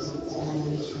microorganisms and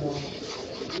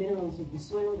the minerals of the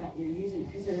soil that you're using?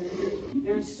 Because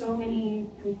there are so many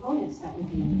components that would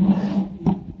be involved.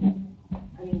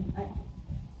 I mean,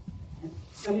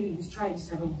 somebody who's tried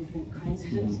several different kinds of,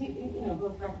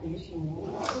 both recreational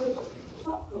and also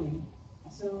thoughtfully.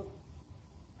 So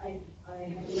I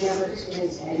have never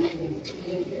experienced anything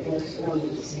that was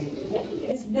the same.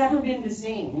 It's never been the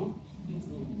same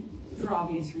for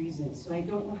obvious reasons. So I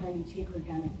don't know how you take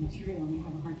organic material and you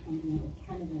have a hard time doing it with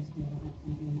cannabis, you have a hard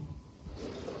time doing it.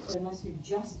 So unless you're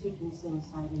just taking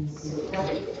psilocybin, it's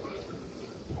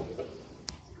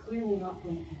clearly not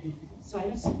going to be. So I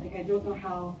don't know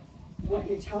how what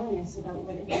you're telling us about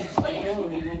what it needs to grow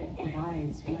and what it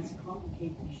provides. And that's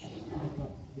complicated shit out of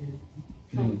what you're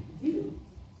trying to do.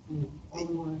 All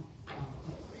the more,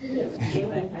 how do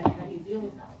you deal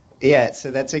with that? Yeah, so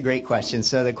that's a great question.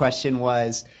 So the question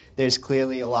was, there's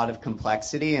clearly a lot of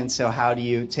complexity, and so how do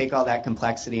you take all that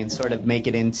complexity and sort of make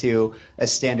it into a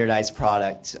standardized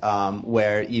product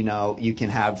where you can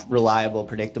have reliable,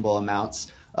 predictable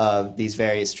amounts of these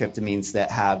various tryptamines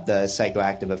that have the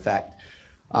psychoactive effect?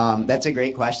 That's a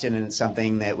great question, and it's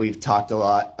something that we've talked a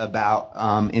lot about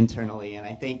internally, and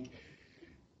I think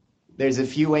there's a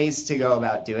few ways to go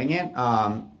about doing it.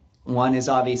 One is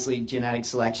obviously genetic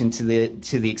selection to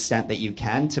the extent that you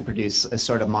can to produce a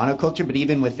sort of monoculture, but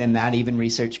even within that, even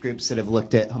research groups that have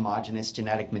looked at homogeneous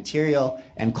genetic material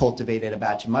and cultivated a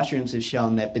batch of mushrooms have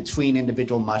shown that between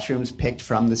individual mushrooms picked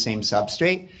from the same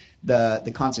substrate,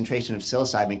 the concentration of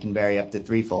psilocybin can vary up to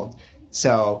threefold.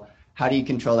 So how do you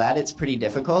control that? It's pretty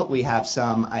difficult. We have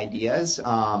some ideas.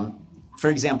 For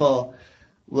example,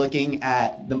 looking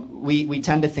at we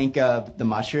tend to think of the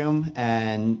mushroom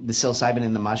and the psilocybin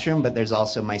in the mushroom, but there's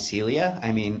also mycelia.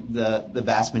 I mean, the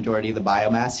vast majority of the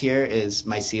biomass here is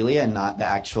mycelia and not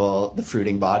the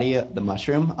fruiting body of the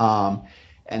mushroom.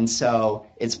 And so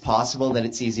it's possible that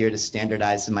it's easier to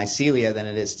standardize the mycelia than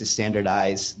it is to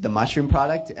standardize the mushroom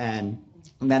product. And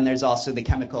then there's also the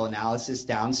chemical analysis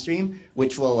downstream,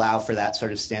 which will allow for that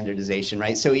sort of standardization,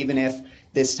 right? So even if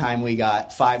this time we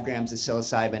got 5 grams of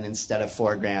psilocybin instead of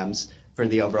 4 grams for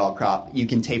the overall crop, you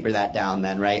can taper that down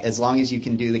then, right? As long as you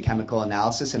can do the chemical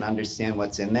analysis and understand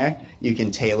what's in there, you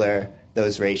can tailor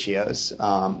those ratios.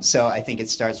 So I think it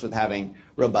starts with having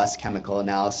robust chemical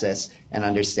analysis and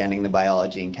understanding the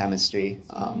biology and chemistry.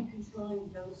 Controlling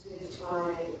dosage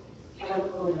by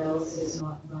chemical analysis,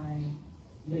 not by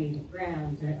weight of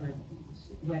grams or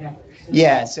whatever.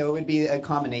 Yeah, so it would be a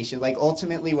combination. Like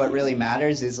ultimately what really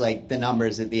matters is like the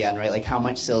numbers at the end, right? Like how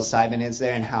much psilocybin is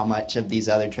there and how much of these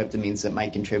other tryptamines that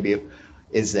might contribute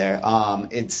is there.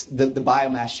 It's the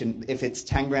biomass shouldn't, if it's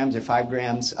 10 grams or 5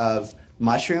 grams of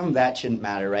mushroom, that shouldn't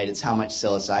matter, right? It's how much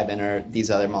psilocybin or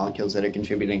these other molecules that are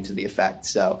contributing to the effect.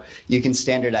 So you can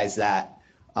standardize that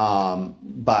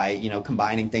by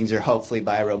combining things, or hopefully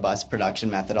by a robust production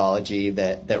methodology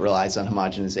that relies on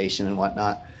homogenization and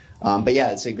whatnot. But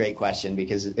yeah, it's a great question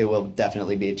because it will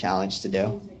definitely be a challenge to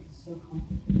do.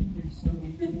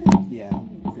 Yeah,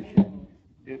 for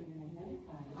sure.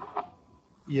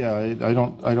 Yeah, I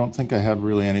don't think I have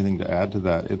really anything to add to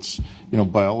that. It's,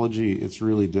 biology, it's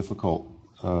really difficult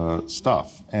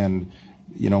stuff. And,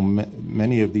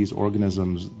 many of these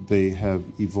organisms, they have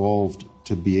evolved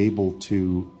to be able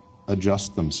to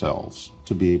adjust themselves,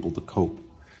 to be able to cope.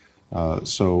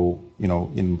 So,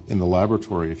 in the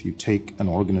laboratory, if you take an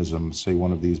organism, say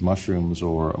one of these mushrooms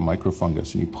or a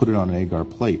microfungus, and you put it on an agar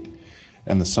plate,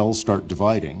 and the cells start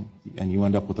dividing, and you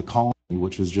end up with a colony,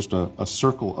 which is just a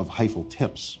circle of hyphal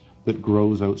tips that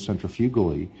grows out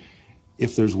centrifugally.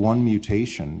 If there's one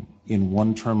mutation in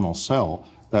one terminal cell,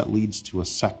 that leads to a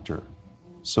sector.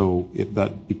 So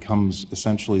that becomes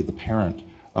essentially the parent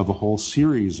of a whole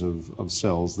series of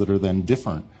cells that are then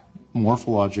different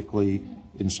morphologically,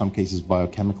 in some cases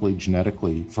biochemically,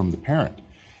 genetically from the parent.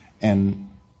 And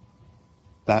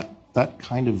that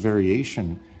kind of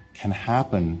variation can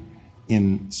happen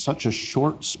in such a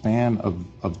short span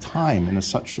of time, in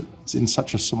such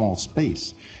a small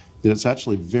space, that it's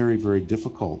actually very, very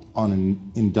difficult on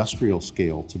an industrial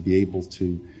scale to be able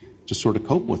to sort of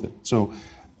cope with it. So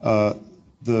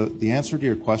the answer to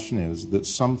your question is that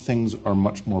some things are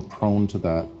much more prone to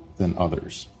that than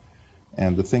others.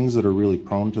 And the things that are really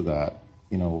prone to that,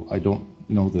 I don't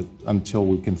know that until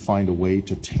we can find a way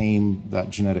to tame that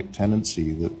genetic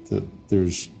tendency that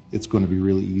it's going to be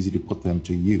really easy to put them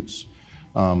to use.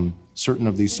 Certain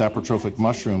of these saprotrophic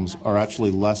mushrooms are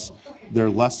actually less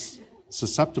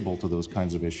susceptible to those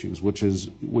kinds of issues, which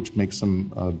makes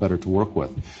them better to work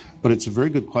with. But it's a very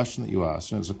good question that you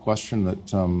asked, and it's a question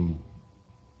that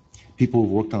people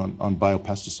who've worked on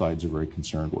biopesticides are very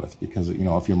concerned with, because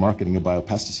if you're marketing a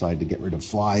biopesticide to get rid of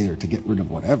flies or to get rid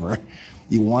of whatever,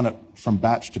 you want it from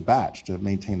batch to batch to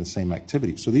maintain the same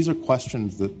activity. So these are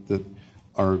questions that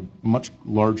are much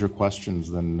larger questions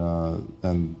than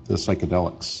the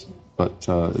psychedelics, but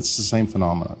it's the same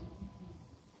phenomenon.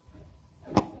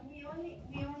 We only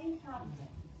have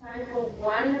time for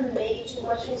one, maybe two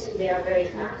questions, and they are very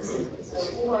fast. So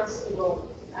who wants to go?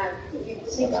 You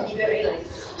seem to be very like.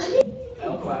 I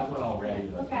also asked one already.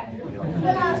 Okay.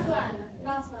 The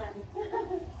last one.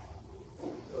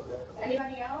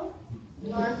 Anybody else?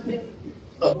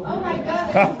 Oh my God.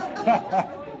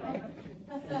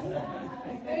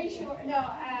 Very short. No,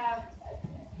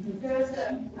 there's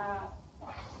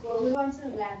we want to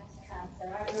lab cancer.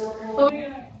 I don't know. Oh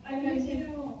yeah, I can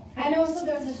too. And also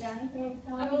there's a janitor.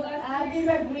 I have these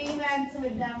agreements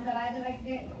with them that I like.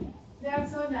 They're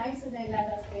so nice and they let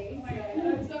us stay. Oh my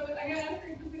God. So I gotta ask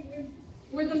you,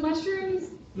 were the mushrooms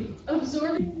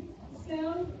absorbing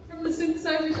sound from the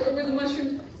synthesizers, or were the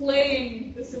mushrooms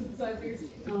playing the synthesizers?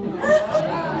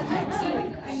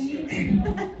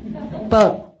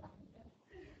 Both.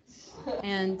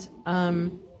 And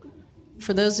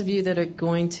for those of you that are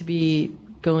going to be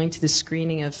going to the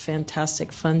screening of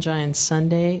Fantastic Fungi on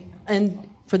Sunday, and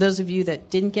for those of you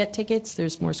that didn't get tickets,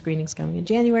 there's more screenings coming in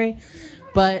January,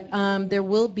 but there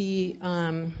will be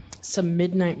some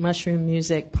midnight mushroom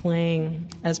music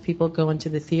playing as people go into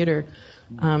the theater.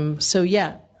 So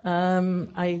yeah,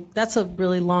 that's a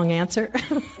really long answer,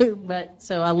 but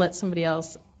so I'll let somebody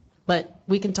else, but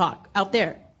we can talk out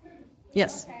there.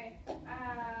 Yes. Okay.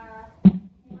 You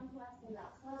want to ask the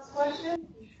last question?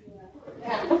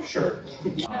 Yeah. Sure.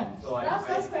 So I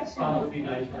thought it would be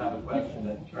nice to have a question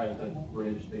that tries to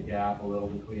bridge the gap a little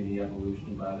between the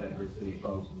evolution biodiversity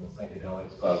folks and the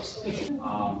psychedelics folks.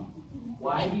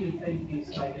 Why do you think these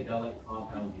psychedelic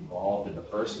compounds evolved in the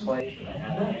first place? Did they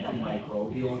have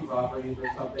antimicrobial properties or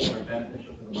something, or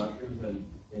beneficial to the mushrooms, and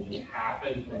it just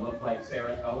happened to look like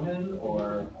serotonin,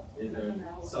 or is there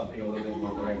something a little bit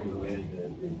more directly related to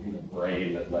the human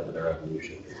brain that led to their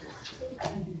evolution?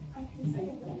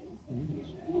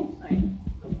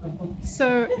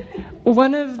 So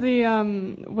one of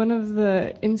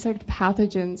the insect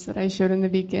pathogens that I showed in the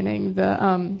beginning,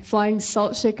 the flying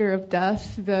salt shaker of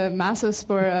death, the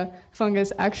Massospora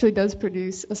fungus, actually does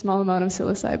produce a small amount of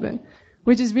psilocybin,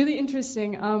 which is really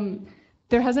interesting.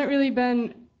 There hasn't really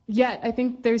been yet. I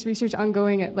think there's research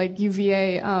ongoing at like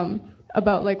UVA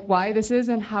about like why this is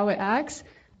and how it acts,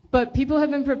 but people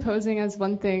have been proposing as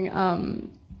one thing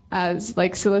as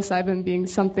like psilocybin being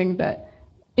something that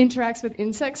interacts with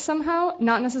insects somehow,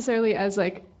 not necessarily as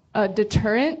like a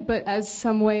deterrent, but as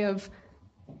some way of,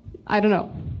 I don't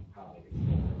know.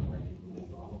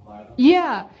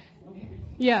 Yeah,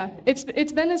 it's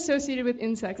been associated with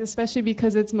insects, especially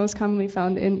because it's most commonly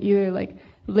found in either like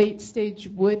late stage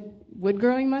wood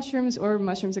growing mushrooms or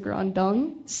mushrooms that grow on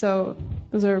dung. So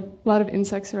those are a lot of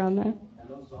insects around there. And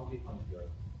those zombie fungi are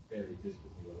very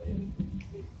distantly related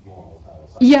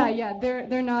Yeah,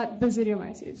 they're not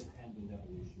basidiomyces.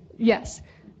 Yes,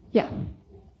 yeah.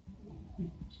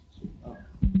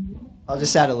 I'll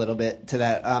just add a little bit to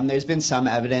that. There's been some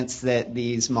evidence that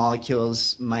these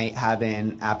molecules might have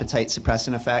an appetite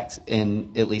suppressant effect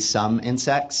in at least some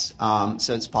insects.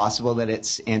 So it's possible that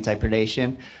it's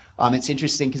anti-predation. It's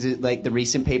interesting because like the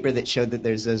recent paper that showed that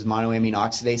there's those monoamine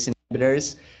oxidase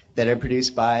inhibitors that are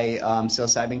produced by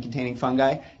psilocybin-containing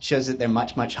fungi shows that they're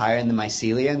much, much higher in the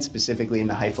mycelia and specifically in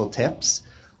the hyphal tips.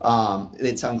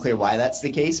 It's unclear why that's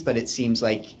the case, but it seems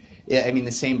like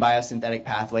the same biosynthetic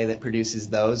pathway that produces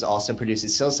those also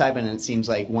produces psilocybin, and it seems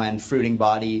like when fruiting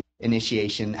body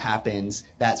initiation happens,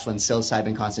 that's when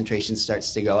psilocybin concentration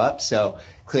starts to go up. So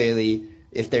clearly,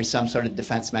 if there's some sort of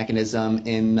defense mechanism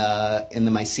in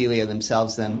the mycelia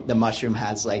themselves, then the mushroom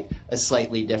has like a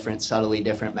slightly different, subtly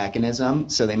different mechanism.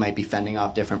 So they might be fending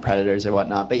off different predators or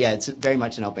whatnot. But yeah, it's very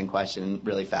much an open question,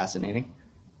 really fascinating.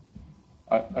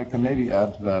 I can maybe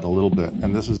add to that a little bit,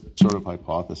 and this is sort of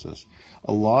hypothesis.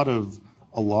 A lot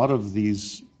of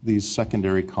these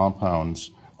secondary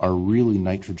compounds are really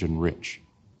nitrogen rich,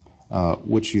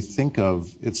 which you think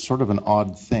of, it's sort of an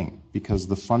odd thing because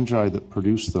the fungi that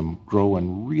produce them grow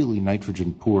in really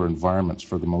nitrogen poor environments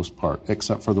for the most part,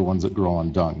 except for the ones that grow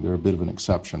on dung. They're a bit of an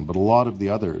exception, but a lot of the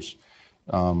others,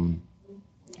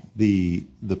 the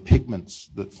pigments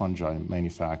that fungi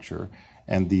manufacture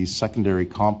and these secondary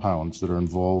compounds that are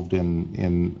involved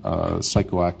in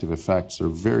psychoactive effects are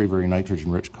very, very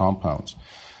nitrogen-rich compounds.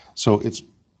 So it's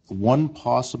one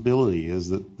possibility is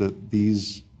that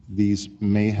these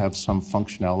may have some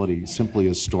functionality simply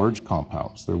as storage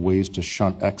compounds. They're ways to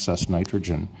shunt excess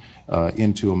nitrogen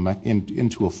into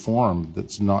a form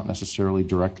that's not necessarily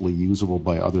directly usable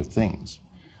by other things.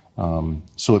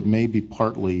 So it may be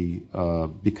partly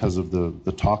because of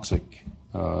the toxic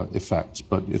effects,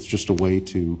 but it's just a way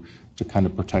to kind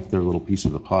of protect their little piece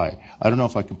of the pie. I don't know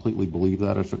if I completely believe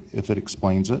that, if it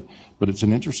explains it, but it's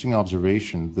an interesting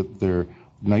observation that they're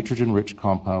nitrogen-rich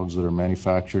compounds that are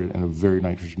manufactured in a very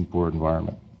nitrogen-poor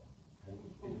environment.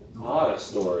 Not a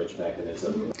storage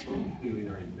mechanism.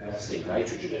 They're investing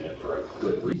nitrogen in it for a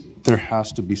good reason. There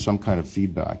has to be some kind of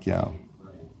feedback, yeah.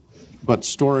 But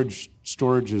storage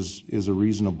is a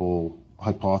reasonable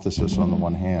hypothesis on the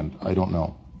one hand. I don't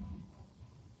know.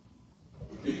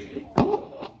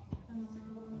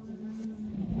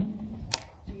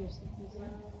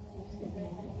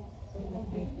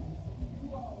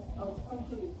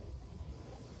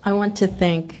 I want to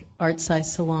thank Art Sci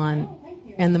Salon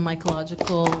and the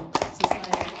Mycological